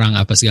kenal orang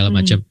apa segala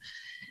macam.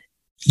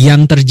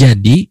 yang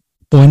terjadi,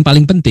 poin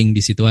paling penting di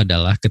situ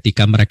adalah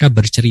ketika mereka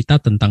bercerita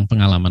tentang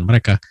pengalaman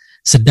mereka,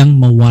 sedang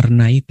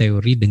mewarnai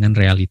teori dengan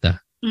realita.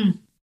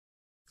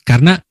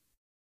 Karena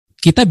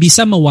kita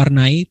bisa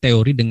mewarnai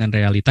teori dengan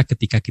realita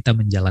ketika kita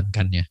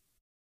menjalankannya.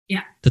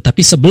 Ya.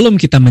 Tetapi sebelum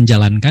kita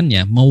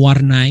menjalankannya,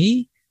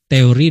 mewarnai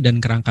teori dan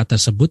kerangka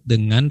tersebut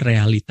dengan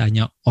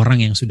realitanya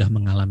orang yang sudah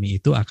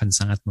mengalami itu akan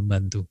sangat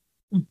membantu.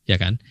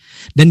 Ya kan?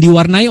 Dan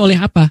diwarnai oleh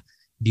apa?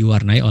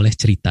 Diwarnai oleh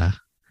cerita.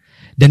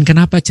 Dan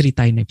kenapa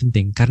cerita ini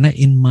penting? Karena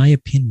in my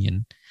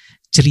opinion,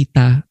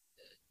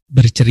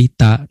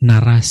 bercerita,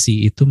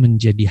 narasi itu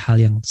menjadi hal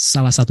yang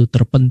salah satu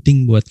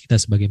terpenting buat kita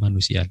sebagai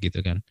manusia gitu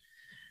kan.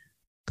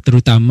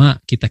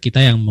 Terutama kita-kita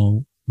yang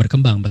mau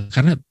berkembang.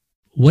 Karena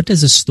what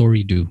does a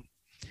story do?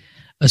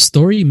 A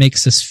story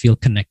makes us feel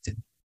connected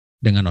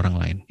dengan orang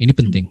lain. Ini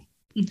penting.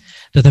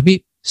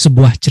 Tetapi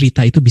sebuah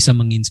cerita itu bisa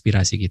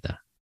menginspirasi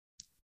kita.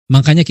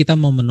 Makanya kita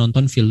mau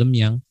menonton film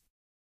yang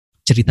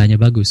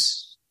ceritanya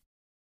bagus.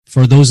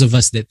 For those of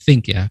us that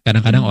think ya,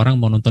 kadang-kadang orang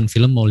mau nonton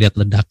film mau lihat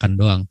ledakan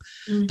doang.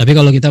 Tapi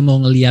kalau kita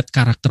mau ngelihat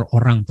karakter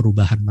orang,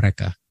 perubahan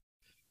mereka.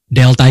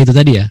 Delta itu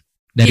tadi ya,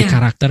 dari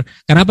karakter.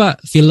 Kenapa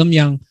film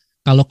yang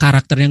kalau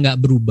karakternya nggak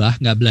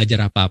berubah, nggak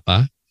belajar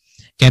apa-apa,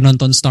 kayak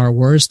nonton Star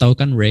Wars, tahu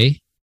kan Rey?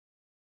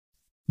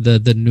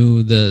 Belum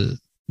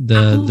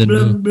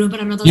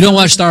pernah nonton. You don't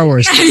watch Star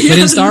Wars, but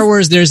in Star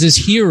Wars there's this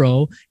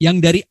hero yang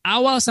dari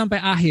awal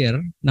sampai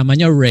akhir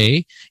namanya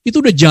Rey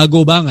itu udah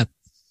jago banget.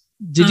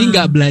 Jadi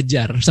nggak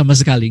belajar sama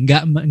sekali,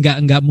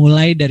 nggak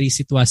mulai dari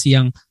situasi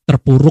yang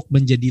terpuruk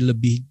menjadi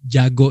lebih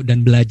jago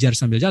dan belajar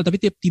sambil jalan,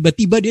 tapi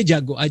tiba-tiba dia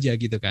jago aja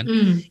gitu kan.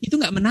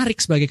 Itu nggak menarik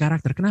sebagai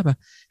karakter. Kenapa?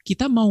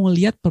 Kita mau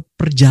ngelihat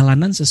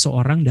perjalanan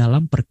seseorang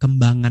dalam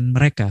perkembangan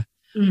mereka,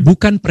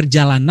 bukan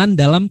perjalanan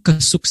dalam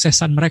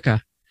kesuksesan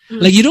mereka.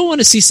 Like you don't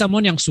want to see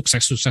someone yang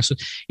sukses,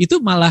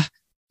 itu malah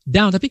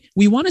down. Tapi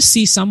we want to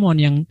see someone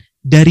yang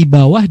dari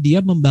bawah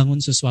dia membangun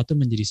sesuatu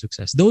menjadi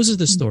sukses. Those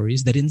are the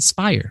stories that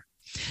inspire.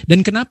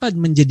 Dan kenapa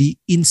menjadi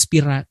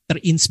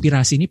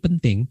terinspirasi ini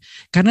penting?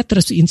 Karena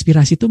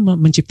terinspirasi itu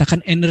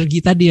menciptakan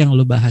energi tadi yang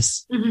lo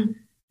bahas.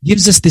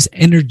 Gives us this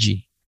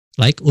energy,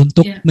 like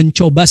untuk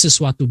mencoba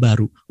sesuatu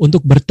baru,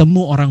 untuk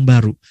bertemu orang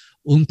baru,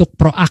 untuk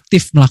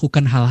proaktif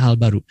melakukan hal-hal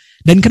baru.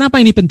 Dan kenapa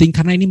ini penting?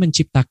 Karena ini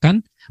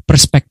menciptakan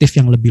perspektif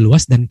yang lebih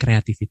luas dan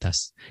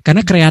kreativitas.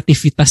 Karena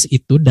kreativitas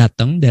itu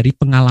datang dari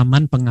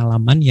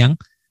pengalaman-pengalaman yang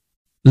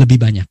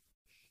lebih banyak.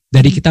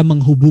 Dari kita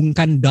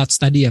menghubungkan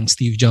dots tadi yang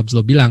Steve Jobs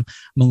lo bilang,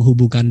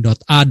 menghubungkan dot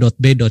A, dot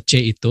B, dot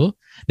C itu,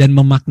 dan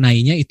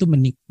memaknainya itu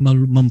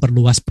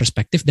memperluas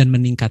perspektif dan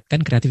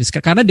meningkatkan kreativitas.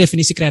 Karena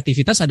definisi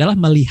kreativitas adalah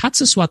melihat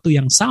sesuatu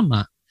yang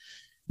sama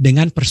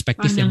dengan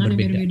perspektif yang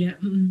berbeda.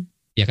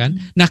 Ya kan?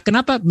 Nah,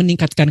 kenapa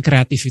meningkatkan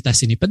kreativitas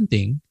ini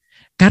penting?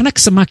 Karena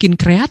semakin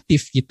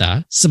kreatif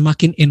kita,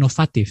 semakin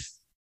inovatif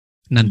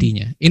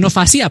nantinya.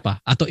 Inovasi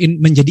apa? Atau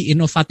menjadi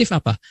inovatif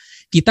apa?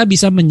 Kita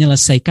bisa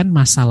menyelesaikan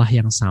masalah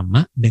yang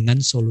sama dengan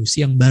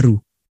solusi yang baru.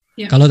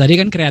 Ya. Kalau tadi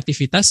kan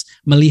kreativitas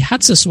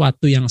melihat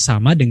sesuatu yang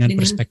sama dengan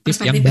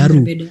perspektif yang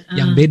baru,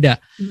 yang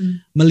beda.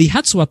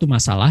 Melihat suatu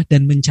masalah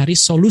dan mencari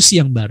solusi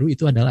yang baru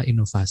itu adalah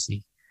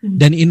inovasi.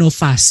 Dan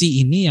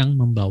inovasi ini yang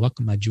membawa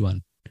kemajuan.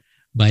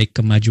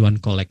 Baik kemajuan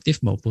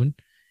kolektif maupun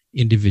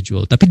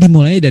individual. Tapi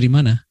dimulai dari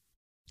mana?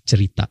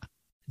 Cerita.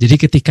 Jadi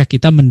ketika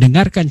kita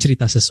mendengarkan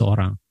cerita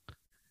seseorang,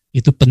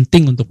 itu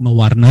penting untuk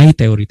mewarnai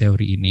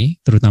teori-teori ini,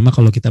 terutama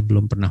kalau kita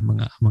belum pernah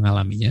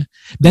mengalaminya.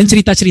 Dan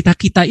cerita-cerita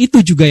kita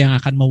itu juga yang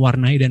akan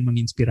mewarnai dan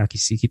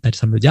menginspirasi kita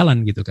sambil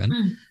jalan gitu kan.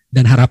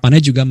 Dan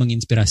harapannya juga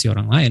menginspirasi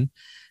orang lain.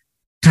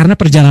 Karena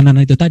perjalanan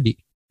itu tadi,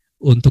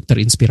 untuk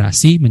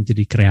terinspirasi,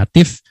 menjadi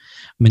kreatif,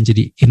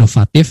 menjadi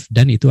inovatif,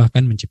 dan itu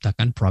akan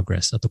menciptakan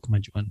progress atau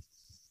kemajuan.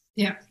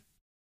 Ya.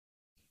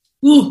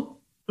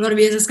 Luar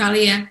biasa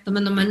sekali ya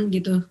teman-teman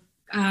gitu.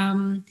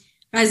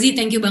 Razi,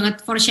 thank you banget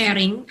for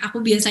sharing.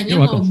 Aku biasanya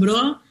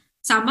ngobrol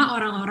sama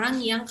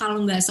orang-orang yang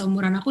kalau nggak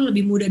seumuran aku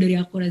lebih muda dari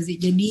aku, Razi.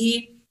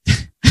 Jadi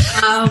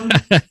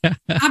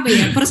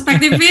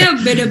perspektifnya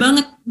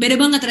beda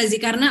banget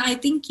Razi. Karena I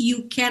think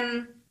you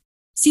can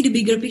see the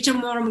bigger picture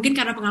more. Mungkin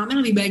karena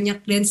pengalaman lebih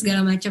banyak dan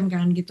segala macam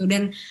kan gitu.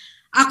 Dan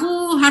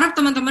aku harap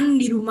teman-teman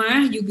di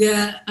rumah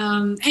juga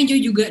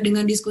enjoy juga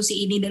dengan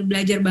diskusi ini dan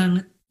belajar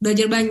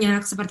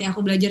banyak seperti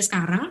aku belajar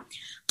sekarang.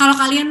 Kalau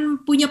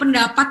kalian punya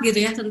pendapat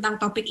gitu ya tentang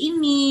topik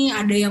ini,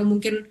 ada yang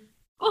mungkin,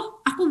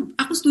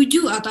 aku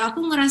setuju atau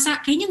aku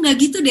ngerasa kayaknya nggak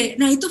gitu deh.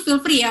 Nah itu feel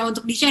free ya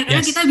untuk di-share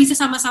karena kita bisa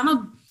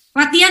sama-sama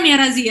latihan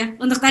ya Razi ya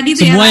untuk tadi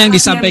itu. Semua yang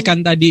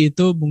disampaikan tadi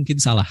itu mungkin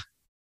salah.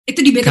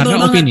 Itu debatable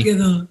banget opini.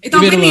 Gitu. Itu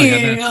opini.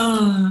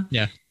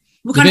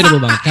 Bukan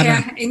fakta ya.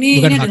 Ini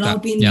adalah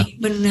opini.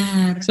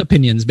 Benar. It's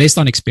opinions based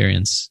on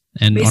experience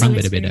and orang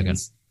beda-beda kan.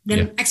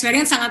 Dan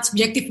experience sangat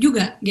subjektif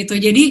juga gitu.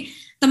 Jadi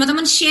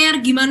teman-teman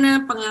share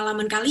gimana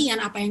pengalaman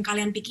kalian, apa yang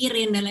kalian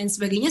pikirin dan lain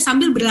sebagainya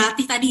sambil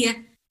berlatih tadi ya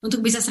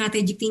untuk bisa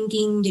strategic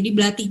thinking. Jadi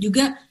berlatih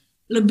juga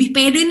lebih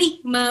pede nih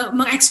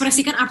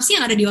mengekspresikan apa sih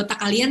yang ada di otak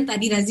kalian.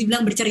 Tadi Razi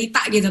bilang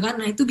bercerita gitu kan.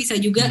 Nah itu bisa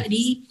juga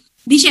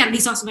di-share di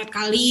sosmed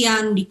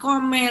kalian, di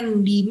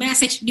komen, di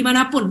message,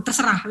 dimanapun,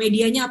 terserah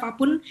medianya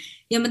apapun.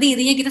 Yang penting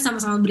intinya kita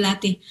sama-sama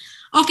berlatih.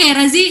 Oke,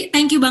 Razi,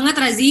 thank you banget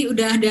Razi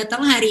udah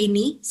datang hari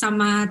ini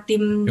sama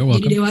tim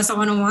Jadi Dewasa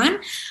 101.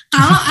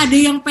 Kalau ada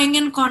yang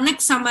pengen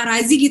connect sama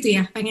Razi gitu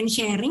ya, pengen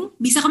sharing,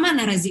 bisa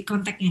kemana Razi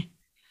kontaknya?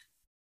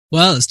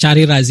 Well,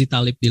 cari Razi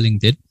Talib di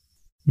LinkedIn.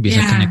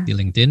 Bisa connect di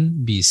LinkedIn,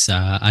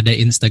 bisa ada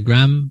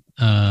Instagram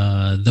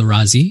The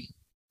Razi.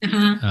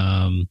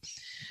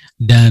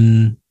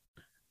 Dan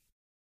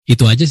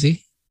itu aja sih.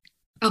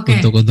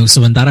 Untuk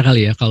sementara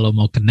kali ya, kalau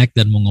mau connect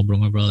dan mau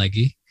ngobrol-ngobrol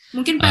lagi.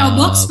 Mungkin PO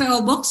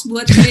Box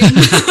buat kirim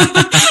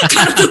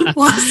kartu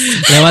pos.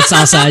 Lewat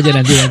Salsa aja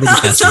nanti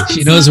dikasih.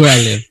 She knows where I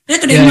live. Ya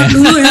ke Denmark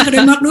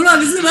dulu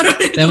habis itu baru.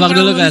 Tembak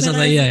dulu ke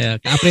Salsa, iya.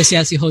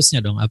 Apresiasi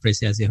hostnya dong,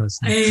 apresiasi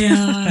hostnya. Iya,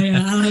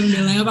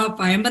 alhamdulillah gak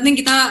apa-apa. Yang penting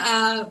kita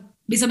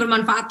bisa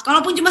bermanfaat.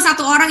 Kalaupun cuma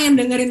satu orang yang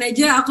dengerin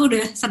aja, aku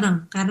udah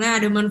senang karena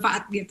ada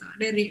manfaat gitu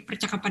dari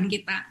percakapan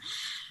kita.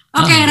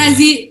 Oke,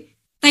 Razi,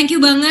 thank you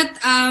banget.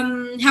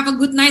 Have a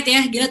good night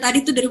ya. Gila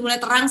tadi tuh dari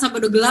mulai terang sampai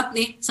udah gelap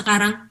nih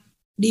sekarang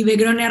di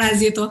backgroundnya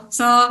Razi tuh.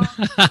 So,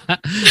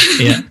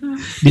 iya.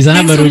 Di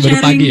sana baru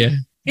pagi ya.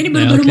 Ini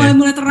baru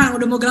mulai terang,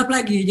 udah mau gelap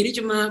lagi. Jadi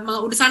cuma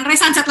mau udah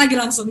sunset lagi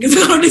langsung gitu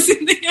kalau di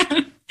sini.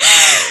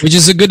 Which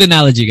is a good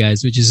analogy,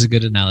 guys.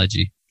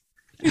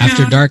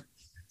 After dark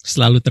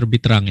selalu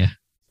terbit terang ya.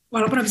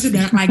 Walaupun habis itu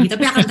dark lagi,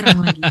 tapi akan terang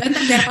lagi.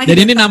 Jadi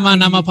ini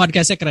nama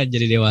podcastnya keren,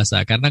 Jadi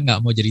Dewasa, karena nggak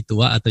mau jadi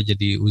tua atau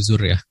jadi uzur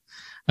ya.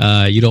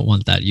 You don't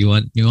want that. You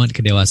want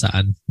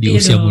kedewasaan di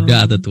usia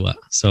muda atau tua.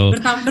 So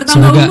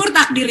bertambah umur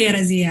takdir ya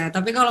Razia.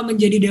 Tapi kalau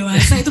menjadi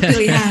dewasa itu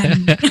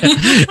pilihan.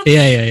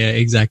 Iya,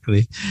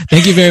 exactly.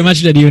 Thank you very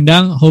much udah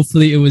diundang.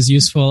 Hopefully it was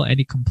useful.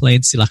 Any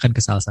complaints silahkan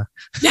ke Salsa.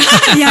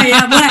 Ya,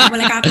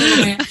 boleh ke aku.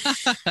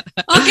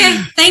 Oke,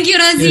 thank you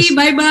Razi. Yes.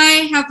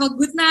 Bye-bye. Have a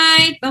good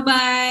night.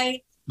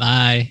 Bye-bye.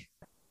 Bye.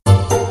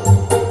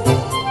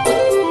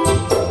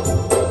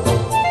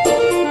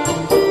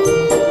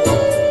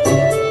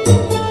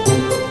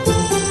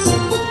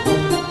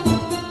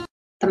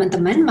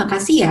 Teman-teman,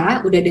 makasih ya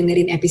udah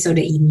dengerin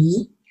episode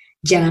ini.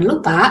 Jangan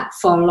lupa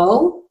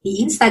follow di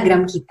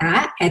Instagram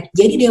kita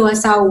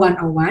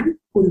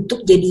 @jadidewasa101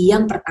 untuk jadi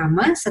yang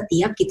pertama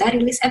setiap kita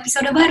rilis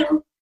episode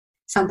baru.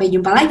 Sampai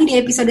jumpa lagi di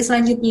episode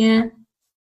selanjutnya.